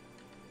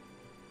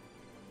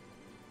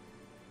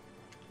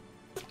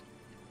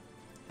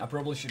 I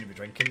probably shouldn't be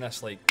drinking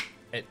this like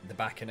at the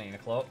back of 9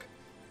 o'clock.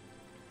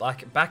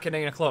 Back at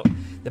 9 o'clock.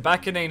 The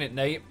back of 9 at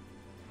night,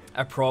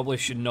 I probably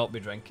should not be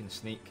drinking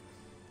Sneak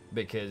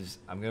because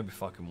I'm gonna be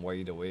fucking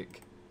wide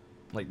awake,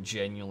 like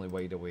genuinely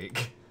wide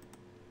awake.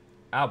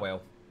 Ah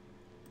well,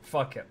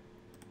 fuck it,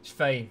 it's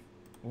fine.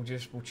 We'll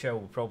chill.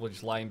 We'll probably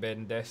just lie in bed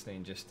in Destiny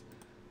and just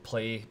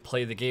play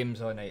the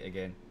games all night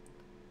again.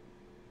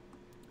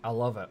 I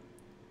love it.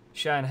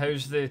 Shan,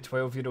 how's the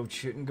 12-year-old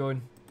shooting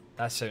going?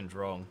 That sounds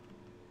wrong.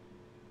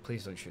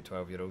 Please don't shoot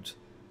 12-year-olds.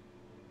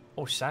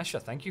 Oh, Sasha,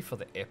 thank you for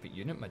the epic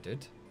unit, my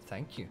dude.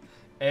 Thank you.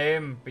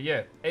 But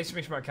yeah,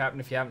 exclamation mark captain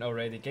if you haven't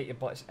already. Get your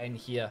butts in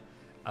here.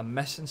 I'm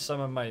missing some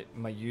of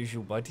my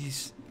usual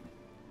buddies.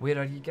 Where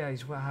are you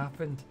guys? What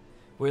happened?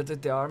 Where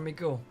did the army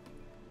go?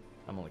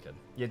 I'm only kidding.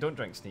 Yeah, don't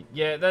drink Sneak.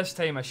 Yeah, this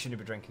time I shouldn't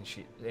be drinking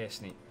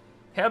Sneak.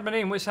 Heard my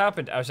name, what's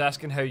happened? I was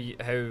asking how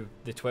the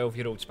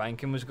 12-year-old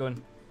spanking was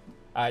going.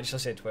 I actually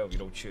said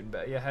 12-year-old shooting,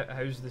 but yeah,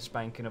 how's the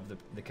spanking of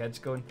the kids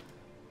going?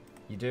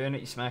 You doing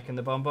it? You smacking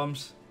the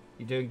bum-bums?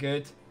 You doing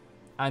good?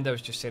 And I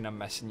was just saying I'm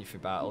missing you for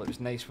battle. It was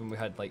nice when we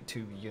had like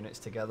 2 units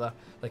together,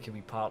 like a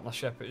wee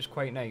partnership. It was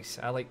quite nice.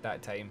 I liked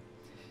that time.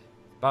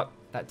 But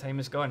that time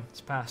is gone.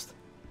 It's past.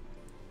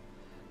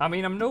 I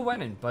mean, I'm no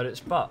winning, but it's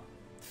but.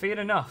 Fair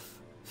enough.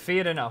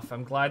 Fair enough.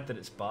 I'm glad that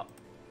it's but.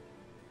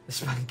 The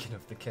spanking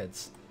of the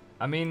kids.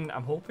 I mean,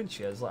 I'm hoping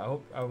she is. Like,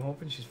 I'm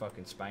hoping she's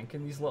fucking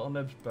spanking these little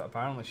nibs, but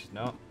apparently she's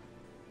not.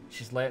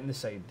 She's letting the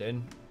side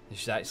down. And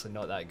she's actually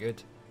not that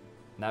good.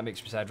 And that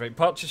makes me sad. Right,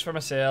 purchase for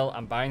myself.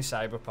 I'm buying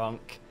Cyberpunk.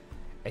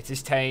 It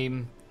is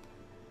time.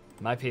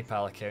 My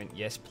PayPal account,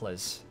 yes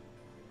please.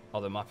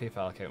 Although my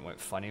PayPal account went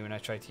funny when I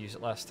tried to use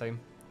it last time.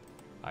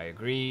 I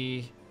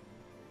agree.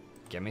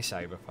 Give me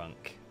Cyberpunk.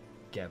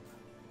 Give.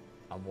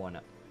 I want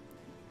it.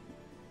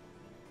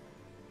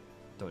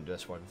 Don't do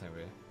this one thing,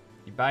 really.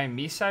 You buying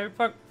me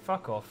Cyberpunk?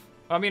 Fuck off.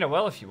 I mean, I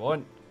will if you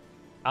want.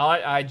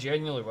 I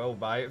genuinely will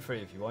buy it for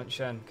you if you want,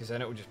 Shan, because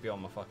then it will just be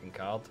on my fucking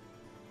card.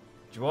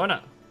 Do you want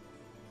it?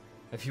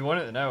 If you want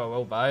it now, I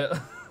will buy it.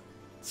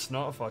 It's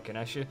not a fucking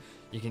issue.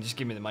 You can just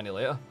give me the money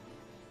later.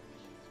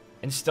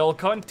 Install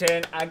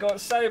content. I got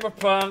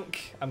Cyberpunk.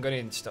 I'm going to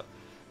install...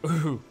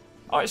 Ooh.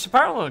 Oh, it's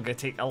apparently going to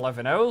take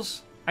 11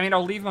 hours. I mean,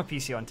 I'll leave my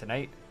PC on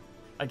tonight.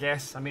 I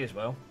guess. I may as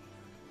well.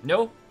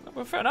 No?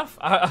 Well, fair enough.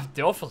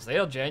 The offer's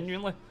there,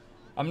 genuinely.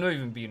 I'm not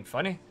even being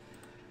funny.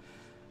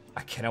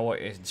 I kind of want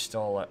to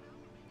install it.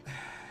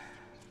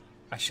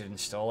 I should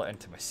install it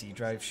into my C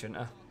drive, shouldn't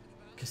I?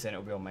 Because then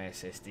it'll be on my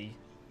SSD.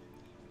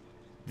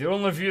 The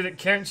only review that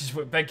counts is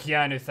what Big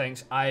Keanu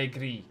thinks. I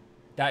agree.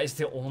 That is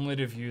the only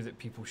review that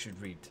people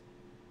should read.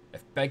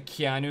 If Big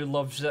Keanu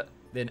loves it,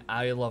 then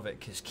I love it.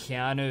 Because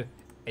Keanu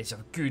is a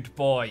good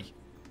boy.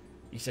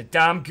 He's a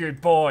damn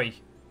good boy.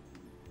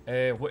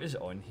 What is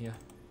it on here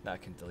that I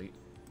can delete?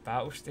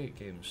 Battle State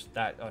games.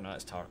 Oh no,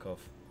 that's Tarkov.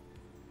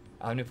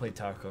 I haven't played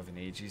Tarkov in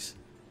ages.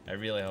 I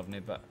really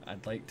haven't, but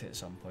I'd like to at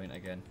some point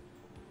again.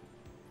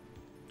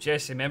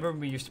 Jesse, remember when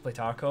we used to play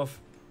Tarkov?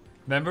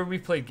 Remember when we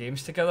played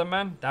games together,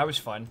 man? That was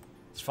fun.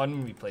 It's fun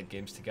when we played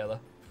games together.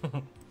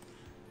 I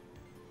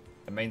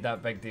mind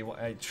that big day.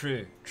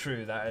 True.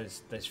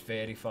 That's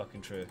very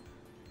fucking true.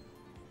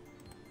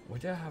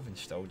 What do I have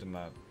installed in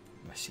my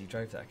C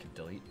drive that I could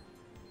delete?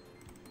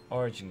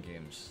 Origin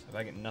games. Have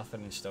I got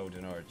nothing installed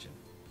in Origin?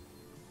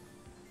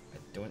 I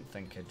don't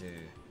think I do.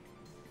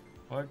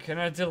 What can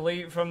I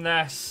delete from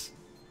this?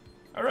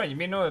 Alright, you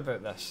may know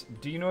about this.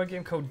 Do you know a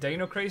game called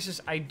Dino Crisis?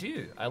 I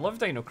do. I love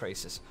Dino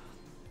Crisis.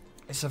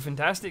 It's a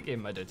fantastic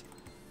game, my dude.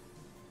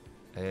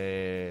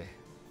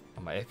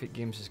 Oh, my Epic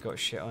Games has got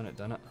shit on it,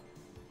 doesn't it?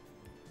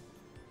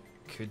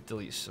 Could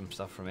delete some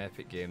stuff from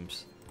Epic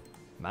Games.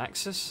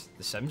 Maxis?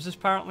 The Sims is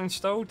apparently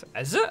installed?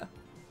 Is it?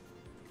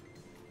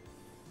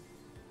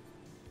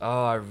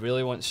 Oh, I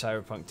really want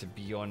Cyberpunk to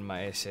be on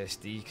my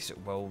SSD because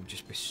it will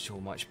just be so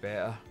much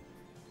better.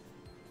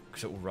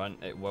 Because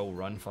it will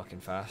run fucking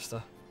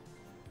faster.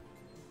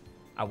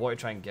 I want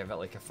to try and give it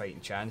like a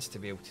fighting chance to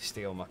be able to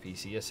stay on my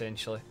PC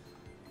essentially.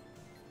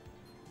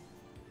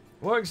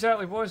 What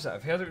exactly was it?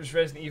 I've heard it was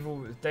Resident Evil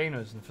with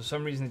dinos and for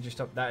some reason they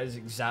just up. That is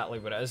exactly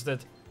what it is,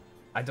 dude.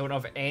 I don't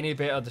have any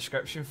better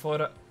description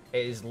for it.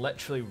 It is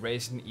literally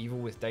Resident Evil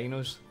with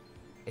dinos.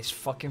 It's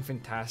fucking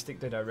fantastic,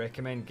 dude. I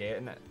recommend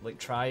getting it. Like,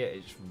 try it.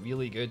 It's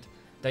really good.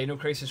 Dino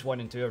Crisis 1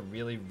 and 2 are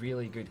really,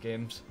 really good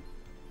games.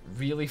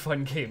 Really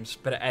fun games,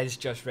 but it is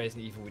just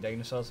Resident Evil with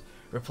dinosaurs.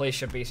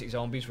 Replace your basic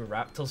zombies with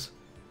raptors.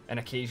 And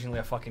occasionally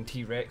a fucking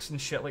T-Rex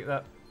and shit like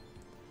that.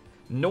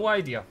 No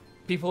idea.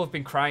 People have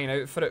been crying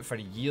out for it for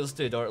years,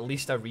 dude, or at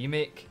least a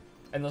remake.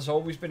 And there's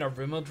always been a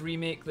rumoured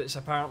remake that's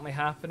apparently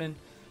happening.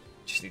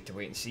 Just need to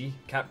wait and see.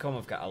 Capcom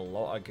have got a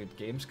lot of good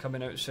games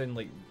coming out soon.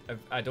 Like,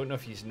 I don't know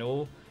if you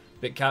know,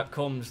 but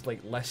Capcom's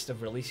like list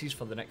of releases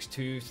for the next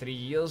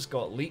 2-3 years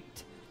got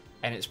leaked.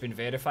 And it's been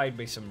verified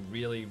by some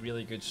really,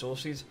 really good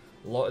sources.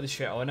 A lot of the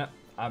shit on it,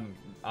 I'm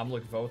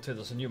looking forward to.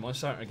 There's a new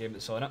Monster Hunter game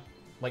that's on it.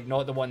 Like,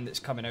 not the one that's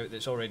coming out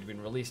that's already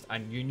been released. A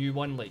new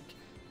one, like,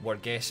 we're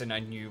guessing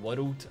a new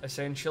world,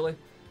 essentially.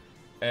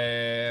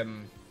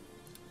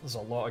 There's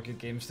a lot of good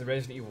games. The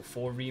Resident Evil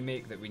 4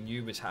 remake that we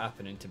knew was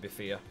happening, to be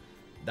fair,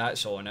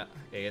 that's on it.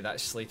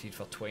 That's slated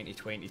for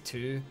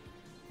 2022.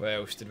 What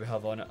else did we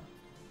have on it?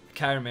 I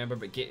can't remember,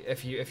 but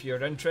if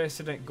you're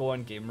interested in it, go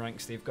on Game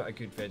Ranks. They've got a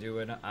good video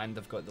in it, and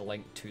they've got the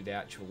link to the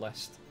actual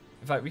list.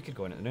 In fact, we could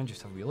go on it and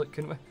just have a wee look,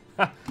 couldn't we?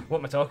 What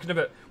am I talking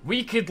about?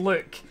 We could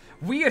look.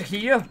 We're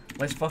here.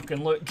 Let's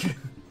fucking look.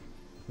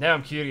 Now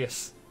I'm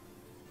curious.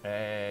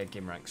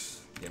 Game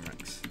Ranks. Game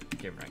Ranks.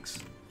 Game Ranks.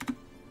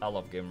 I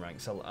love Game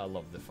Ranks. I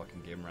love the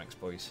fucking Game Ranks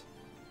boys.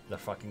 They're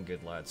fucking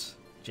good lads.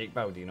 Jake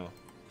Baldino.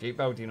 Jake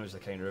Baldino's the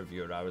kind of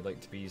reviewer I would like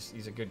to be.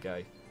 He's a good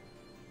guy.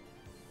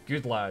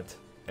 Good lad.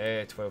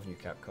 12 new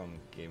Capcom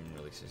game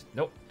releases.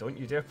 Nope, don't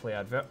you dare play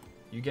advert.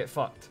 You get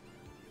fucked.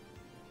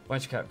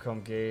 Bunch of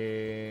Capcom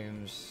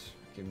games.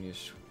 Game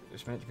news.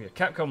 It's meant to be a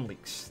Capcom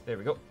leaks. There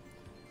we go.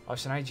 Oh,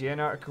 it's an IGN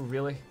article,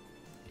 really?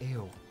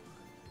 Ew.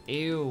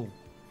 Ew.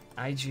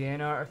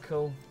 IGN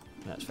article.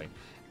 That's fine.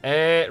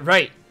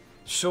 Right.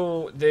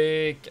 So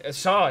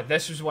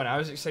this was one I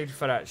was excited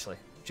for, actually.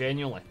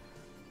 Genuinely.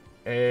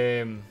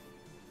 I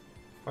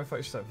thought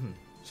you said,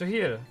 So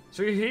here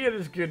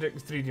is good at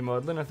 3D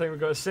modelling. I think we've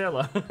got a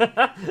seller.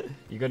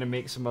 You're going to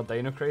make some more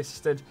Dino Crisis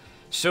instead.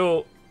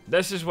 So,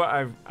 this is what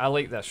I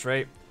like this,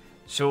 right?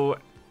 So,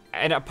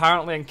 and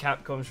apparently in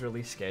Capcom's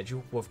release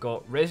schedule, we've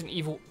got Resident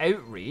Evil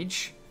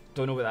Outrage.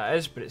 Don't know what that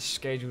is, but it's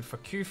scheduled for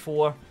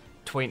Q4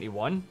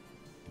 21.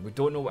 We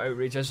don't know what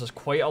Outrage is. There's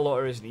quite a lot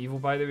of Resident Evil,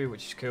 by the way,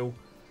 which is cool.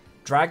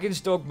 Dragon's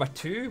Dogma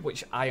 2,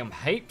 which I am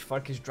hyped for,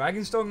 because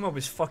Dragon's Dogma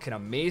was fucking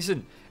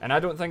amazing, and I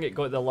don't think it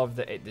got the love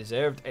that it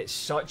deserved. It's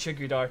such a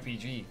good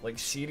RPG. Like,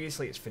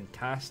 seriously, it's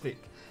fantastic.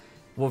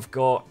 We've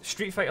got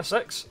Street Fighter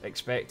 6,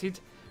 expected.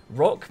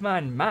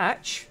 Rockman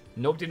Match,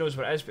 nobody knows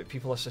what it is, but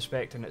people are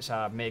suspecting it's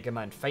a Mega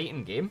Man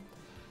fighting game.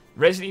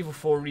 Resident Evil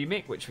 4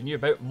 Remake, which we knew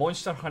about.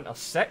 Monster Hunter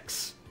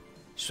 6,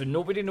 so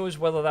nobody knows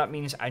whether that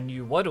means a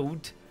new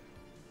world,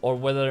 or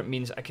whether it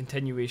means a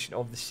continuation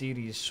of the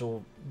series,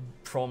 so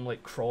from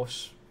like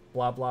cross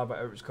blah blah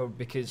whatever it's called,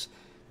 because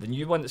the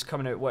new one that's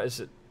coming out, what is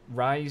it,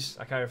 Rise?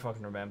 I can't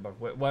fucking remember,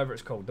 whatever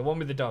it's called, the one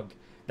with the dog,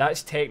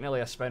 that's technically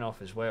a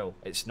spin-off as well,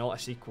 it's not a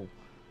sequel.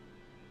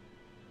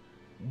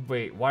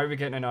 Wait, why are we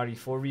getting an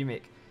RE4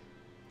 remake?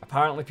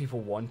 Apparently people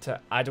want it.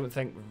 I don't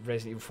think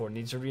Resident Evil 4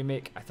 needs a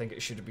remake. I think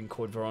it should have been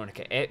Code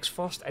Veronica X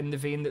first, in the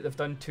vein that they've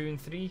done 2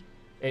 and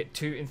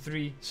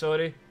 3,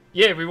 sorry.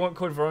 Yeah, we want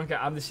Code Veronica,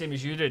 I'm the same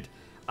as you did.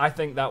 I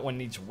think that one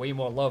needs way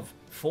more love.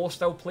 4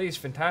 still plays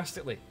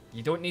fantastically.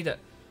 You don't need it.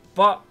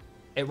 But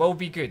it will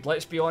be good.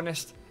 Let's be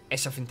honest.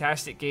 It's a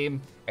fantastic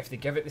game. If they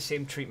give it the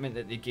same treatment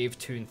that they gave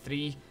 2 and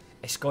 3,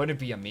 it's going to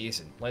be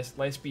amazing.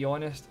 Let's be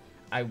honest.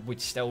 I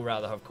would still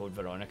rather have Code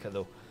Veronica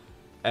though.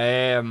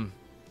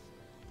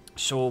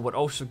 So we're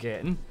also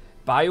getting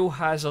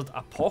Biohazard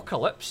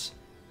Apocalypse.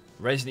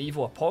 Resident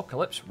Evil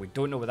Apocalypse. We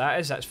don't know what that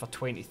is. That's for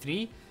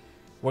 23.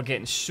 We're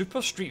getting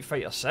Super Street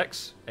Fighter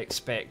 6.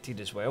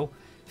 Expected as well.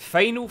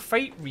 Final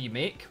Fight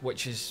Remake,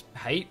 which is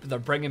hype. They're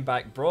bringing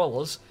back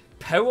brawlers.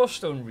 Power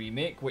Stone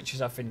Remake, which is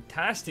a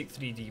fantastic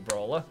 3D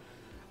brawler.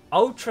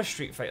 Ultra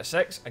Street Fighter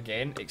 6,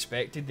 again,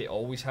 expected. They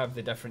always have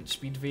the different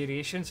speed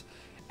variations.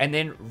 And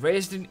then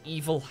Resident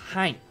Evil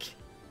Hank.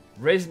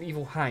 Resident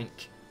Evil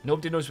Hank.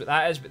 Nobody knows what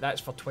that is, but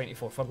that's for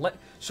 24.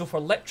 So for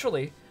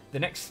literally the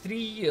next 3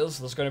 years,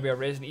 there's going to be a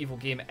Resident Evil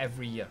game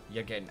every year.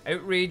 You're getting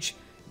Outrage,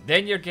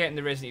 then you're getting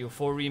the Resident Evil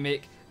 4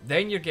 remake,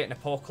 then you're getting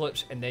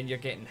Apocalypse, and then you're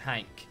getting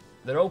Hank.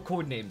 They're all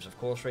code names, of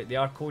course, right? They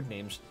are code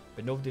names,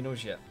 but nobody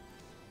knows yet.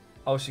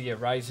 Also, yeah,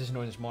 Rise is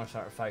known as Monster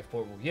Hunter 5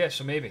 Portable. Yeah,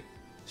 so maybe.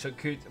 So it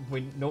could,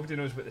 when nobody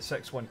knows what the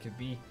 6th one could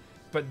be.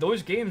 But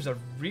those games are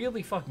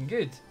really fucking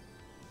good.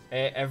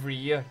 Every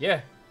year,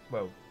 yeah.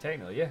 Well,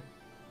 technically, yeah.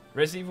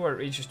 Resident Evil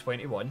Outrage is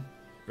 21.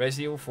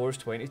 Resident Evil 4 is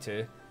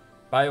 22.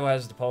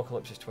 Biohazard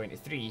Apocalypse is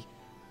 23.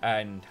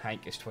 And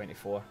Hank is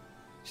 24.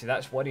 See,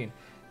 that's worrying.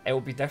 It'll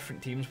be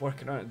different teams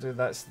working on it, dude.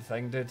 That's the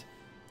thing, dude.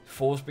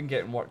 4's been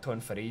getting worked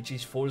on for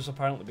ages. 4's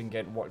apparently been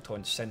getting worked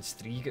on since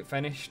 3 got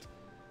finished.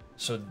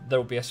 So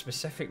there'll be a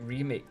specific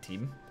remake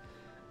team.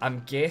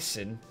 I'm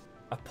guessing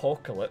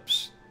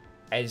Apocalypse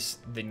is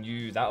the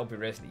new... That'll be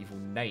Resident Evil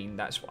 9.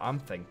 That's what I'm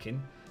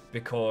thinking.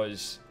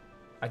 Because,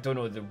 I don't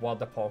know, the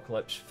word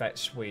Apocalypse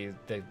fits with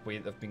the way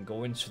they've been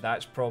going. So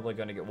that's probably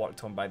going to get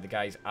worked on by the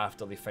guys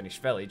after they finish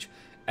Village.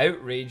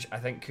 Outrage, I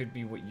think, could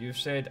be what you've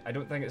said. I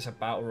don't think it's a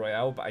Battle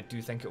Royale, but I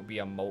do think it'll be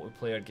a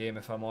multiplayer game,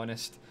 if I'm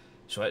honest.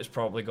 So it's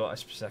probably got a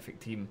specific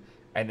team.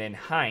 And then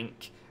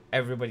Hank,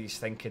 everybody's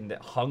thinking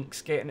that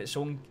Hunk's getting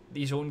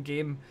his own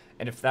game.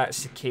 And if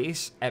that's the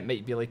case, it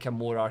might be like a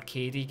more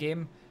arcadey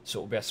game. So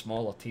it'll be a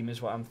smaller team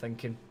is what I'm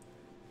thinking.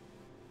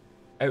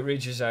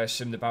 Outrage is, I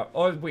assume, the battle...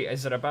 Oh, wait,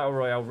 is there a Battle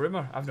Royale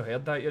rumour? I've not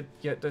heard that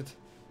yet, dude.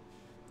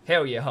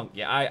 Hell yeah, Hunk.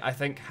 Yeah, I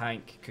think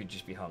Hank could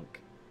just be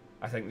Hunk.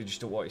 I think they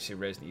just don't want to say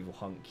Resident Evil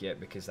Hunk yet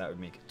because that would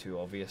make it too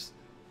obvious.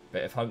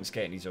 But if Hunk's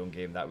getting his own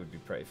game, that would be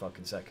pretty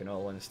fucking sick in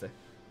all honesty.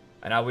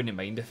 And I wouldn't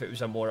mind if it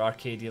was a more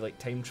arcadey, like,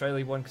 time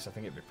trial-y one, because I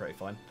think it'd be pretty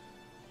fun.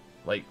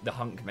 Like, the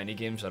Hunk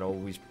minigames are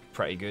always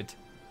pretty good.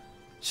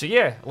 So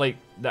yeah, like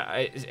that.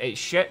 It's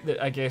shit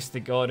that I guess they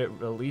got it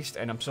released,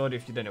 and I'm sorry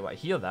if you didn't want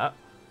to hear that,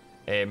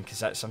 because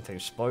that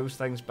sometimes spoils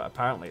things. But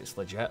apparently it's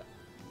legit.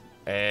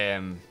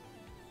 I'm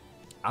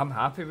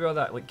happy with all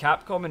that. Like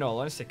Capcom, in all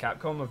honesty,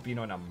 Capcom have been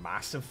on a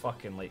massive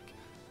fucking like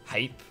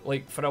hype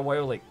like for a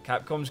while. Like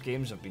Capcom's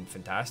games have been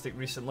fantastic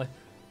recently.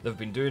 They've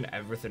been doing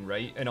everything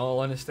right. In all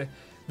honesty,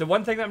 the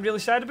one thing that I'm really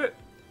sad about,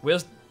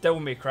 where's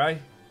Devil May Cry?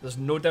 There's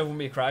no Devil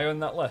May Cry on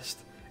that list,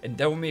 and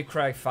Devil May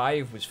Cry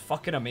 5 was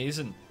fucking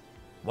amazing.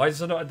 Why is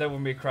there not a Devil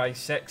May Cry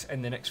 6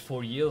 in the next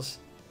 4 years?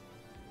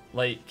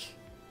 Like,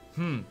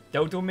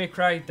 Dildo May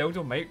Cry,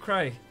 Dildo might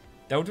cry.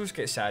 Dildos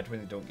get sad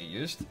when they don't get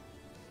used.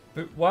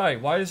 But why?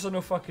 Why is there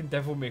no fucking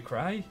Devil May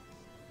Cry?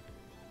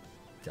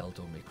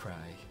 Dildo May Cry.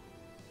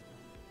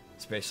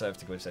 Especially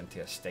if it goes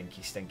into a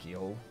stinky, stinky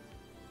hole.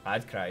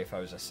 I'd cry if I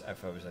was a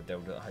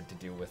dildo that had to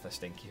deal with a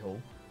stinky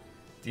hole.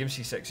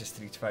 DMC6 is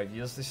 3 to 5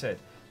 years, they said.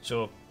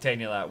 So,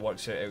 technically that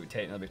works out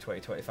technically by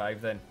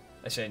 2025 then,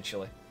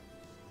 essentially.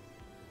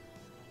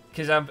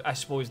 Because I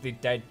suppose they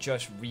did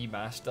just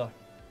remaster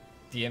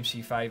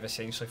DMC5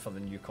 essentially for the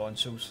new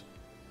consoles.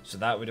 So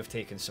that would have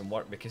taken some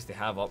work because they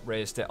have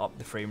up-resed it, up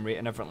the frame rate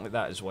and everything like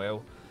that as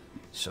well.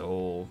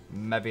 So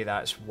maybe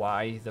that's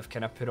why they've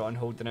kind of put it on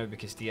hold now,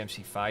 because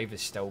DMC5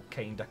 is still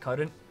kind of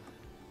current,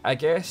 I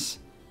guess.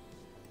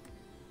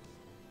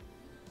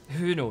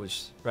 Who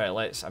knows? Right,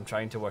 I'm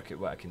trying to work out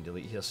what I can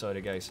delete here,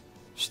 sorry guys.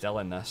 Still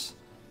in this.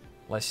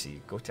 Let's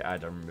see, go to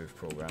add or remove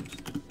programs.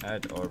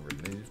 Add or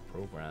remove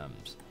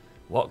programs.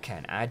 What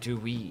can I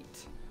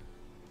delete?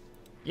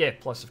 Yeah,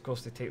 plus of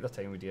course they take their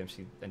time with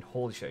DMC, and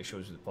holy shit, it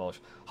shows with the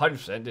polish.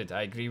 100% dude,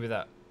 I agree with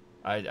that.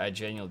 I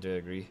genuinely do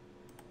agree.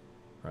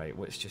 Right,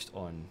 what's just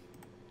on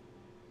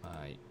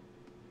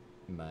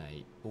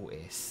my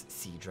OS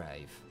C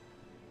drive?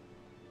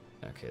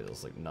 Okay,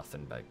 there's like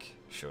nothing big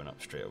showing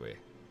up straight away.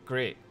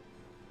 Great.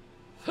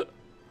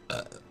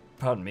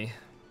 Pardon me.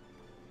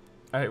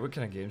 Alright, what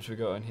kind of games we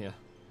got on here?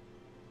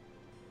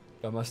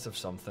 I must have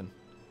something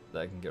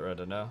that I can get rid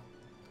of now.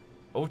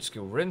 Old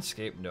school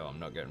RuneScape? No, I'm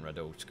not getting rid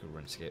of old school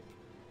RuneScape.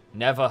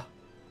 Never.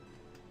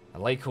 I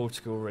like old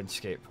school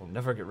RuneScape. I'll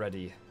never get rid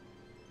of you.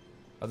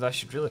 Although I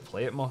should really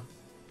play it more.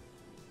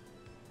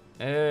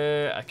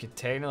 I could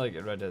technically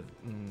get rid of...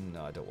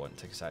 no, I don't want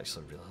to because I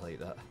actually really like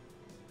that.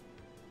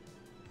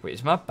 Wait,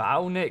 is my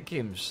Battle.net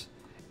games...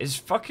 Is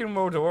fucking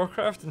World of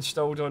Warcraft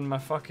installed on my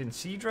fucking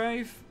C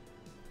drive?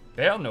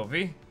 Better no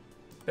be.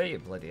 Bet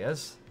it bloody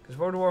is. Because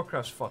World of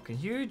Warcraft's fucking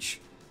huge.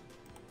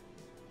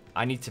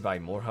 I need to buy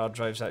more hard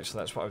drives actually,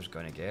 that's what I was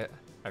going to get.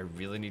 I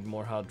really need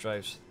more hard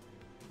drives.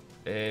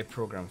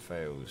 Program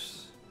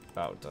files.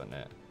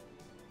 Battle.net.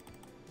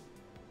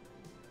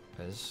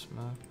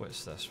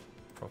 What's this?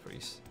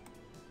 Properties.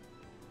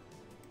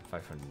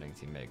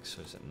 590 megs,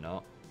 so is it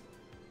not?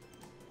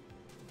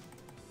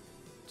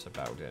 It's a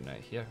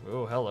Battle.net here.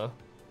 Oh, hello.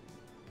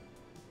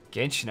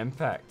 Genshin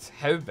Impact.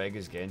 How big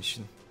is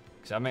Genshin?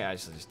 Because I might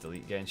actually just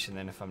delete Genshin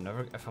then if I'm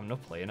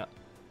not playing it.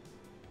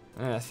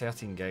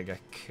 13 gig I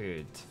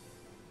could.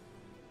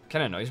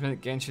 Kinda annoys me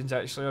that Genshin's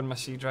actually on my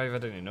C drive, I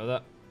didn't even know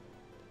that.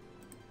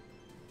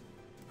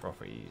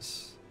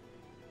 Properties.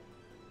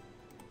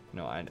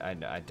 No, I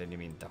didn't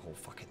mean the whole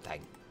fucking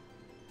thing.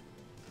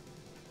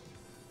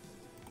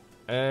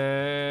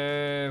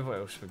 What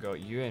else we got?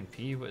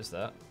 UNP, what is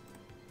that?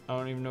 I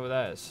don't even know what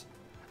that is.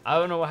 I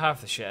don't know what half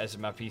the shit is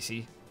in my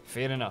PC.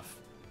 Fair enough.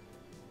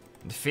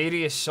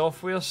 Nefarious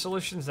software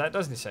solutions? That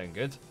doesn't sound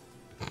good.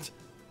 That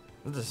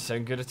doesn't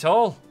sound good at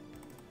all.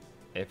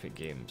 Epic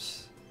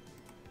Games.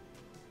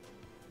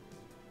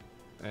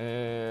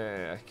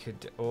 I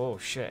could... Oh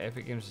shit,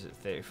 Epic Games is at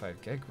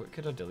 35 gig. What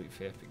could I delete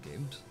for Epic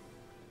Games?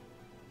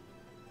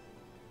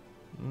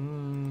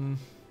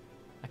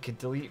 I could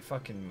delete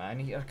fucking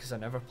Maneater because I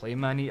never play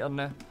Maneater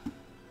now.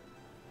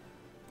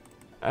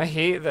 I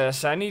hate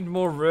this. I need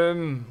more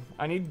room.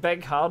 I need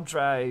big hard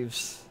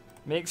drives.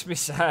 Makes me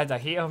sad. I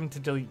hate having to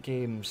delete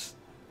games.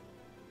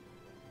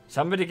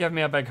 Somebody give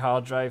me a big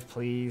hard drive,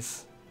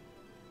 please.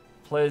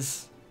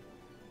 Please.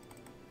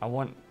 I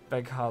want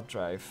big hard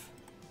drive.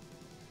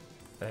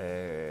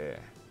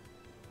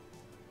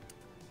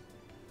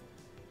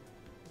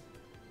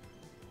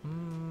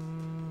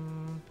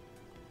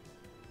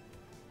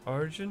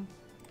 Origin?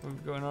 What have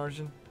we got on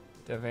Origin?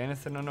 Do I have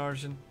anything on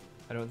Origin?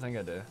 I don't think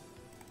I do.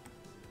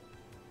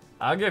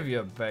 I'll give you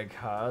a big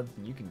hard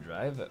and you can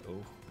drive it.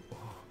 Oh.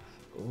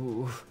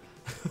 Oh.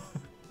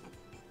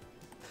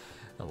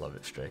 I love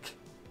it, Strike.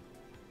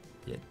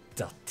 You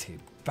dirty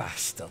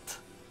bastard.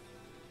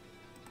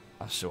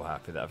 I'm so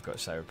happy that I've got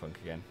Cyberpunk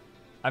again.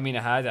 I mean,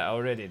 I had it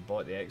already, had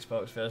bought the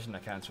Xbox version, I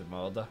cancelled my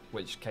order,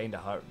 which kind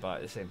of hurt, but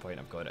at the same point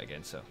I've got it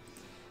again, so.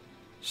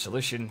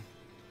 Solution.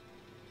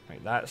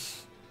 Right,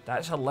 that's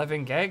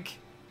 11 gig?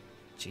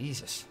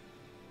 Jesus.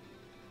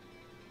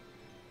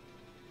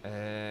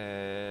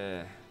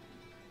 The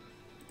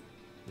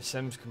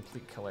Sims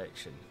Complete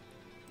Collection.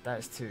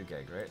 That's 2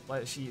 gig, right?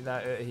 Let's eat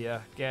that out of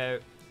here. Get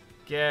out.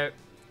 Get out.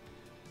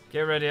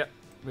 Get rid of it.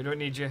 We don't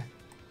need you.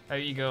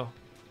 Out you go.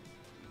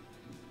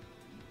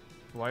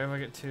 Why have I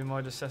got two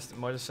mod assistant?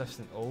 Mod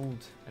assistant old,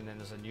 and then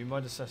there's a new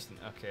mod assistant.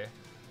 Okay.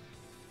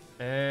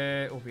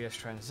 OBS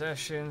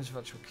transitions,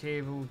 virtual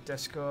cable,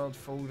 Discord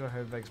folder.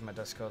 How big's my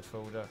Discord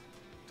folder?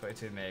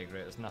 22 meg,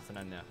 right? There's nothing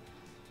in there.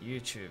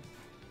 YouTube.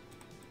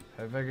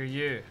 How big are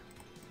you?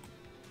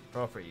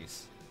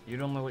 Properties.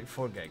 You're only like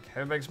 4 gig.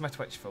 How big's my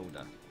Twitch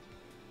folder?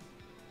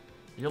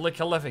 You're like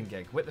 11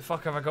 gig. What the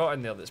fuck have I got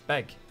in there that's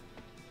big?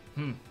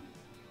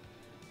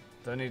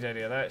 Don't need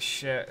any of that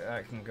shit.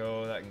 That can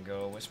go, that can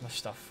go. What's my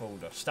stuff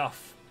folder?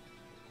 Stuff!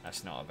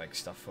 That's not a big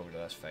stuff folder,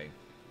 that's fine.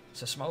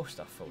 It's a small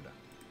stuff folder.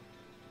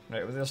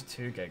 Right, well there's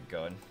 2 gig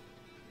gone.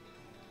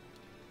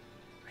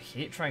 I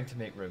hate trying to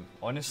make room.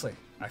 Honestly,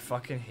 I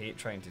fucking hate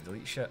trying to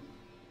delete shit.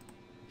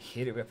 I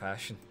hate it with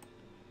passion.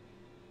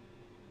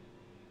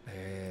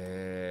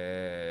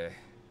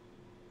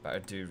 But I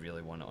do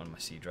really want it on my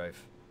C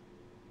drive.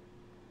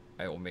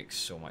 It will make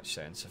so much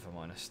sense if I'm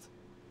honest.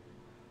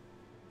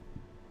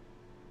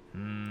 So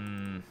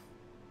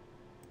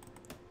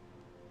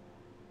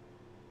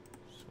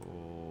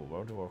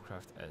World of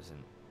Warcraft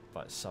isn't,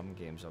 but some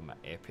games on my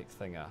Epic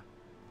thing are.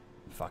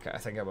 Fuck it, I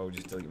think I will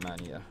just delete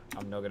Maneater.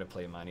 I'm not going to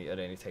play Maneater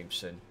anytime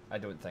soon. I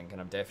don't think,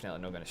 and I'm definitely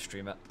not going to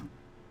stream it.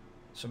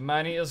 So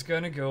Maneater's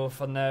going to go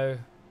for now.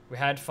 We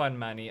had fun,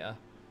 Maneater.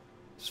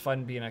 It's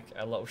fun being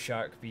a little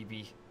shark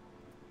BB.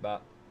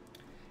 But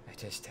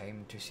it is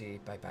time to say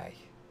bye-bye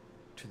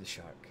to the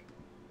shark,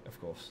 of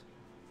course.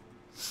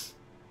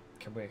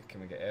 Can we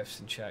get F's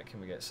in chat?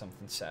 Can we get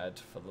something sad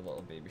for the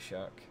little baby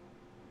shark?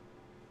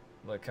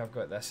 Look, I've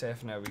got this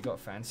F now. We got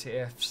fancy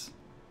F's.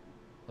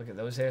 Look at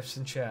those F's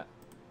in chat.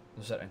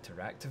 Those are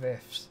interactive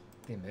F's.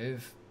 They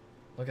move.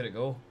 Look at it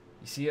go.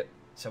 You see it?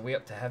 It's a way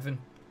up to heaven,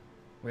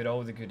 where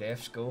all the good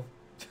F's go.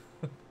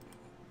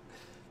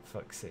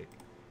 Fuck's sake.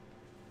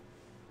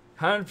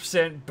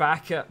 100%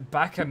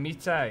 Baka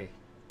Mitai.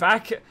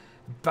 Baka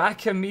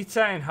Mitai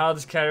and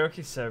hardest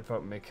karaoke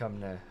Cyberpunk may come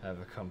now. I've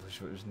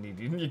accomplished what was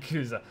needed in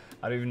Yakuza.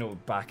 I don't even know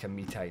what Baka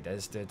Mitai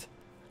is, dude.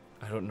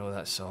 I don't know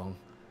that song.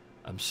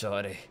 I'm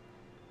sorry.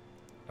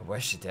 I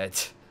wish I did.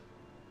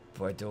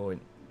 But I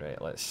don't.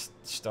 Right, let's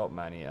stop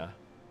Maneater.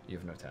 You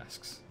have no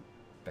tasks.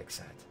 Big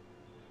sad.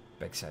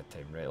 Big sad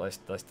time. Right, let's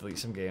delete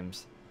some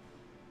games.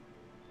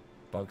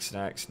 Bug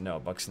Snacks. No,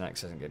 Bug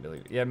Snacks isn't getting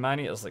deleted. Yeah,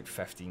 Maneater's like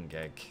 15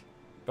 gig.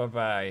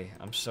 Bye-bye.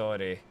 I'm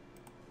sorry.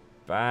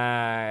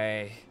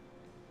 Bye.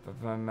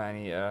 Bye-bye,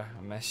 Maneater.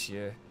 I miss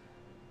you.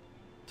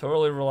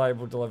 Totally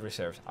reliable delivery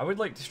service. I would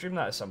like to stream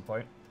that at some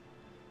point.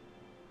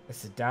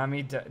 It's the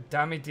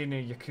Dami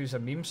Dino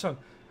Yakuza meme song.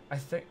 I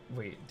think...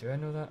 Wait, do I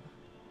know that?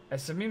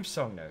 It's a meme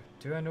song now.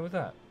 Do I know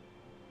that?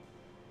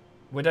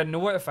 Would I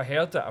know it if I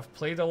heard it? I've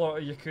played a lot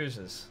of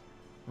Yakuzas.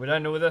 Would I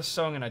know this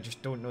song and I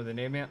just don't know the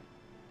name yet?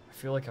 I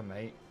feel like I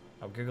might.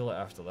 I'll Google it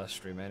after this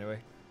stream anyway.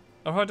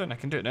 Oh, hold on. I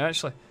can do it now,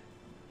 actually.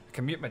 I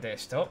can mute my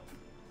desktop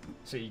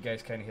so you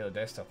guys can't hear the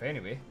desktop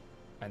anyway.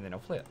 And then I'll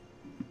play it.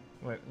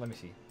 Wait, let me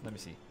see. Let me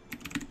see.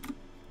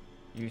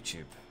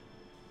 YouTube.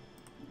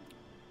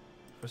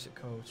 What's it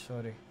called?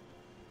 Sorry.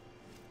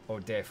 Oh,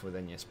 Def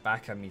within, yes.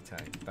 Baka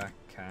Mitai.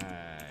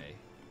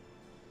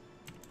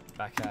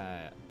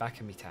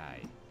 Baka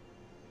Mitai.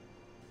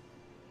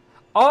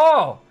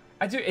 Oh!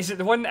 I do. Is it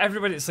the one that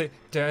everybody that's like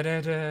da da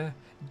da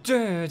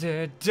da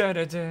da da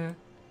da da?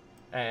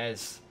 It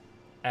is.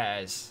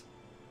 It is.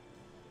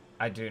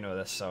 I do know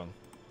this song.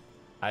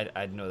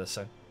 I know this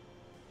song.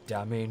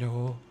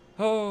 Damino.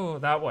 Oh,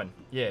 that one.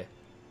 Yeah.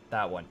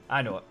 That one.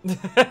 I know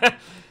it.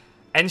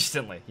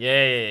 Instantly.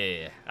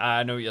 Yeah.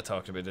 I know what you're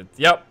talking about, dude.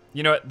 Yep.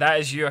 You know what? That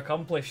is you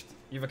accomplished.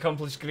 You've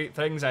accomplished great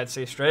things, I'd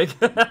say, Streg.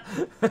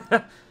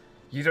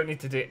 You don't need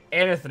to do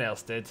anything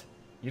else, dude.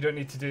 You don't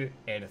need to do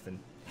anything.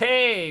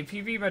 Hey,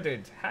 PB, my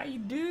dude. How you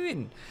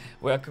doing?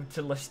 Welcome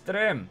to the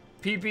stream.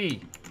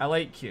 PB, I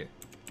like you.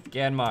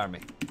 Get in my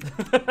army.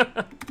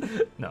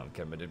 No, I'm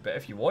kidding, my dude. But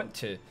if you want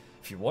to,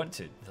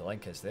 the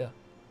link is there.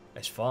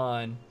 It's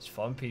fun. It's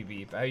fun,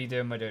 PB. But how you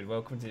doing, my dude?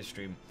 Welcome to the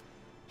stream.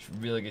 It's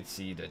really good to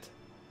see you, dude.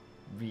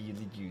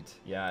 Really good.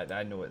 Yeah,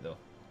 I know it, though.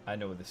 I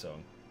know the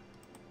song.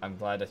 I'm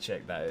glad I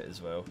checked that out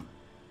as well.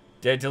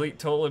 Did I delete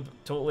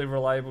totally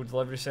reliable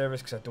delivery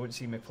service? Because I don't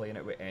see me playing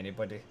it with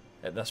anybody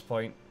at this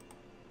point.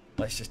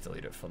 Let's just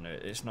delete it for now.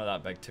 It's not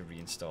that big to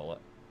reinstall it.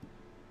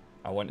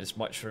 I want as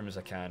much room as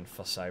I can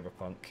for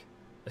Cyberpunk,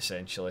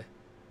 essentially.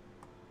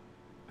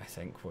 I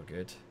think we're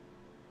good.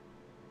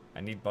 I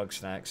need Bug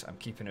Snacks. I'm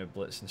keeping it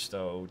Blitz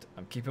installed.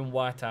 I'm keeping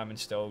Watam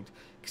installed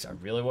because I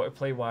really want to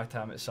play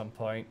Watam at some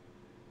point.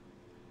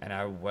 And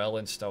I will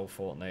install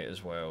Fortnite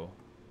as well.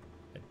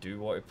 I do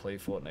want to play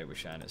Fortnite with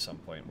Shan at some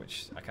point,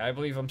 which I can't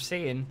believe I'm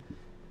saying,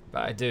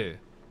 but I do.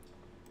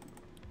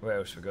 What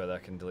else we got that I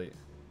can delete?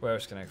 Where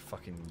else can I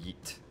fucking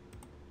yeet?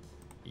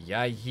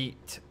 Yeah,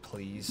 yeet,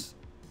 please.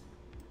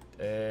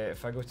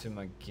 If I go to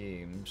my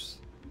games...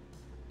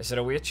 Is there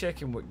a way of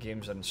checking what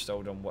games are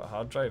installed on what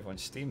hard drive on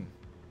Steam?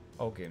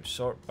 All games.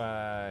 Sort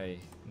by...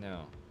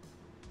 No.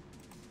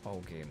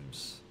 All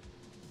games.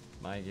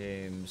 My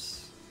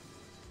games...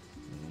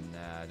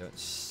 Nah, I don't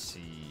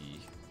see...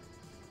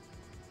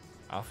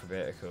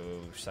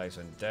 Alphabetical, size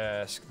on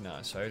disk.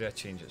 Nah, so how do I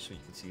change it so you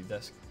can see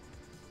disk?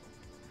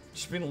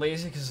 Just being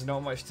lazy because there's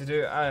not much to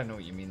do. I know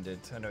what you mean, dude.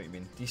 I know what you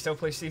mean. Do you still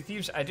play Sea of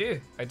Thieves? I do.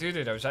 I do,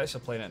 dude. I was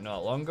actually playing it not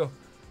that long ago.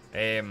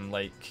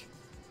 Like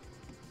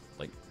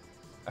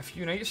a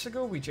few nights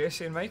ago with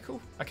Jesse and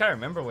Michael. I can't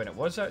remember when it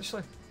was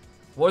actually.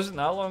 Wasn't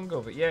that long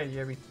ago, but yeah,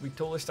 we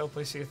totally still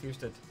play Sea of Thieves,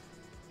 dude.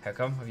 How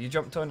come? Have you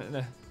jumped on it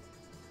now?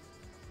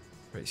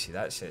 Right, see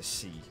that says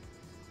C.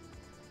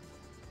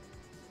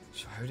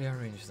 So how do I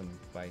arrange them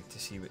to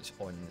see what's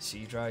on the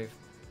C drive?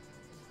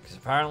 Because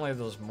apparently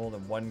there's more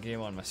than one game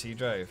on my C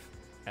drive,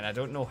 and I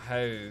don't know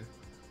how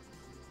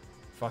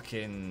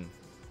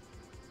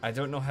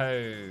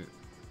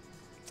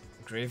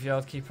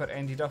Graveyard Keeper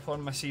ended up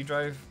on my C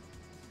drive.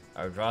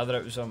 I would rather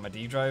it was on my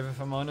D drive if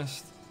I'm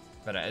honest,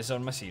 but it is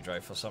on my C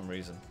drive for some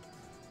reason.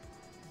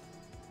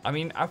 I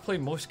mean, I play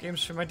most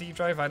games from my D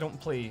drive. I don't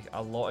play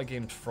a lot of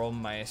games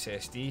from my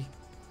SSD,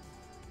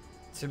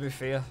 to be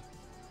fair,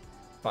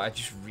 but I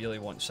just really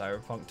want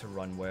Cyberpunk to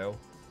run well.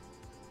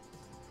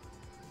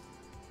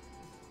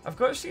 I've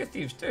got to Sea of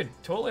Thieves, dude.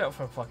 Totally up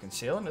for fucking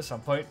sailing at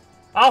some point.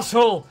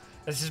 Arsehole!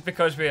 This is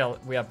because we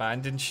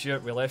abandoned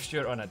Stuart. We left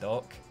Stuart on a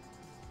dock.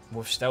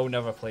 We've still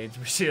never played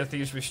Sea of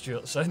Thieves with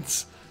Stuart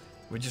since.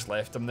 We just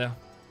left him there.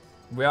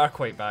 We are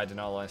quite bad in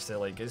all honesty.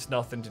 Like, it's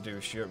nothing to do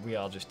with Stuart. We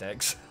are just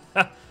dicks.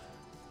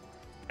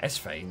 It's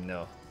fine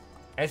though.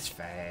 It's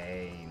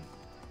fine.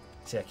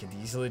 See, I could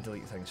easily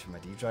delete things from my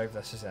D drive.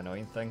 This is the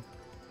annoying thing.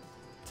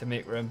 To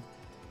make room.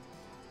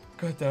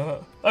 God damn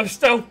it. I'm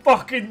still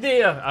fucking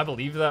there! I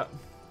believe that.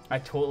 I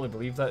totally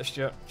believe that,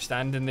 Stuart.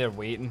 Standing there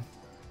waiting.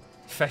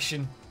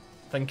 Fishing.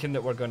 Thinking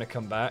that we're going to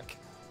come back.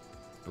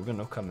 But we're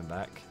not coming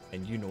back.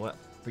 And you know it.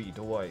 But you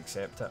don't want to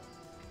accept it.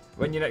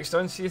 When you're next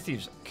on Sea of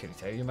Thieves, couldn't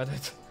tell you, my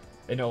dude.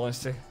 In all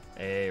honesty.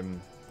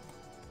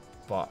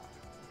 But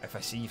if I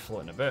see you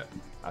floating about,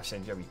 I'll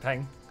send you a wee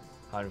ping.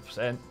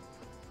 100%.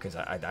 Because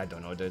I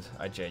don't know, dude.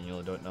 I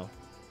genuinely don't know.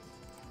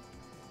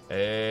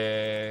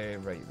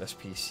 Right, this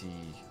PC.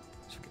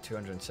 So I've got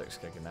 206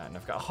 gig in that, and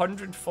I've got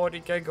 140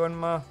 gig on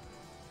my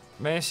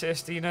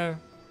SSD now.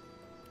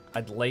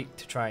 I'd like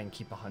to try and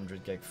keep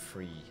 100 gig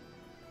free.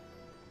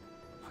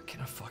 What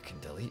can I fucking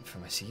delete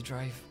from my C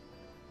drive?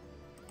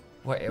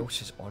 What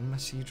else is on my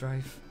C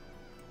drive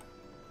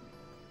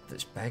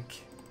that's big?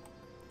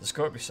 There's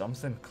got to be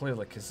something,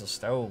 clearly, because there's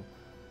still,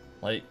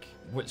 like,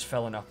 what's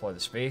filling up all the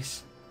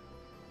space?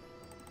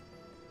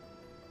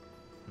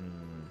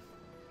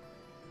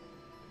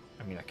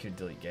 I mean, I could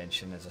delete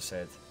Genshin, as I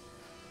said.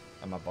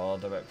 Am I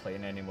bothered about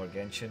playing any more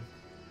Genshin?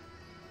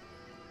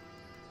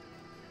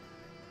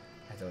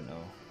 I don't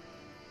know.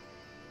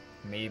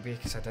 Maybe,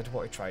 because I did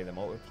want to try the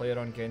multiplayer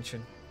on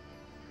Genshin.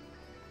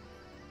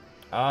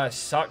 Ah, it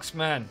sucks,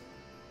 man.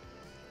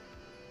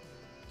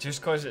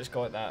 Just because it's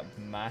got that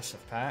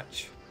massive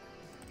patch.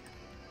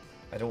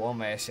 I don't want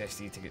my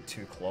SSD to get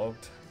too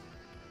clogged.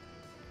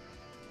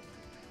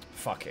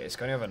 Fuck it, it's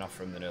going to have enough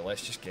room now.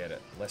 Let's just get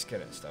it. Let's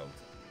get it installed.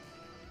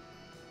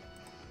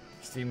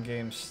 Steam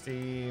games,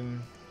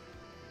 Steam.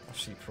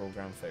 FC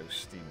program files,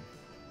 Steam.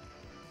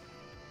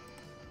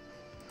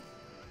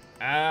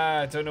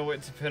 I don't know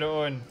what to put it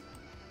on.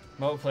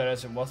 Multiplayer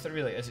isn't worth it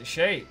really. Is it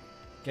shite?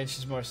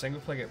 Genshin's more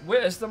single player.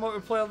 What is the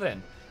multiplayer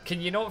then?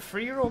 Can you not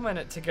free roam in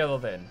it together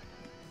then?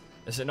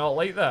 Is it not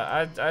like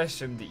that? I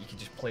assumed that you could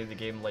just play the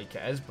game like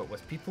it is, but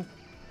with people.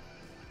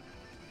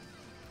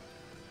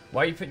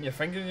 Why are you putting your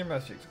finger in your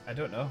mouth? I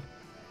don't know.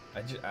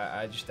 I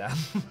just am.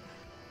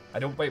 I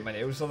don't bite my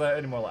nails or that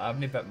anymore. Like, I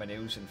haven't bit my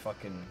nails in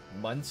fucking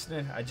months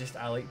now.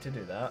 I like to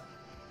do that.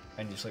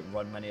 And just like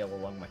run my nail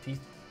along my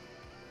teeth.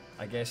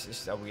 I guess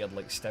it's a weird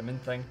like stimming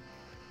thing.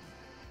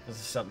 This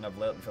is something I've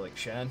learnt for like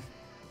Shan.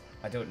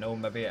 I don't know,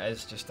 maybe it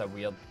is just a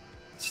weird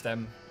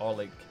stim or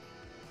like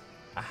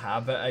a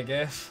habit, I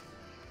guess.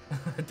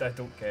 I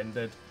don't ken,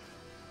 dude.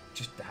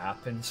 Just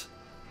happens.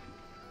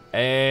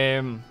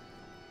 Right.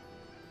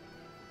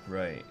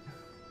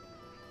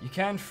 You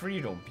can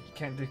free roam, but you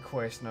can't do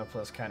quests and other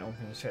players can't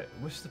open the shit.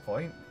 What's the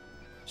point?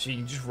 So you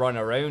can just run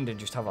around and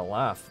just have a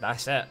laugh.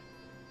 That's it.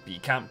 But you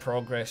can't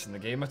progress in the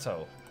game at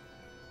all.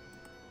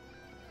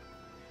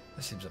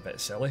 This seems a bit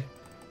silly.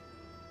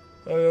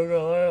 I don't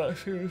know, that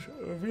seems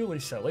really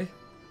silly.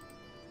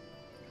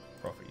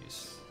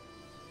 Properties.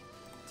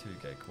 2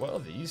 gig. What are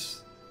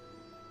these?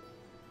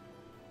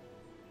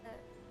 That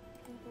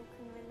people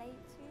can relate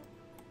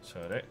to.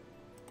 Sorry.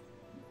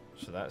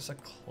 So that's a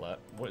clip.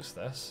 What's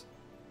this?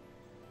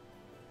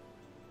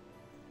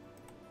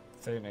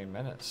 39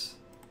 minutes.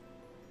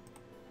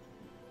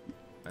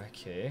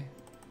 Okay.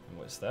 And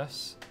what's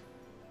this?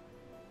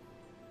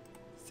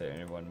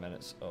 31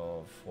 minutes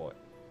of what?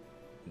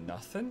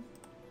 Nothing?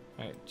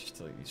 Right, just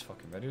delete these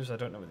fucking videos. I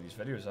don't know what these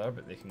videos are,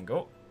 but they can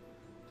go.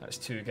 That's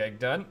 2 gig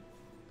done.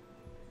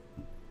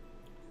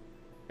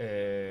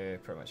 Pretty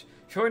much.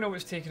 If you want to know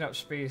what's taking up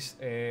space,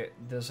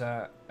 there's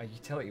a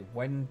utility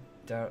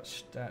WinDart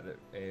stat that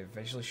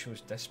visually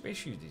shows disk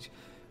space usage.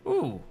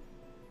 Ooh,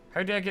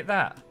 how do I get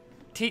that?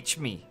 Teach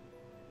me.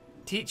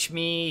 Teach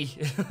me.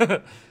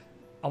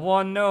 I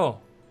want to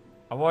know.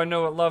 I want to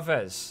know what love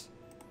is.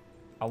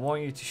 I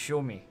want you to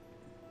show me.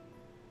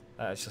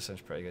 That just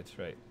sounds pretty good.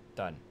 Right,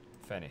 done.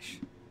 Finish.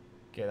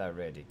 Get that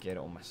ready. Get it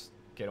on my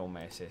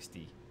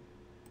SSD.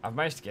 I've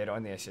managed to get it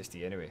on the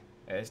SSD anyway.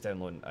 It is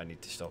downloading. I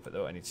need to stop it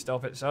though. I need to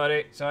stop it.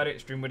 Sorry.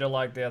 Stream would have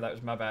lagged there. That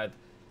was my bad.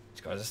 It's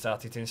because I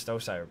started to install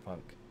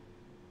Cyberpunk.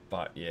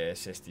 But yeah,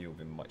 SSD will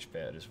be much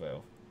better as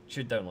well.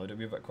 Should download it a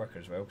bit quicker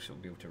as well, so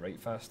it'll be able to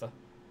write faster.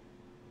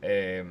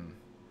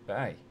 But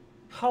aye.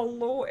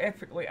 Hello,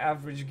 epically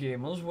average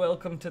gamers.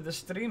 Welcome to the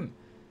stream.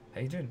 How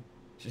you doing?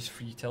 Just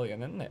free telly on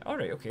the internet.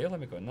 Alright, okay, let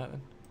me go on that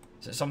then.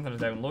 Is it something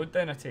to download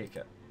then, I take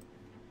it?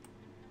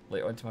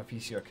 Like onto my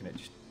PC, or can it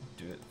just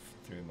do it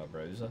through my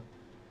browser?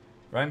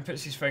 Ryan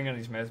puts his finger in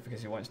his mouth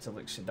because he wants to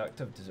look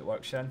seductive. Does it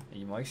work, Shan? Are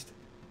you moist?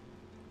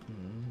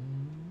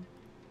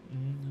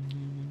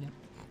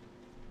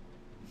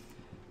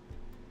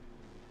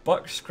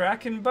 Buck's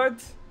cracking,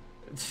 bud?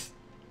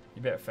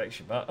 You better fix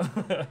your butt.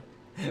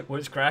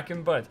 What's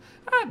cracking, bud?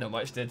 Ah, not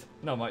much, dude.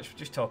 Not much.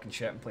 Just talking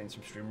shit and playing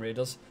some Stream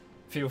Raiders.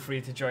 Feel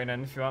free to join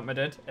in if you want, my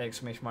dude.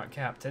 Exclamation mark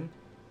captain.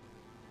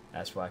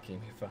 That's what I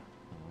came here for.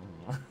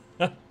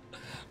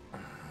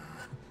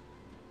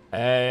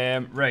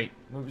 Right.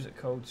 What was it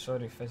called?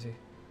 Sorry, Fizzy.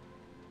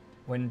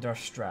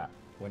 Winderstrap.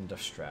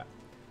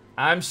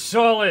 I'm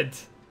solid!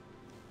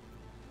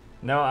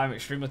 No, I'm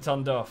extremely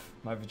turned off.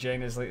 My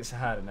vagina's like the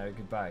Sahara now.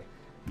 Goodbye.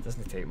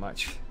 Doesn't take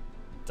much.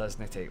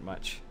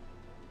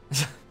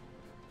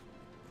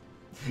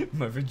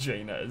 My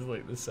vagina is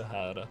like the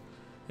Sahara.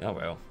 Oh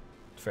well.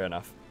 Fair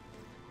enough.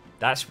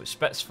 That's what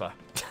spit's for.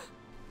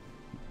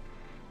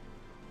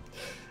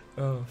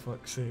 Oh,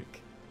 fuck's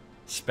sake.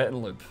 Spit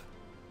and lube.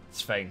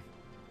 It's fine.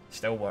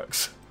 Still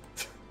works.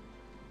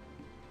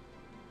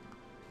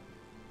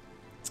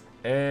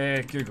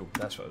 Google.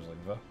 That's what I was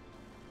looking for.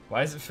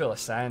 Why is it full of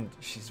sand?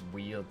 She's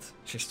weird.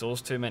 She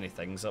stores too many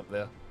things up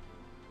there.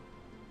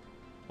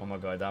 Oh my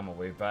god, I'm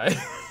away. Bye.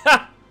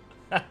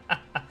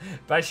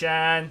 Bye,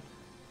 Shan.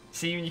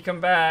 See you when you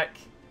come back.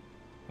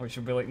 Which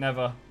will be like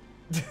never.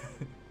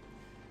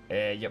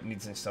 Yep,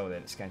 needs to install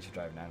then. It scans your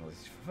driving angle.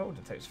 Folder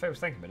text files.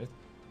 Thank you, minute.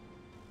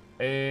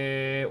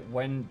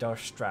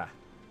 Winderstra.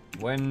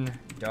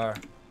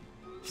 Winderstat.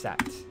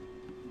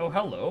 Oh,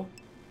 hello.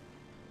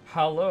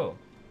 Hello.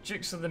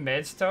 Dukes of the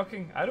meds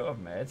talking? I don't have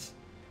meds.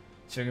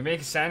 So we can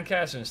make a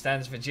sandcastle and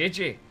stands for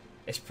JJ.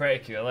 It's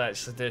pretty cool,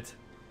 actually, dude.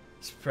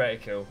 It's pretty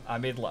cool. I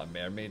made like a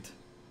mermaid.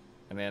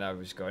 And then I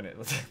was going to...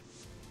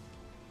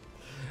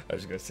 I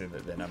was going to say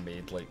that then I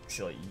made like...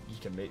 See, like, you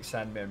can make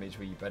sand mermaids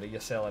where you bury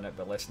yourself in it,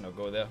 but let's not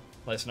go there.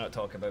 Let's not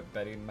talk about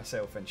burying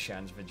myself in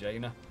Shan's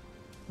vagina.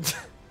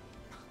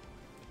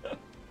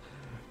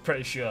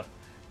 Pretty sure.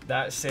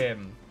 That's a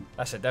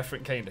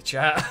different kind of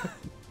chat.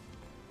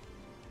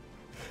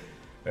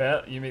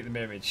 Well, you make the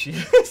mermaid. She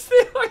is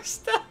the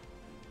oyster.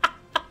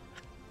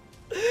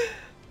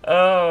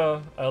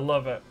 Oh, I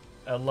love it.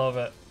 I love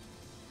it.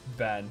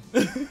 Ban.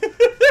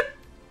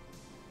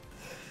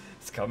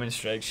 It's coming,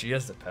 Strike. She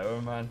has the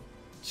power, man.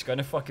 She's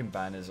gonna fucking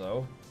ban us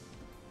all.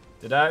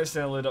 Did I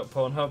accidentally load up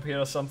Pornhub here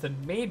or something?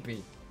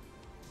 Maybe.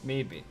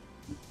 Maybe.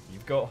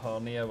 You've got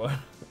horny hour.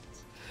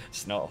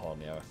 It's not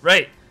horny hour.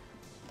 Right.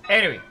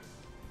 Anyway.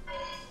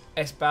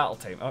 It's battle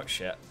time. Oh,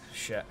 shit.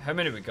 Shit. How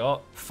many we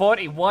got?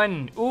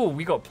 41. Ooh,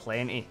 we got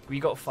plenty. We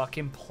got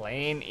fucking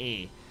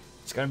plenty.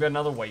 It's gonna be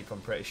another wipe, I'm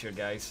pretty sure,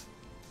 guys.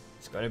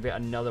 It's gonna be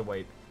another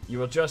wipe. You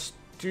were just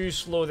too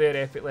slow there,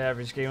 epically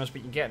average gamers,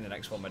 but you get in the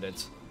next one, my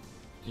dudes.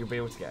 You'll be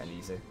able to get in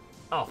easy.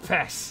 Oh,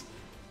 piss.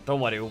 Don't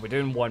worry, we'll be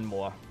doing one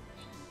more.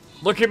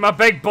 Look at my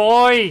big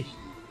boy!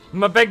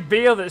 My big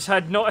bear that's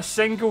had not a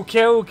single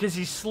kill because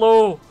he's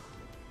slow.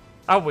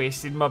 I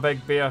wasted my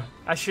big bear.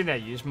 I shouldn't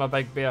have used my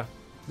big bear.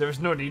 There was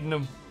no need in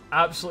him.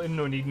 Absolutely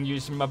no need in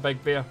using my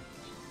big bear.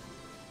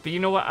 But you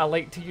know what? I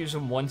like to use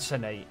him once a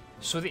night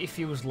so that he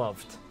feels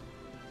loved.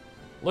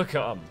 Look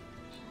at him.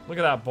 Look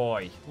at that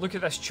boy. Look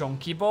at this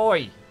chunky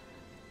boy.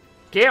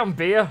 Get him,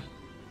 bear.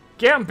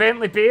 Get him,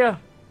 Bentley bear.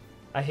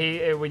 I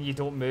hate it when you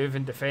don't move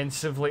in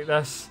defensive like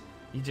this.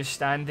 You just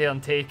stand there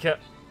and take it.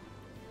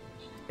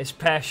 It's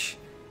pish.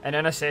 And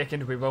in a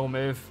second we will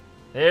move.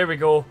 There we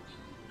go.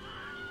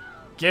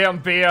 Get him,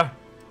 bear.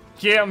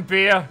 Get him,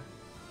 bear.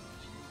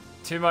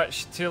 Too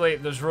much, too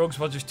late. Those rogues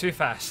were just too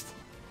fast.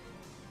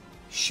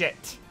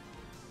 Shit.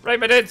 Right,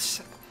 my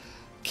dudes.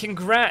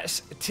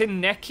 Congrats to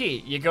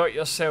Nikki. You got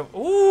yourself...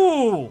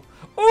 Ooh!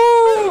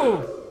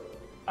 Ooh!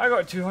 I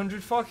got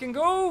 200 fucking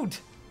gold.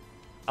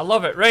 I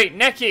love it. Right,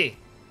 Nikki.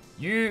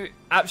 You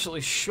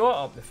absolutely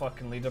shot up the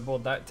fucking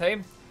leaderboard that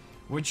time.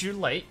 Would you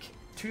like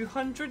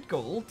 200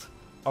 gold?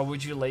 Or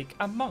would you like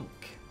a monk?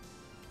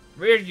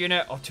 Rare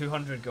unit or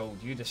 200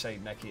 gold? You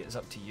decide, Nikki. It's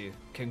up to you.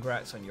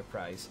 Congrats on your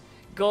prize.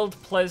 Gold,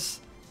 please.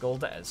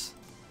 Gold it is.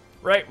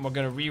 Right, we're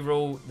going to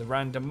re-roll the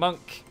random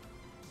monk.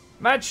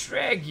 Mad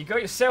Shreg, you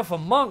got yourself a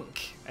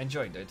monk.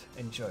 Enjoy, dude.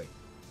 Enjoy.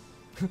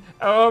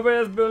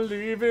 Always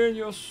believe in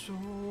your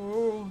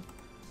soul.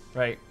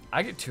 Right,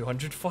 I get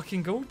 200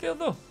 fucking gold there,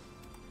 though.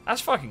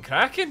 That's fucking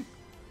cracking.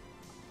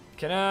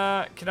 Can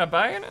I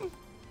buy anything?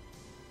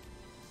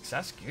 'Cause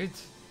that's good.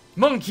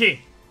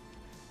 Monkey!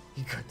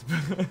 You got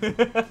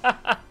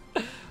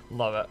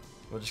Love it.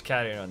 We'll just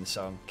carry on the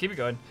song. Keep it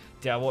going.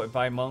 Do I want to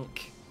buy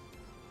Monk?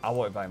 I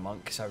want to buy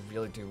Monk because I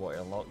really do want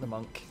to unlock the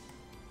Monk.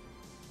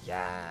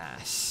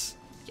 Yes.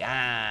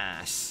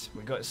 Yes.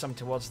 We got some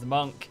towards the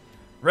Monk.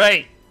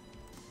 Right.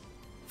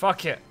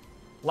 Fuck it.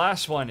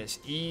 Last one is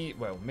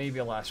well, maybe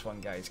a last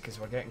one, guys, because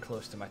we're getting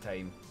close to my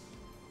time.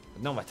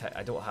 Not my time.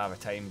 I don't have a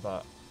time,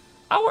 but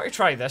I want to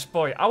try this,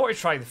 boy. I want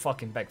to try the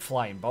fucking big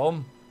flying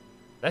bomb.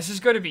 This is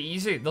going to be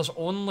easy. There's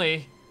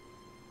only...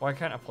 Why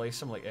can't I place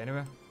them, like,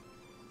 anywhere?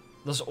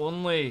 There's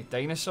only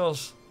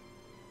dinosaurs.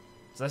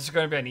 So this is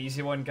going to be an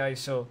easy one, guys.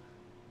 So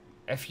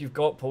if you've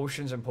got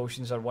potions and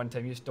potions are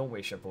one-time use, don't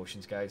waste your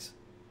potions, guys.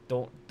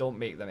 Don't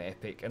make them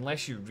epic.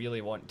 Unless you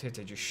really want to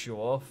just show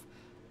off.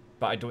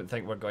 But I don't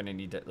think we're going to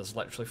need it. There's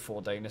literally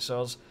 4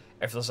 dinosaurs.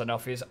 If there's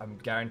enough of us, I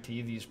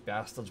guarantee these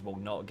bastards will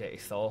not get a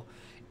thaw.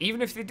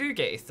 Even if they do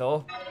get a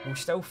thaw, we'll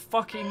still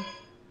fucking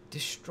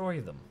destroy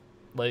them.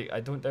 Like, I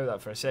don't doubt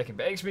that for a second.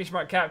 But exclamation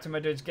mark captain, my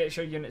dudes, get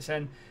your units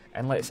in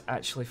and let's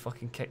actually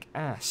fucking kick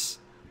ass.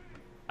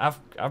 I've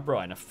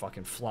brought in a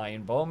fucking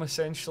flying bomb,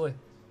 essentially.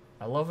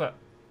 I love it.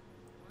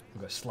 I'm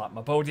going to slap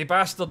my baldy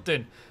bastard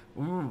down.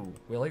 Ooh,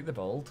 we like the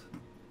bald.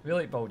 We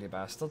like baldy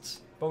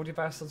bastards. Baldy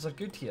bastards are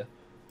good here.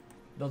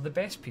 They're the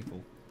best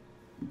people.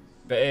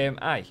 But,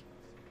 aye.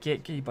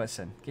 Get your butts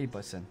in. Get your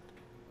butts in.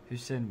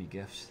 Who's sending me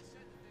gifts?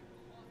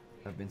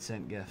 I've been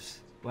sent gifts.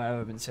 Wow,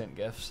 I've been sent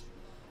gifts.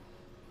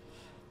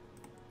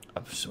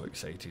 I'm so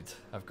excited.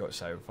 I've got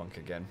Cyberpunk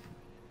again.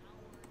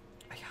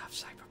 I have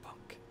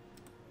Cyberpunk.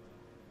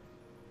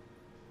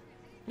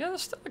 Yeah,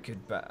 there's still a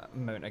good bit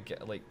amount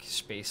of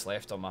space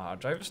left on my hard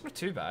drive. It's not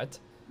too bad.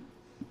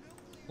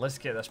 Let's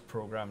get this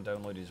program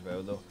downloaded as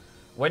well, though.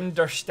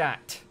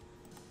 Winderstat.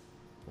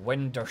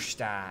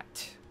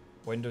 Winderstat.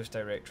 Windows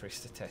Directory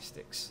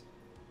Statistics.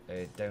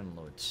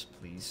 Downloads,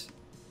 please.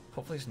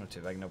 Hopefully it's not too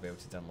big and I'll be able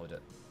to download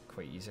it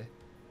quite easy.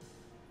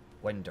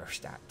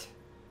 Winderstat.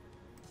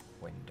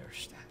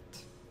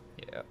 Winderstat.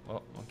 Yeah,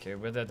 oh, okay,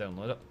 where did I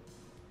download it?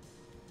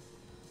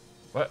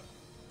 What?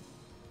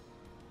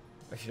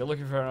 If you're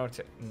looking for an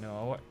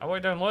no, I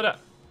want to download it.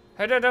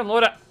 How do I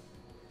download it?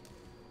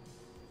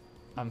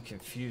 I'm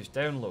confused.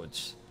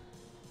 Downloads.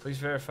 Please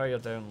verify your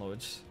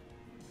downloads.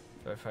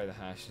 Verify the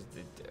hashes.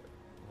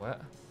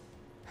 What?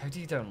 How do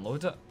you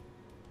download it?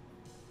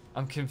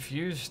 I'm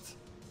confused.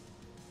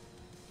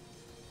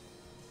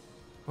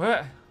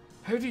 What?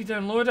 How do you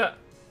download it?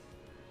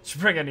 Just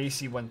bring an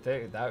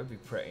AC-130. That would be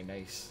pretty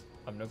nice.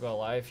 I'm not gonna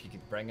lie, if you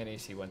could bring an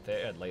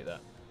AC-130, I'd like that.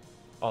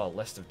 Oh,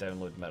 list of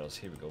download mirrors.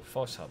 Here we go.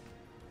 Foss Hub.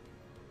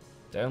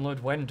 Download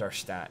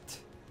Winderstat.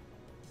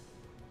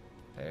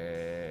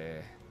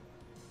 I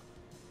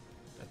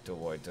don't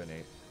want to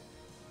donate.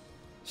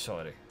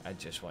 Sorry, I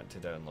just want to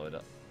download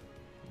it.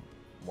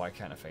 Why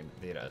can't I find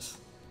it? There it is.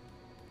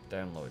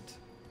 Download.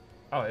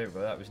 Oh, there we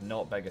go. That was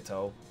not big at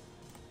all.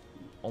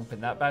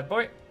 Open that bad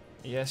boy.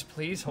 Yes,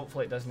 please.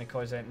 Hopefully it doesn't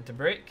cause anything to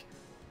break.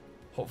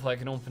 Hopefully I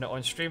can open it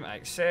on stream. I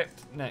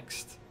accept.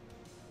 Next.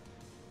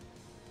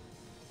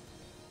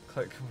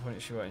 Click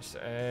components you want.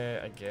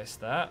 I guess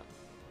that.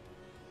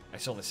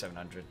 It's only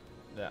 700.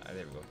 There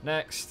we go.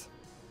 Next.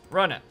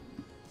 Run it.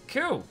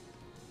 Cool.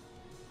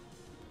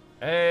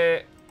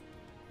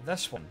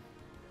 This one.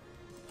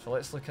 So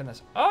let's look in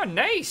this. Oh,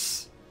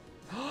 nice!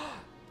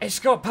 It's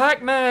got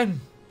Pac-Man!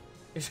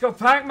 It's got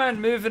Pac-Man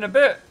moving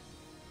about.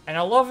 And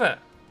I love it.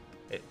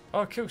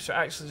 Oh, cool. So it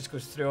actually just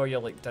goes through all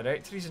your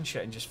directories and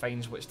shit and just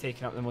finds what's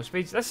taking up the most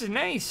space. This is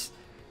nice.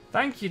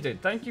 Thank you,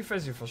 dude. Thank you,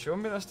 Fizzy, for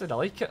showing me this, dude. I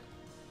like it.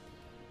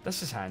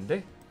 This is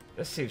handy.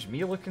 This saves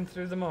me looking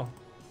through them all.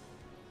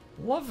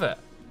 Love it.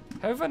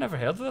 How have I never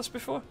heard of this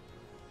before?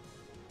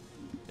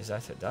 Is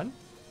that it done?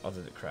 Or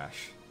did it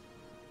crash?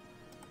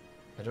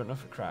 I don't know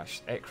if it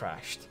crashed. It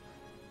crashed.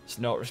 It's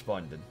not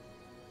responding.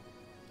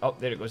 Oh,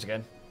 there it goes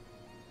again.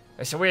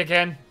 It's away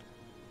again.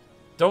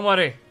 Don't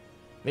worry.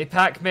 They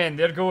Pac-Man.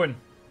 They're going.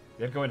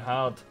 They're going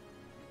hard.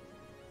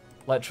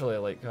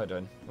 Literally, hold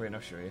on. Wait,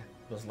 I'll show you.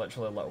 There's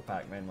literally a little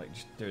Pac-Man,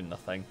 just doing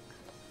nothing.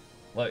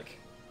 Look.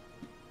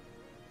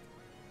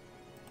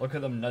 Look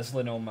at them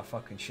nuzzling all my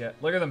fucking shit.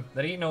 Look at them.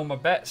 They're eating all my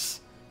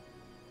bits.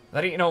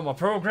 They're eating all my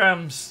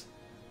programs.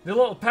 The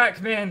little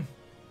Pac-Man.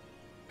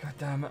 God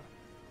damn it.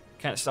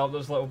 Can't stop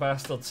those little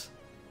bastards.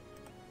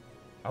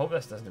 I hope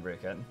this doesn't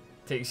break in.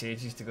 Takes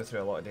ages to go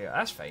through a lot of data.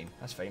 That's fine.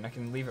 That's fine. I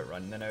can leave it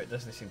running now. It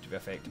doesn't seem to be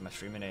affecting my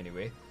streaming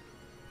anyway.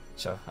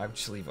 So I'll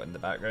just leave it in the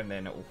background,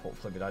 then it will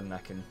hopefully be done and I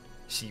can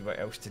see what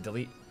else to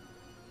delete.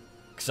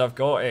 Because I've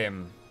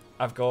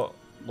got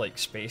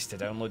space to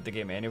download the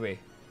game anyway.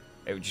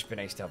 It would just be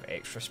nice to have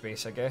extra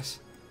space, I guess.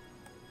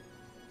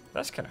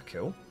 That's kind of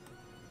cool.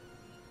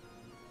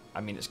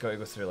 I mean, it's got to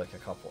go through I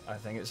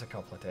think it's a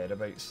couple of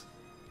terabytes.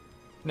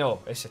 No,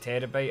 it's a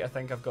terabyte I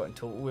think I've got in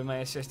total with my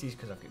SSDs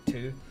because I've got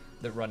 2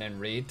 that run in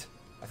RAID.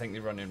 I think they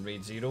run in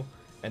RAID 0.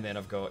 And then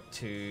I've got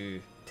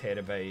 2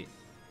 terabyte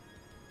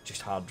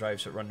just hard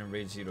drives that run in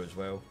RAID 0 as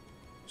well.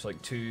 So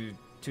 2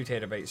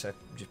 terabytes of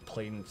just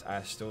plain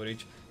ass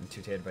storage and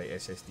 2 terabyte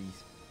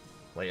SSDs.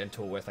 In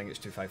total I think it's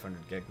 2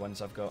 500 gig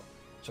ones I've got.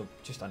 So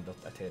just under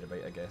a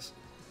terabyte, I guess.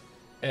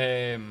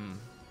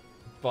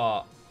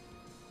 But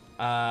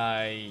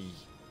I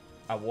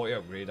want to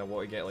upgrade. I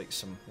want to get like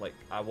some, like,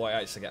 I want to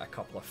actually get a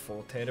couple of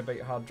 4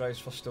 terabyte hard drives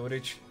for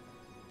storage.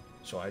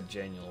 So I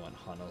genuinely want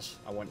hunters.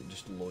 I want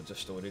just loads of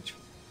storage.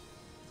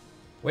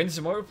 When's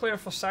the multiplayer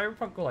for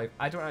Cyberpunk go live?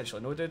 I don't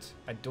actually know, dude.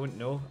 I don't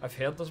know. I've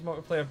heard there's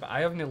multiplayer, but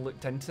I haven't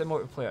looked into the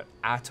multiplayer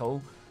at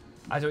all.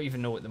 I don't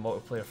even know what the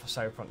multiplayer for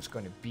Cyberpunk's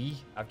going to be.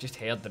 I've just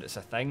heard that it's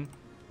a thing.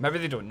 Maybe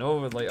they don't know.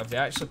 Like, have they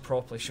actually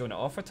properly shown it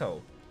off at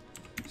all?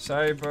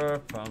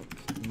 Cyberpunk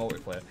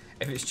multiplayer.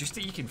 If it's just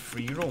that you can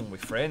free roam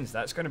with friends,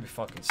 that's going to be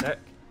fucking sick.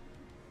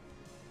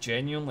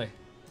 Genuinely.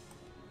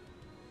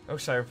 Oh,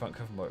 Cyberpunk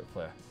have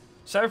multiplayer.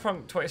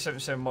 Cyberpunk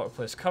 2077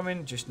 multiplayer is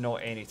coming, just not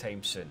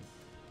anytime soon.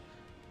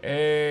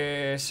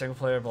 Single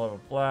player, blah blah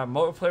blah.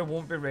 Multiplayer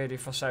won't be ready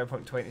for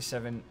Cyberpunk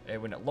 27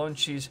 when it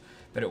launches,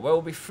 but it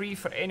will be free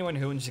for anyone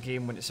who owns the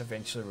game when it's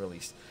eventually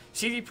released.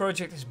 CD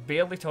Projekt has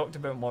barely talked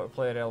about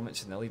multiplayer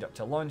elements in the lead up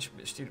to launch,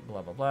 but student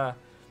blah blah blah.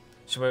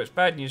 So while it's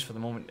bad news for the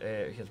moment,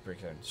 here's the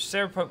breakdown.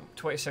 Cyberpunk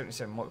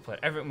 2077 multiplayer,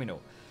 everything we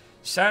know.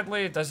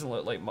 Sadly, it doesn't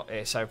look like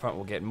Cyberpunk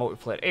will get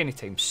multiplayer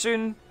anytime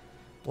soon.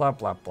 Blah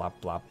blah blah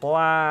blah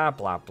blah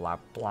blah blah blah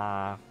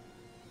blah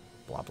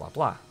blah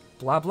blah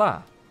blah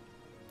blah.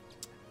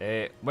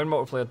 When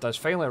multiplayer does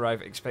finally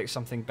arrive, expect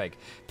something big.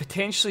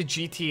 Potentially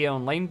GTA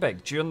Online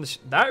big during this.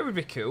 That would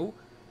be cool.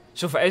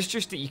 So if it is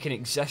just that you can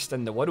exist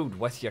in the world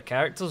with your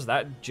characters,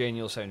 that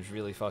genuinely sounds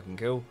really fucking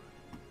cool.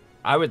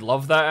 I would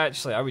love that,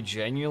 actually. I would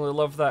genuinely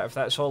love that if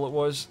that's all it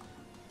was.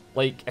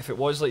 Like, if it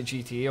was like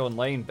GTA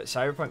Online, but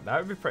Cyberpunk, that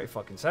would be pretty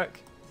fucking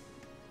sick.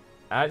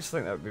 I actually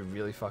think that would be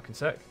really fucking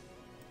sick.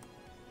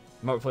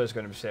 Multiplayer is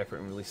going to be separate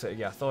and release it.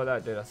 Yeah, I thought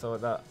that, dude. I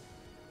thought that.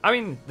 I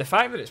mean, the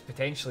fact that it's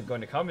potentially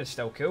going to come is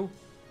still cool.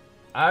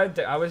 I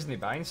wasn't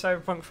buying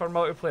Cyberpunk for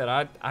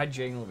multiplayer. I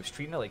genuinely was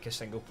treating it like a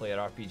single player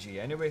RPG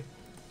anyway.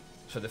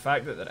 So the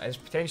fact that there is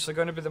potentially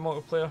going to be the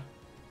multiplayer,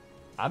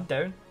 I'm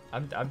down.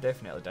 I'm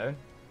definitely down.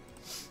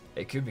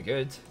 It could be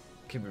good.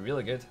 It could be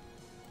really good.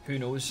 Who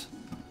knows?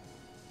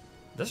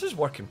 This is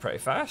working pretty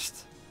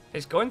fast.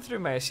 It's gone through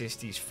my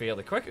SSDs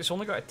fairly quick. It's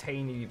only got a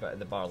tiny wee bit of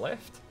the bar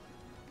left.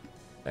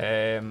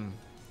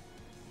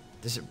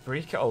 Does it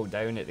break it all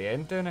down at the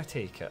end then, I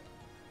take it?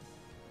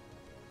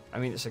 I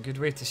mean, it's a good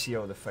way to see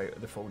all the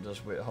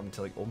folders without having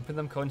to like open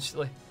them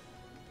constantly.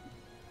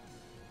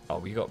 Oh,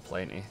 we got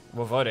plenty.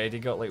 We've already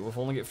got like, we've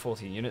only got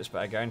 14 units,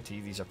 but I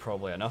guarantee these are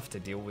probably enough to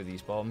deal with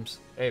these bombs.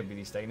 With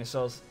these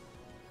dinosaurs.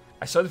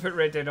 I saw they put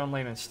Red Dead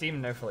Online on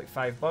Steam now for like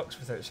 $5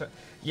 without...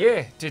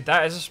 Yeah, dude,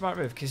 that is a smart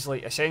move, because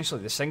like,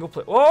 essentially the single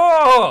player...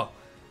 Whoa!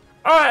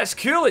 Oh, that's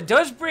cool, it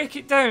does break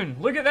it down.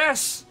 Look at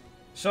this.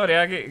 Sorry,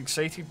 I get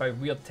excited by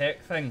weird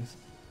tech things.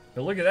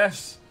 But look at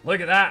this. Look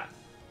at that.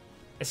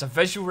 It's a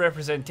visual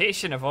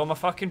representation of all my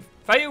fucking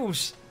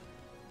files.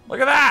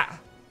 Look at that.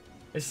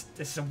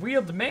 It's a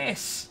weird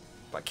mess,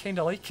 but I kind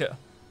of like it.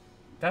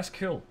 That's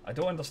cool. I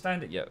don't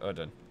understand it yet. Hold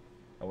on.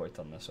 I want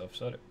to turn this off,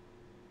 sorry.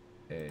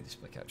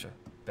 Display capture.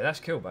 But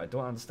that's cool, but I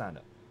don't understand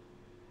it.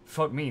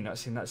 Fuck me, not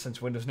seen that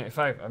since Windows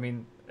 95. I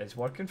mean, it's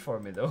working for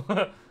me though.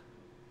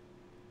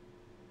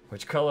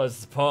 Which colour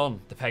is the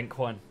porn? The pink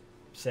one.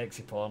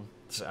 Sexy porn.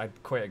 So I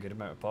had quite a good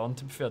amount of porn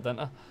to be fair,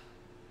 didn't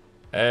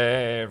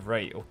I?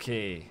 Right,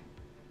 okay.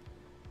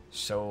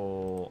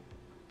 So,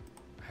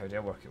 how do I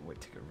work out what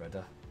to get rid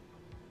of?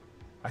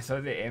 I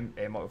thought the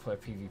multiplayer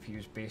PvP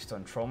was based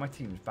on trauma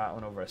teams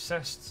battling over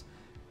assists.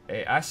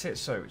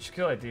 Assets, sorry, which is a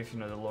cool idea if you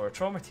know the lore of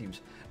trauma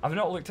teams. I've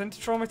not looked into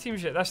trauma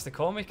teams yet, that's the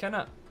comic,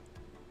 innit?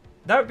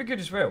 That would be good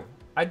as well.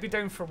 I'd be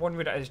down for one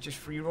where it is just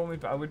free roaming,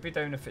 but I would be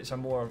down if it's a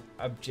more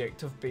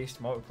objective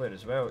based multiplayer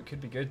as well. It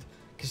could be good,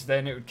 because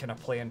then it would kind of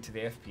play into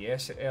the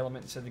FPS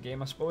elements of the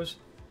game, I suppose.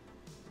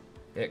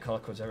 Yeah, colour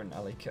codes, everything, I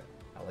like it.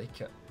 I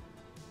like it.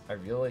 I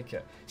really like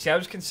it. See, I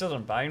was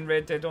considering buying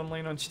Red Dead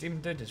Online on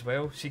Steam, dude, as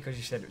well. See, because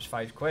you said it was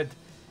 £5.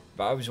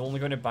 But I was only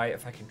going to buy it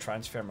if I can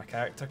transfer my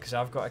character, because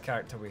I've got a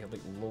character with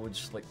like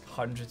loads, like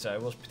hundreds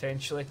of hours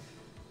potentially,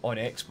 on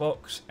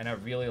Xbox, and I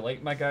really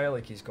like my guy.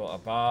 Like, he's got a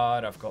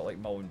bar, I've got like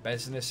my own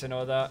business and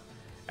all that,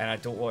 and I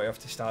don't want to have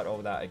to start all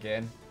that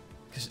again,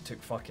 because it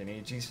took fucking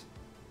ages.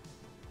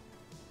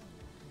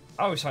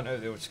 I always hunt out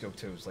the old school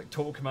tools, like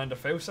Total Commander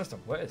file system.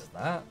 What is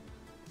that?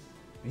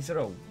 These are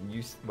all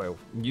new, well,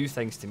 new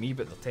things to me,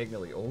 but they're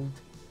technically old.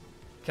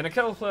 Can a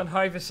killer play on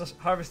Harvest or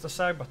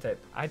Cybertip?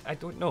 I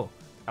don't know.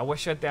 I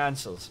wish I had the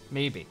answers.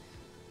 Maybe.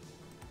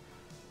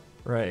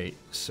 Right,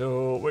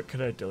 so what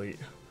can I delete?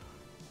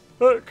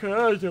 What can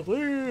I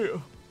delete?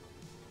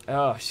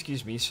 Oh,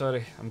 excuse me,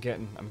 sorry. I'm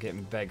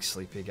getting big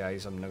sleepy,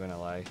 guys, I'm not gonna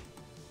lie.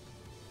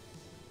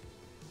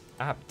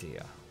 App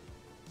data.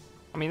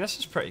 I mean, this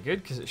is pretty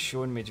good because it's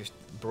showing me just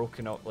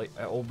broken up, like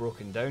all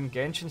broken down.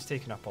 Genshin's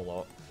taken up a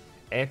lot.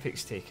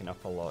 Epic's taken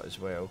up a lot as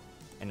well.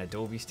 And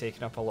Adobe's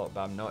taken up a lot,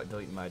 but I'm not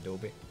deleting my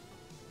Adobe.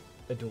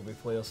 Adobe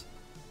players.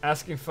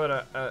 Asking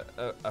for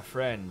a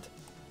friend.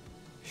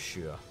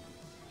 Sure.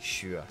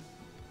 Sure.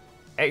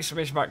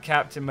 Exclamation mark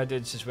captain, my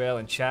dudes, as well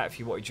in chat if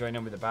you want to join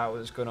in with the battle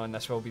that's going on.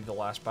 This will be the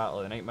last battle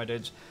of the night, my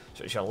dudes.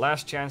 So it's your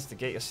last chance to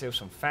get yourself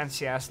some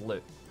fancy ass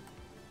loot.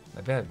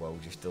 Maybe I will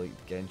just delete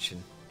Genshin.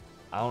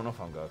 I don't know if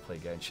I'm going to play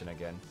Genshin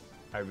again.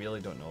 I really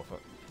don't know if it...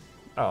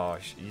 Oh,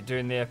 you're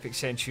doing the Epic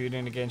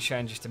Centurion again,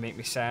 Shan, just to make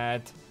me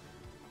sad?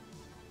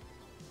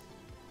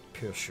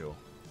 Poor show.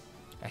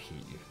 I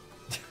hate you.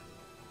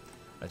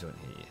 I don't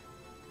hate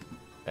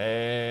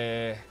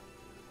you.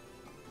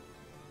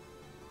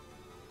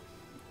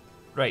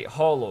 Right,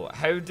 Hollow.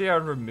 How do I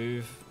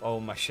remove all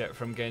my shit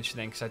from Genshin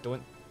then? Because I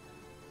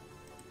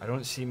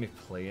don't see me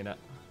playing it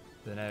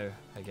now,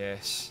 I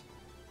guess.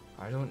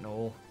 I don't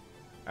know.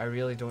 I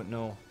really don't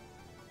know.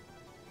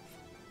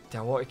 Do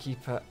I want to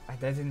keep it? I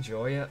did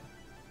enjoy it.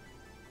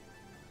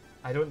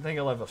 I don't think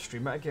I'll ever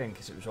stream it again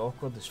because it was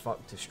awkward as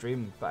fuck to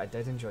stream, but I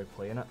did enjoy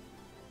playing it.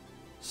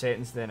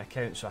 Settings then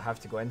account, so I have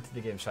to go into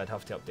the game, so I'd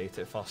have to update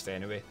it first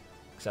anyway,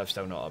 because I've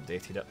still not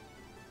updated it.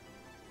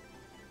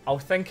 I'll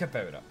think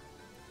about it.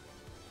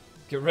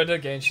 Get rid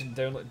of Genshin,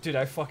 download. Dude,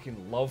 I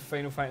fucking love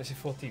Final Fantasy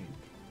 14.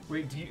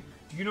 Wait, do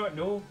you not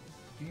know?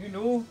 Do you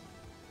know?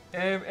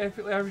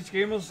 Epically Average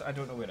Gamers? I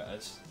don't know where it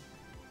is.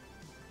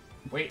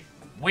 Wait.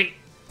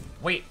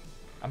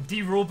 I'm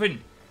derobing.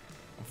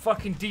 I'm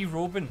fucking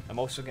derobing. I'm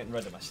also getting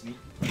rid of my sneak.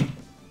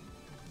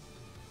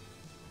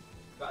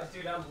 But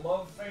dude, I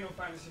love Final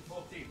Fantasy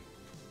 14.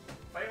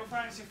 Final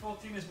Fantasy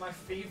 14 is my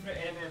favourite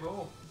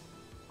MMO.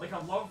 Like, I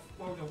love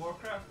World of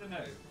Warcraft now.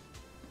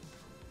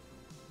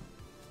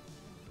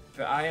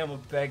 But I am a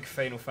big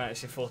Final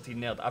Fantasy 14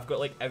 nerd. I've got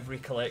like every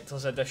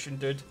collector's edition,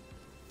 dude.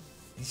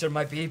 These are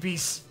my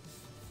babies.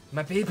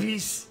 My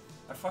babies.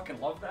 I fucking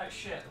love that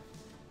shit.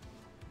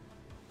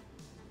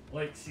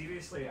 Like,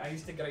 seriously, I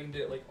used to grind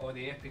out like all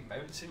the epic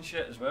mounts and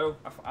shit as well.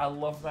 I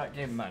love that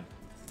game, man.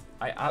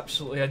 I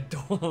absolutely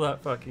adore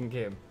that fucking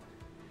game.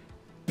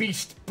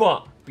 Beast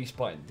butt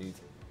indeed.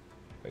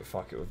 Wait,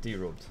 fuck it, we've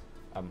derobed.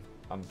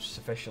 I'm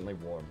sufficiently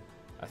warm,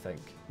 I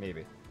think,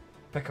 maybe.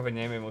 Pick up an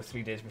MMO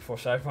 3 days before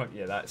Cyberpunk.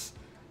 Yeah, that's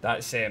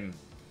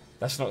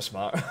not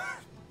smart.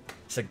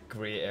 It's a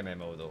great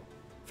MMO though.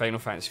 Final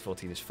Fantasy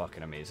 14 is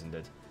fucking amazing,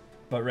 dude.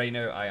 But right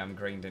now I am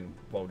grinding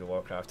World of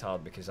Warcraft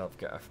hard because I've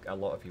got a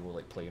lot of people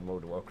like playing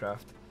World of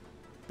Warcraft.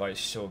 But it's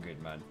so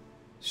good, man.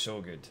 So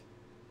good.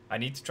 I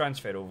need to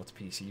transfer over to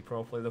PC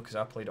properly though, because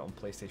I played it on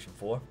PlayStation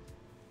 4.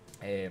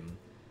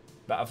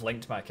 But I've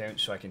linked my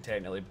account so I can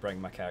technically bring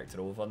my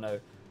character over now.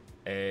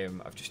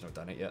 I've just not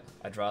done it yet.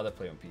 I'd rather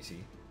play on PC.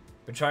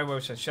 Been trying WoW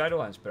since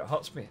Shadowlands, but it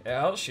hurts me. It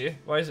hurts you.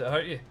 Why does it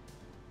hurt you?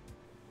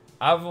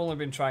 I've only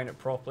been trying it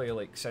properly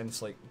like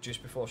since like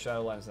just before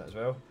Shadowlands as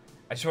well.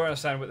 I just don't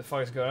understand what the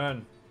fuck is going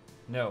on.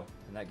 No,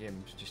 and that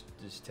game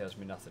just tells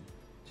me nothing.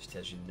 Just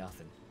tells you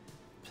nothing.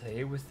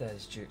 Play with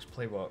this, Dukes.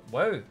 Play what?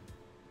 WoW.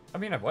 I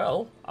mean, I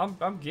will. I'm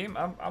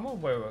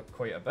on WoW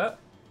quite a bit.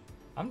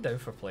 I'm down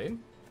for playing.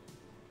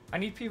 I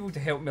need people to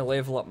help me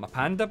level up my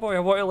panda boy. I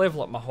want to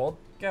level up my horde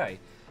guy.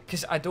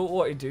 Because I don't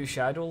want to do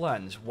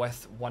Shadowlands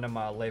with one of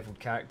my leveled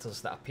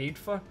characters that I paid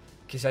for.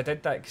 Because I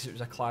did that because it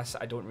was a class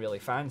that I don't really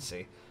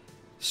fancy.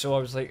 So I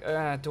was like,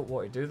 I don't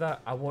want to do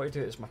that. I want to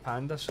do it as my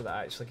panda so that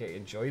I actually get to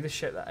enjoy the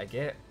shit that I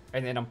get.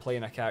 And then I'm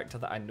playing a character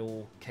that I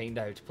know kind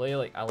of how to play.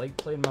 Like, I like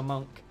playing my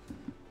monk.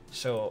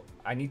 So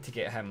I need to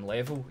get him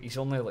level. He's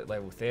only like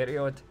level 30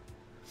 odd.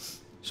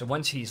 So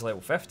once he's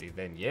level 50,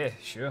 then yeah,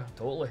 sure,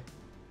 totally.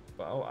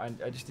 But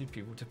I just need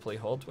people to play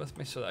horde with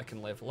me so that I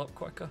can level up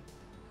quicker.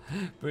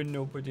 But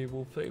nobody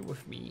will play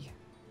with me.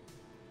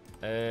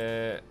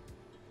 Right,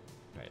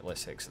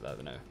 let's exit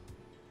that now.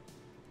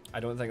 I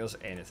don't think there's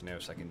anything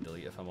else I can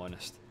delete if I'm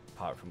honest,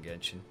 apart from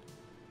Genshin.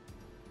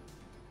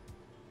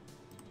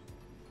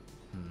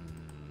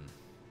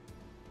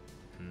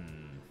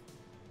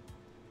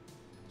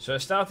 So I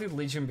started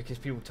Legion because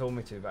people told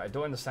me to, but I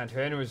don't understand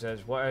who anyone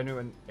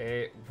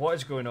is, what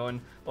is going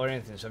on, or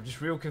anything, so I'm just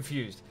real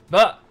confused.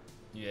 But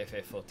new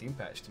FF14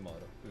 patch tomorrow.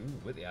 Ooh,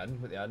 what they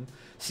adding?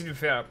 See, to be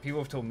fair, people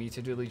have told me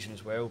to do Legion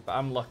as well, but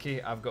I'm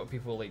lucky. I've got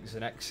people like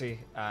Zenixi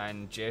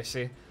and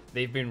Jesse.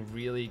 They've been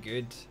really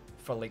good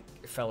for like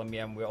filling me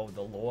in with all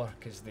the lore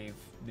because they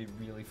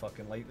really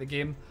fucking like the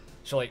game.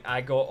 So like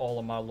I got all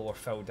of my lore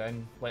filled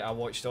in. Like I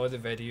watched all the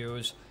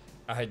videos.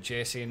 I had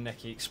Jesse and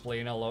Nikki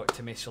explain a lot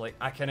to me, so like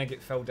I kind of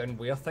get filled in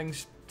where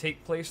things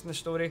take place in the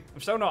story.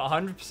 I'm still not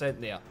 100%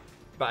 there,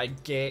 but I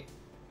get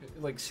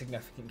like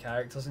significant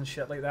characters and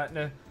shit like that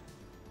now.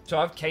 So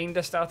I've kind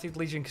of started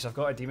Legion because I've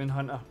got a Demon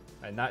Hunter,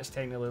 and that's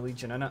technically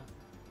Legion in it.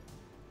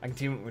 I can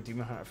team up with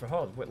Demon Hunter for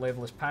Horde. What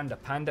level is Panda?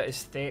 Panda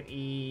is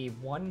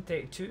 31,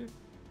 32?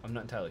 I'm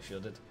not entirely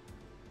sure, dude.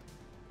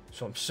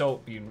 So I'm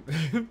salt being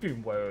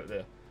being wow out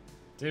there.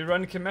 Do you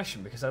run a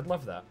commission? Because I'd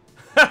love that.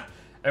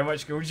 How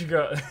much gold you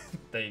got?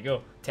 There you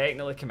go.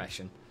 Technically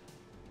commission.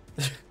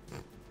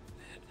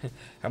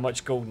 How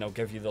much gold and I'll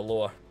give you the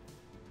lore.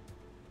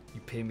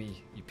 You pay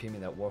me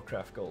that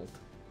Warcraft gold.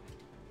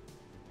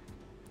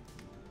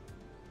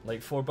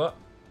 Like 4 bucks?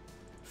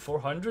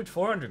 400?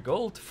 400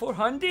 gold?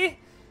 400?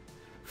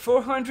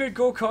 400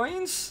 gold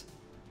coins?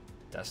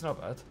 That's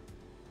not bad.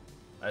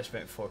 I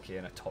spent 4k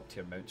on a top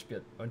tier mount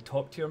speed. On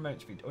top tier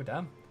mount speed. Oh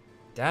damn.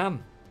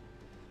 Damn.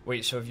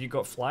 Wait, so have you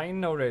got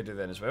flying already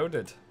then as well,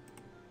 dude?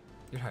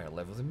 You're higher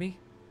level than me.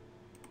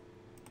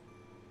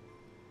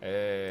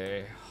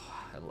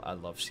 I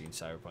love seeing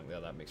Cyberpunk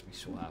there, that makes me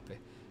so happy.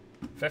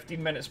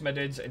 15 minutes, my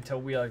dudes, until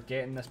we are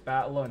getting this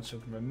battle on,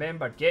 so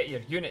remember, get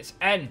your units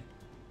in!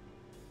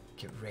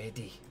 Get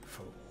ready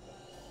for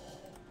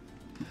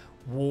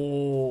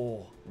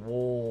war.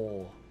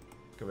 War.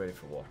 Get ready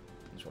for war,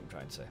 that's what I'm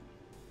trying to say.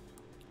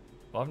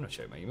 Oh, I've not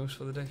checked my emails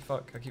for the day,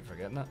 fuck, I keep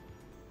forgetting that.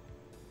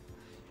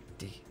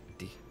 D.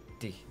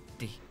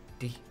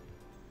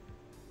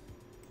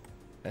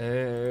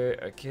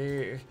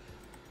 Okay.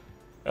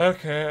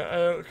 Okay, I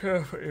don't care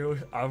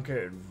if I'm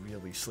getting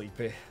really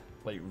sleepy.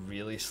 Like,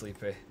 really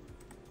sleepy.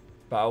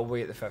 But I'll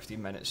wait the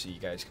 15 minutes so you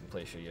guys can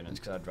place your units,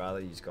 because I'd rather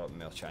you've got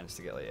more chance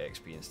to get, like,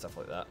 XP and stuff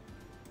like that.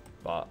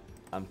 But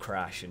I'm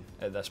crashing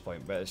at this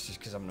point, but it's just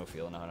because I'm not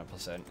feeling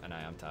 100% and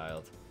I am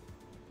tired.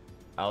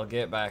 I'll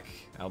get back.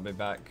 I'll be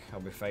back. I'll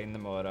be fine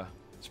tomorrow.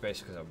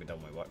 Especially because I'll be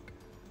done with work.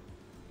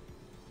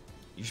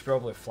 You should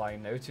probably fly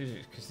now too,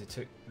 because they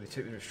took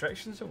the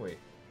restrictions away.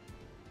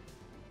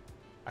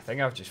 I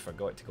think I've just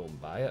forgot to go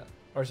and buy it.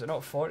 Or is it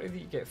not 40 that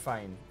you get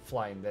flying,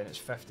 then it's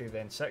 50,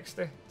 then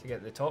 60 to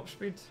get the top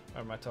speed?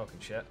 Or am I talking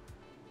shit?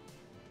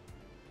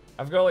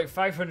 I've got like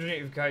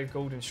 585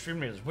 golden stream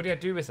rails. What do I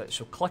do with it?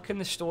 So click in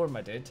the store,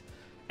 my dude,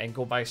 and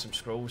go buy some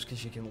scrolls,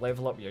 because you can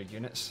level up your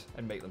units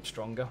and make them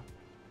stronger.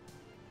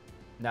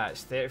 Nah,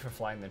 it's 30 for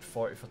flying, then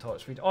 40 for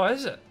top speed. Oh,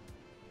 is it?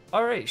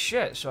 Alright,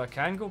 shit, so I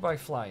can go buy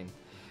flying.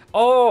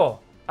 Oh,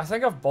 I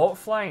think I've bought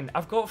flying.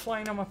 I've got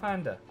flying on my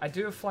panda. I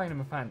do have flying on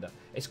my panda.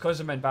 It's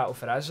because I'm in Battle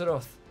for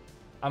Azeroth.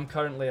 I'm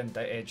currently in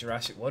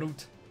Jurassic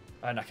World,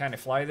 and I can't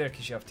fly there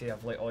because you have to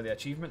have like all the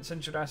achievements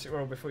in Jurassic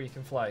World before you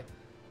can fly,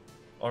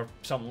 or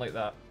something like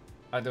that.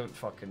 I don't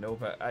fucking know,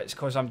 but it's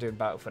because I'm doing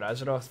Battle for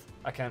Azeroth.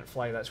 I can't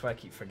fly. That's why I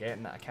keep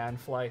forgetting that I can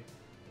fly.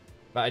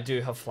 But I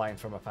do have flying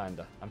for my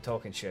panda. I'm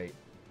talking shit.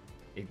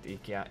 He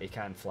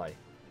can fly.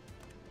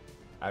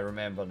 I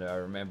remember now. I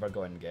remember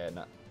going and getting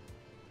it.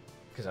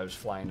 Because I was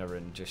flying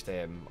around just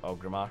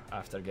Orgrimmar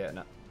after getting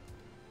it.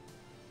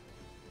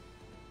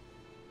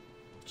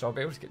 So I'll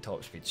be able to get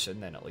top speed soon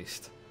then, at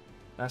least.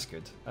 That's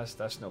good.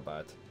 That's not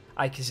bad.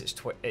 Aye, because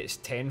it's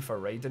 10 for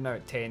riding now.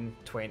 10,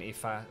 20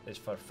 is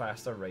for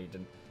faster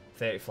riding.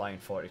 30 flying,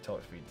 40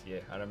 top speed. Yeah,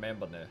 I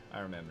remember now. I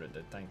remember it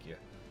did. Thank you.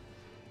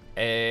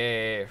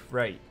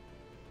 Right.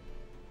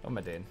 What am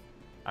I doing?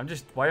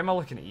 Why am I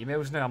looking at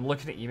emails now? I'm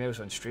looking at emails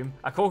on stream.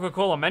 A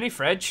Coca-Cola mini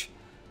fridge?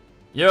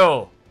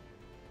 Yo,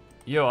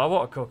 I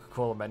want a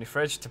Coca-Cola mini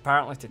fridge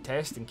apparently to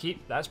test and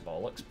keep. That's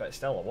bollocks, but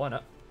still I want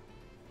it.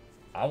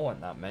 I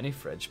want that mini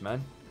fridge,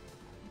 man.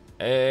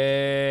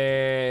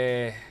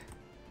 I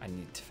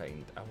need to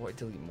find... I want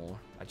to delete more.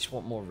 I just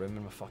want more room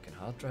in my fucking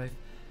hard drive.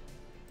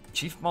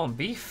 Chief Mom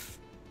Beef?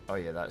 Oh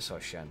yeah, that's all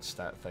Shan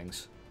stat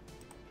things.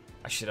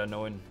 I should have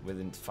known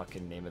within the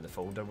fucking name of the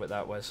folder what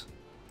that was.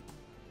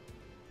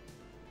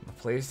 My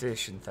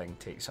PlayStation thing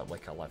takes up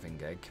like 11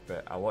 gig,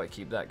 but I want to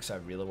keep that because I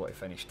really want to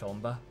finish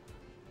Tomba.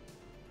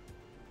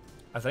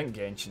 I think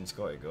Genshin's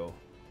got to go.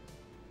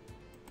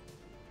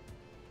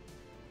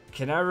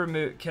 Can I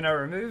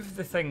remove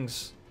the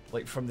things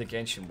like from the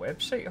Genshin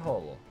website,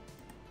 Hollow?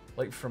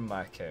 Like from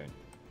my account?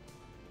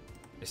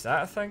 Is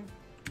that a thing?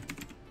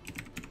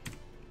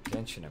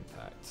 Genshin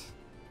Impact.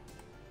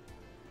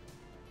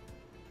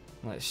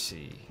 Let's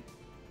see.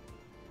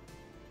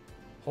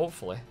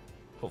 Hopefully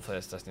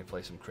this doesn't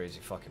play some crazy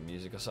fucking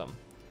music or something.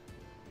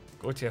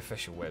 Go to the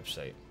official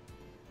website.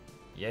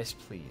 Yes,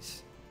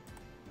 please.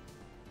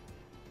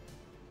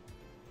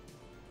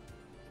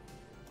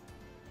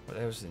 What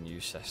the hell's the new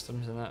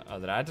systems in that? Oh,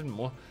 they're adding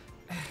more.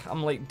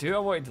 I'm like, do I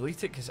want to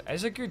delete it? Because it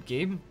is a good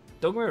game.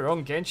 Don't get me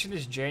wrong, Genshin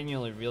is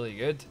genuinely really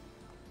good.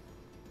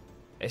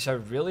 It's a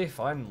really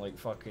fun, like,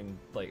 fucking,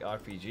 like,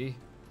 RPG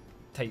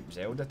type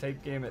Zelda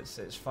type game. It's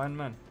fun,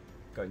 man.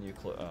 Got a new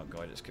clue. Oh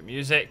god, it's got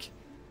music.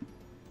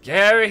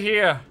 Get out of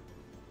here!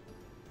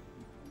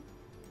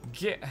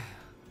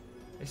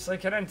 It's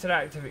like an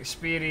interactive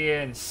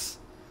experience.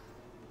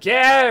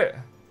 Get out!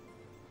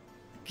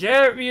 Get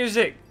out,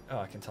 music! Oh,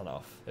 I can turn it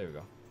off. There we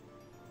go.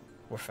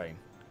 We're fine.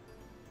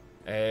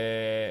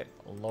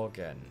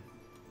 Login.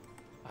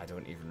 I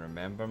don't even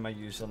remember my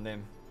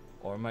username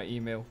or my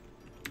email.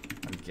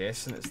 I'm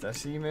guessing it's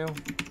this email.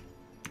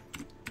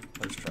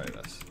 Let's try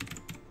this.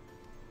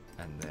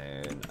 And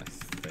then I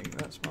think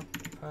that's my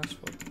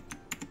password.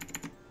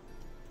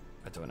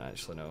 I don't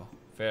actually know.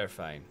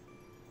 Verifying.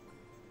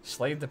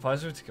 Slide the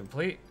puzzle to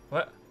complete.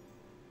 What?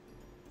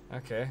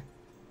 Okay.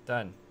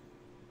 Done.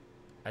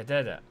 I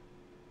did it.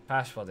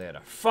 Password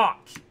error.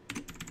 Fuck!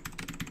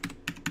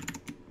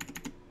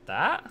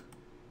 That?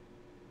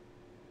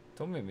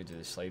 Don't make me do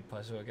the slide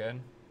puzzle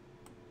again.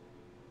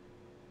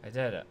 I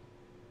did it.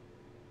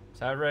 Is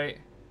that right?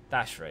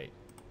 That's right.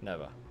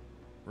 Never.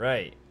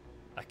 Right.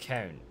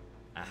 Account.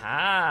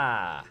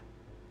 Aha!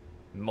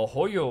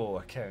 Mohoyo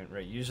account.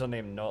 Right.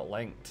 Username not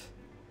linked.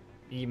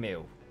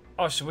 Email.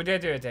 Oh, so what did I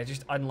do? Did I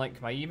just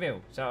unlink my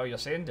email? Is that all you're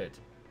saying, dude?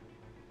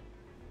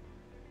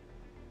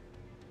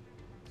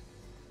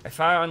 If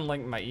I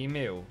unlink my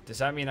email, does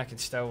that mean I can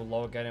still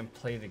log in and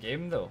play the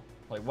game though?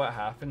 Like what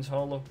happens,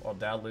 Hollow? Or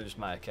do I lose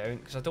my account?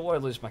 Because I don't want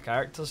to lose my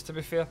characters, to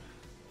be fair.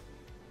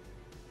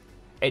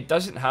 It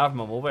doesn't have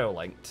my mobile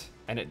linked,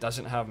 and it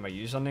doesn't have my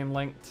username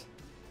linked.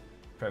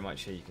 Pretty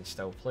much here you can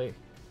still play.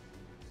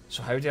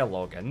 So how do I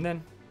log in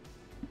then?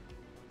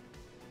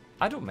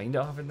 I don't mind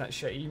it having that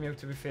shit email,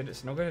 to be fair.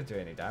 It's not going to do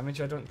any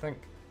damage, I don't think.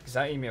 Because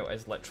that email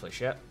is literally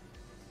shit.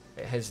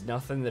 It has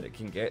nothing that it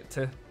can get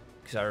to.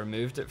 Because I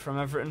removed it from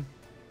everything.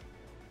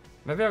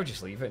 Maybe I'll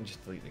just leave it and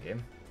just delete the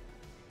game.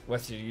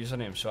 With your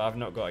username. So I've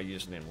not got a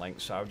username link,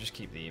 so I'll just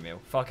keep the email.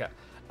 Fuck it.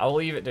 I'll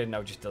leave it there and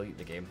I'll just delete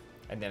the game.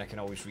 And then I can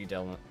always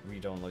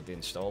re-download the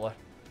installer.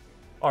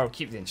 Or I'll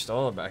keep the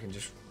installer, but I can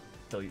just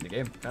delete the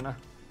game, can't I?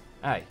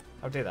 Aye,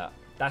 I'll do that.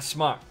 That's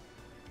smart.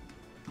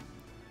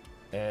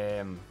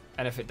 And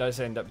if it does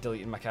end up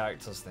deleting my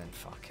characters, then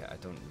fuck it, I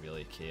don't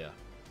really care.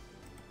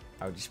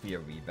 I'll just be a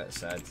wee bit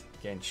sad.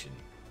 Genshin.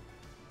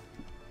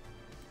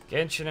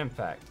 Genshin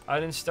Impact.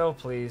 Uninstall,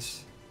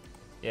 please.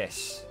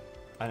 Yes.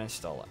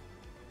 Uninstall it.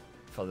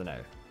 For the now.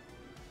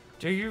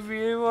 Do you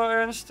really want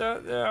to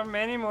install? There are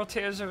many more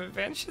Tales of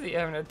Adventure that you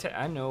haven't had.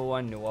 I know.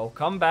 I'll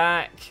come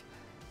back.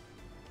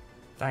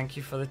 Thank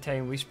you for the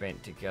time we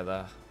spent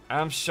together.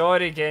 I'm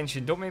sorry,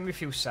 Genshin. Don't make me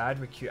feel sad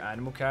with cute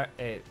anime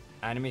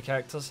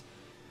characters.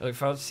 I look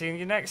forward to seeing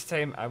you next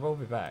time. I will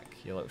be back,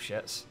 you little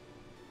shits.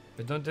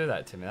 But don't do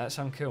that to me. That's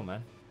uncool,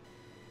 man.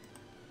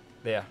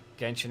 There.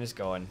 Genshin is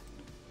gone.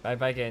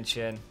 Bye-bye,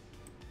 Genshin.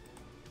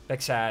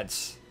 Big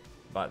sads.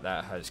 But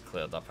that has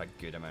cleared up a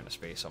good amount of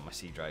space on my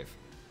C drive.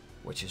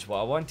 Which is what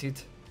I wanted.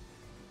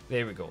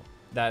 There we go.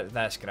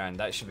 That's grand.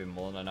 That should be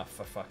more than enough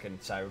for fucking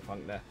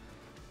Cyberpunk there.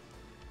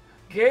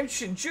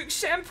 Genshin, Duke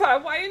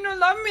Senpai, why you not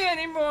love me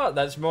anymore?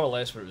 That's more or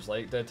less what it was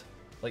like, dude.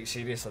 Like,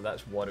 seriously,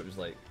 that's what it was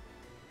like.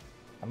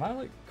 Am I,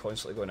 like,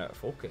 constantly going out of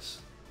focus?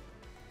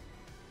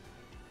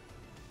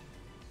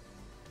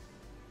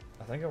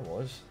 I think I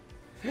was.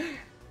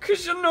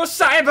 Cause you're no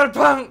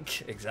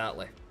Cyberpunk!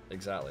 Exactly.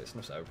 Exactly. It's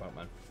no Cyberpunk,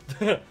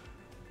 man.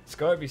 It's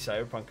gotta be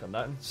Cyberpunk or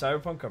nothing.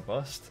 Cyberpunk or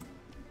bust.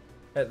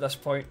 At this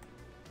point.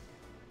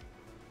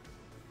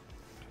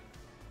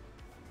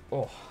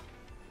 Oh.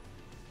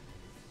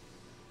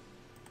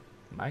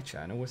 My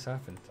channel, what's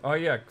happened? Oh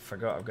yeah, I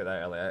forgot I've got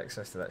that early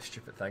access to that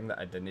stupid thing that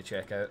I didn't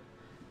check out.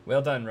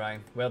 Well done,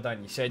 Ryan. Well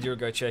done. You said you were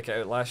going to check it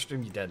out last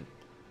stream, you didn't.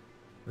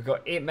 We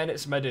got 8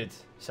 minutes midded.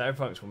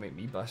 Cyberpunks will make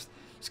me bust.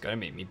 It's going to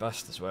make me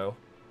bust as well.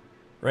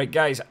 Right,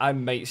 guys, I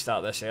might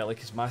start this early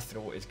because my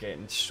throat is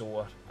getting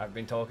sore. I've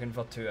been talking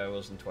for 2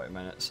 hours and 20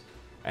 minutes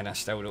and I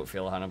still don't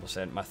feel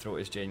 100%. My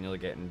throat is genuinely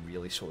getting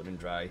really sore and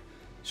dry.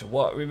 So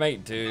what we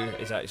might do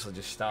is actually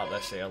just start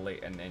this early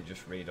and then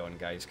just raid on,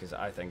 guys, because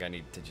I think I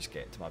need to just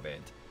get to my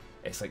bed.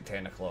 It's like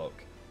 10 o'clock.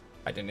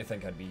 I didn't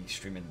think I'd be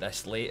streaming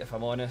this late, if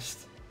I'm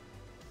honest.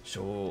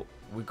 So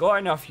we got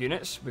enough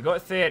units. We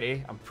got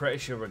 30. I'm pretty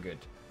sure we're good.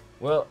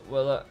 Will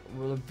a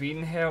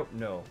bean help?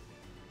 No.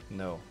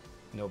 No.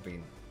 No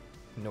bean.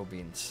 No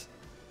beans.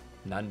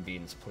 None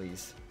beans,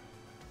 please.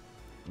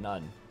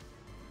 None.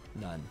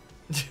 None.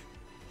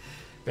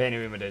 But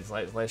anyway, my dudes,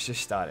 let's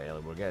just start early.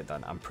 We'll get it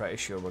done. I'm pretty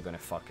sure we're going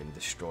to fucking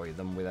destroy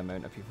them with the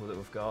amount of people that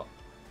we've got.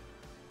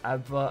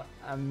 But,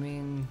 I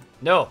mean...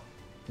 No!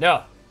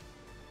 No!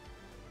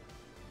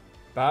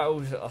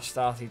 Battles that are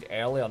started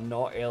early are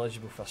not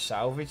eligible for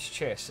salvage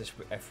chests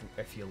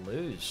if you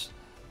lose.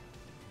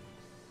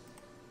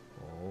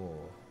 Oh.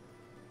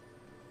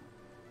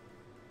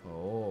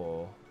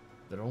 Oh.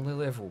 They're only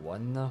level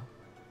 1 though.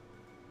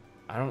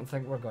 I don't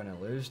think we're going to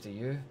lose, do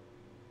you?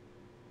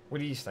 What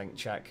do you think,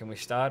 chat? Can we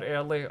start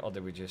early or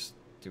do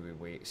we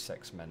wait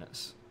 6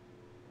 minutes?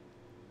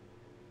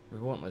 We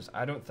won't lose.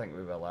 I don't think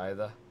we will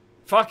either.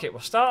 Fuck it,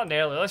 we're starting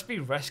early. Let's be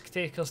risk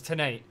takers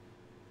tonight.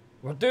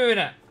 We're doing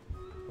it.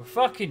 We're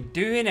fucking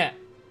doing it.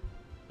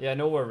 Yeah, I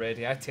know we're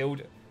ready. I told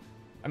it.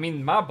 I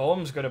mean, my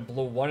bomb's gonna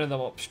blow one of them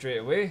up straight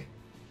away.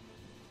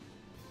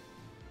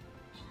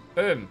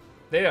 Boom.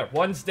 There,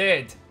 one's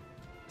dead.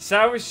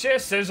 Salvage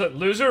chest says that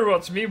loser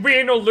wants me. We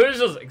ain't no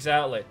losers.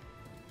 Exactly.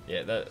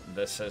 Yeah,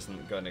 this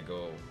isn't gonna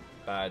go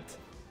bad.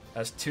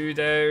 That's 2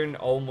 down,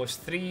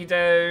 almost 3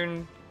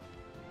 down.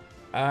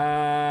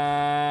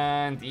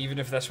 And even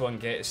if this one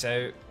gets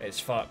out, it's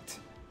fucked.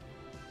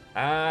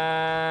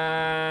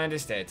 And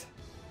it's dead.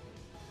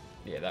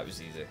 Yeah, that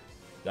was easy.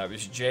 That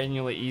was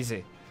genuinely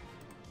easy.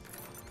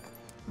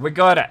 We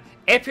got it.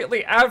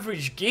 Epically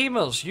average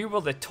gamers, you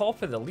were the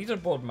top of the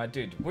leaderboard, my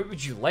dude. What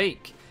would you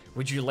like?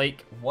 Would you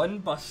like 1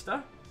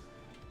 buster?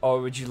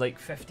 Or would you like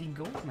 15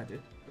 gold, my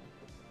dude?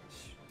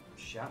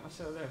 Shat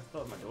myself there. I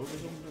thought my door was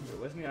open, but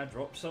it wasn't. I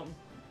dropped something.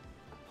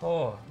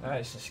 Oh, that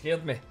actually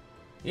scared me.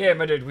 Yeah,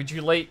 my dude, would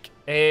you like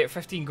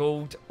 15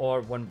 gold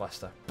or 1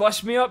 buster?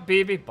 Bust me up,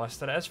 baby.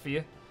 Buster it is for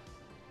you.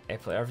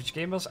 Play average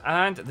gamers,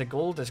 and the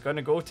gold is going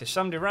to go to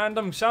somebody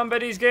random.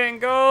 Somebody's getting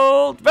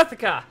gold.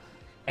 Mythica.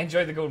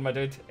 Enjoy the gold, my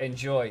dude.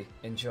 Enjoy.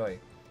 Enjoy.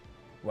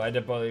 Why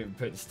did I bother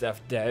putting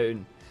stuff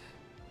down?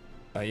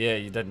 Oh yeah,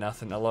 you did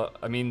nothing a lot.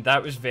 I mean,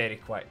 that was very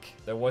quick.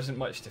 There wasn't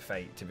much to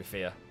fight, to be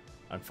fair.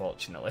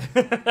 Unfortunately.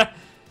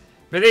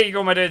 But there you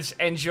go, my dudes.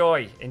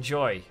 Enjoy.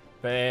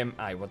 But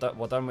aye,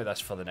 we're done with this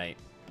for the night.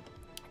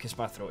 Because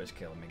my throat is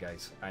killing me,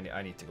 guys. I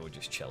need to go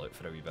just chill out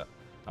for a wee bit.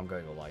 I'm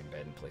going to go lie in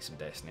bed and play some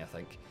Destiny, I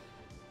think.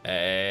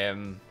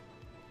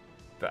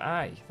 But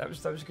aye, that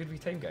was a good wee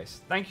time,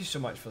 guys. Thank you so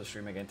much for the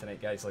stream again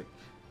tonight, guys. Like,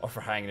 or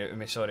for hanging out with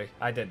me. Sorry,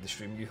 I did the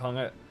stream, you hung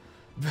out.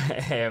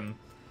 But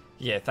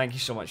yeah, thank you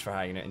so much for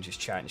hanging out and just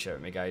chatting shit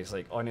with me, guys.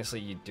 Like, honestly,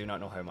 you do not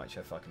know how much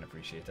I fucking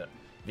appreciate it.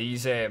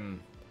 These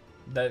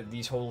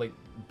whole like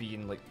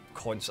being like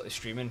constantly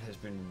streaming has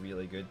been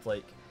really good.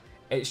 Like,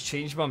 it's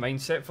changed my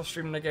mindset for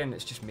streaming again.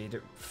 It's just made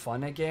it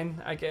fun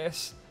again, I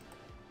guess.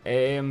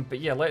 But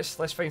yeah,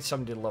 let's find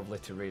somebody lovely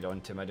to raid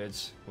on to, my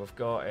dudes. We've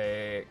got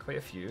quite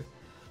a few.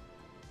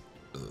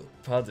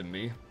 Pardon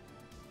me,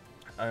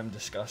 I'm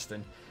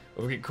disgusting.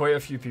 We've got quite a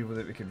few people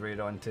that we could raid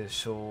on to,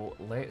 so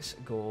let's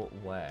go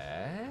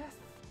with...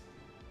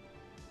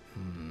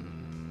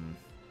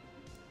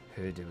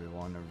 Who do we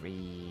want to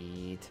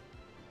read?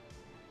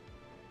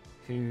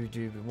 Who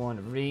do we want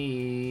to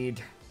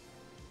read?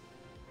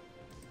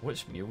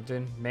 What's Mule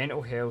doing?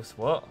 Mental health,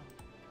 what?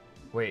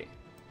 Wait,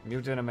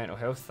 Mule doing a mental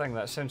health thing?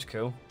 That sounds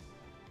cool.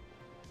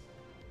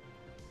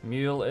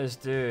 Mule is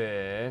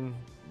doing...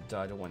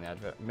 I don't want the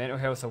advert. Mental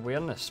health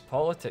awareness,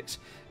 politics.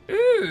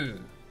 Ooh!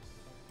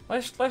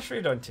 Let's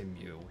read on to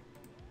Mule.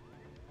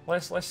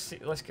 Let's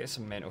get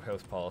some mental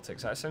health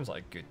politics. That sounds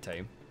like a good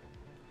time.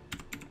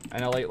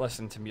 And I like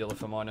listening to Mule,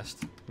 if I'm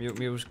honest.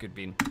 Mule's good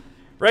bean.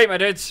 Right, my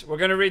dudes, we're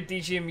gonna raid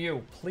DJ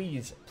Mule.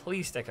 Please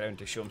stick around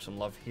to show him some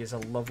love. He is a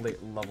lovely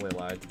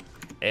lad.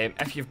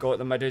 If you've got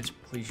them, my dudes,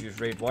 please use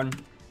raid 1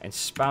 and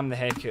spam the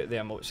heck out of the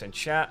emotes in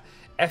chat.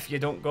 If you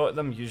don't got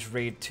them, use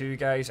raid 2,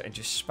 guys, and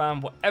just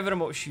spam whatever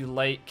emotes you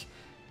like.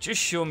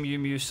 Just show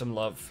Mew some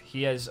love.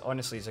 He is,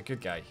 honestly, he's a good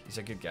guy. He's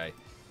a good guy.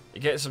 He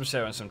gets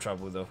himself in some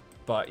trouble, though,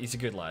 but he's a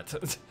good lad.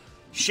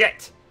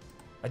 Shit!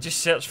 I just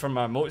searched for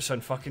my emotes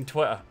on fucking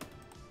Twitter.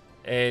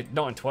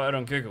 Not on Twitter,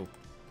 on Google.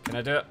 Can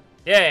I do it?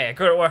 Yeah,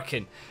 got it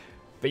working.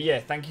 But yeah,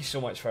 thank you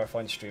so much for a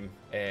fun stream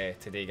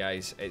today,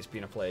 guys. It's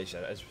been a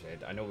pleasure, as we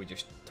said. I know we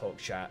just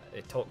chat.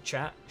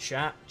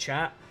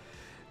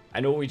 I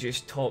know we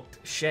just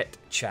talked shit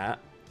chat,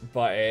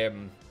 but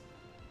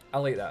I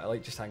like that. I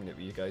like just hanging out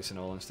with you guys, in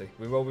all honesty.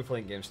 We will be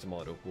playing games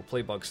tomorrow. We'll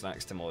play Bug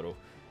Snacks tomorrow.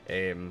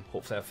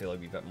 Hopefully I feel a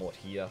wee bit more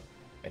here,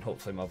 and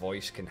hopefully my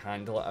voice can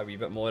handle it a wee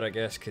bit more, I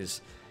guess,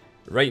 because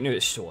right now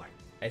it's sore.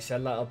 It's a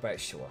little bit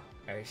sore.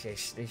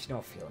 It's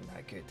not feeling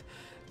that good.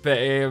 But,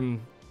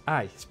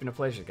 aye, it's been a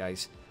pleasure,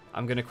 guys.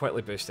 I'm going to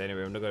quickly boost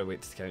anyway. I'm not going to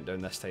wait to count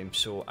down this time.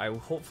 So I will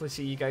hopefully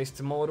see you guys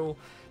tomorrow.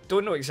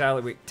 Don't know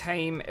exactly what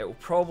time. It will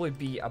probably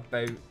be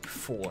about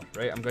 4,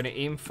 right? I'm going to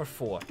aim for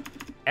 4.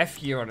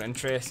 If you are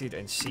interested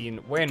in seeing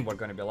when we're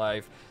going to be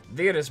live,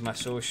 there is my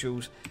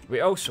socials. We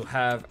also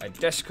have a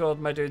Discord,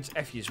 my dudes,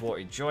 if you want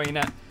to join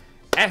it.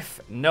 If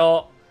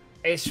not,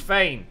 it's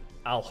fine.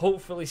 I'll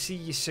hopefully see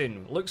you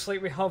soon. Looks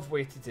like we have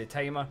waited the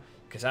timer,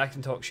 because I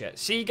can talk shit.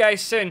 See you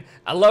guys soon.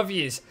 I love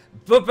yous.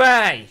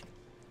 Bye-bye.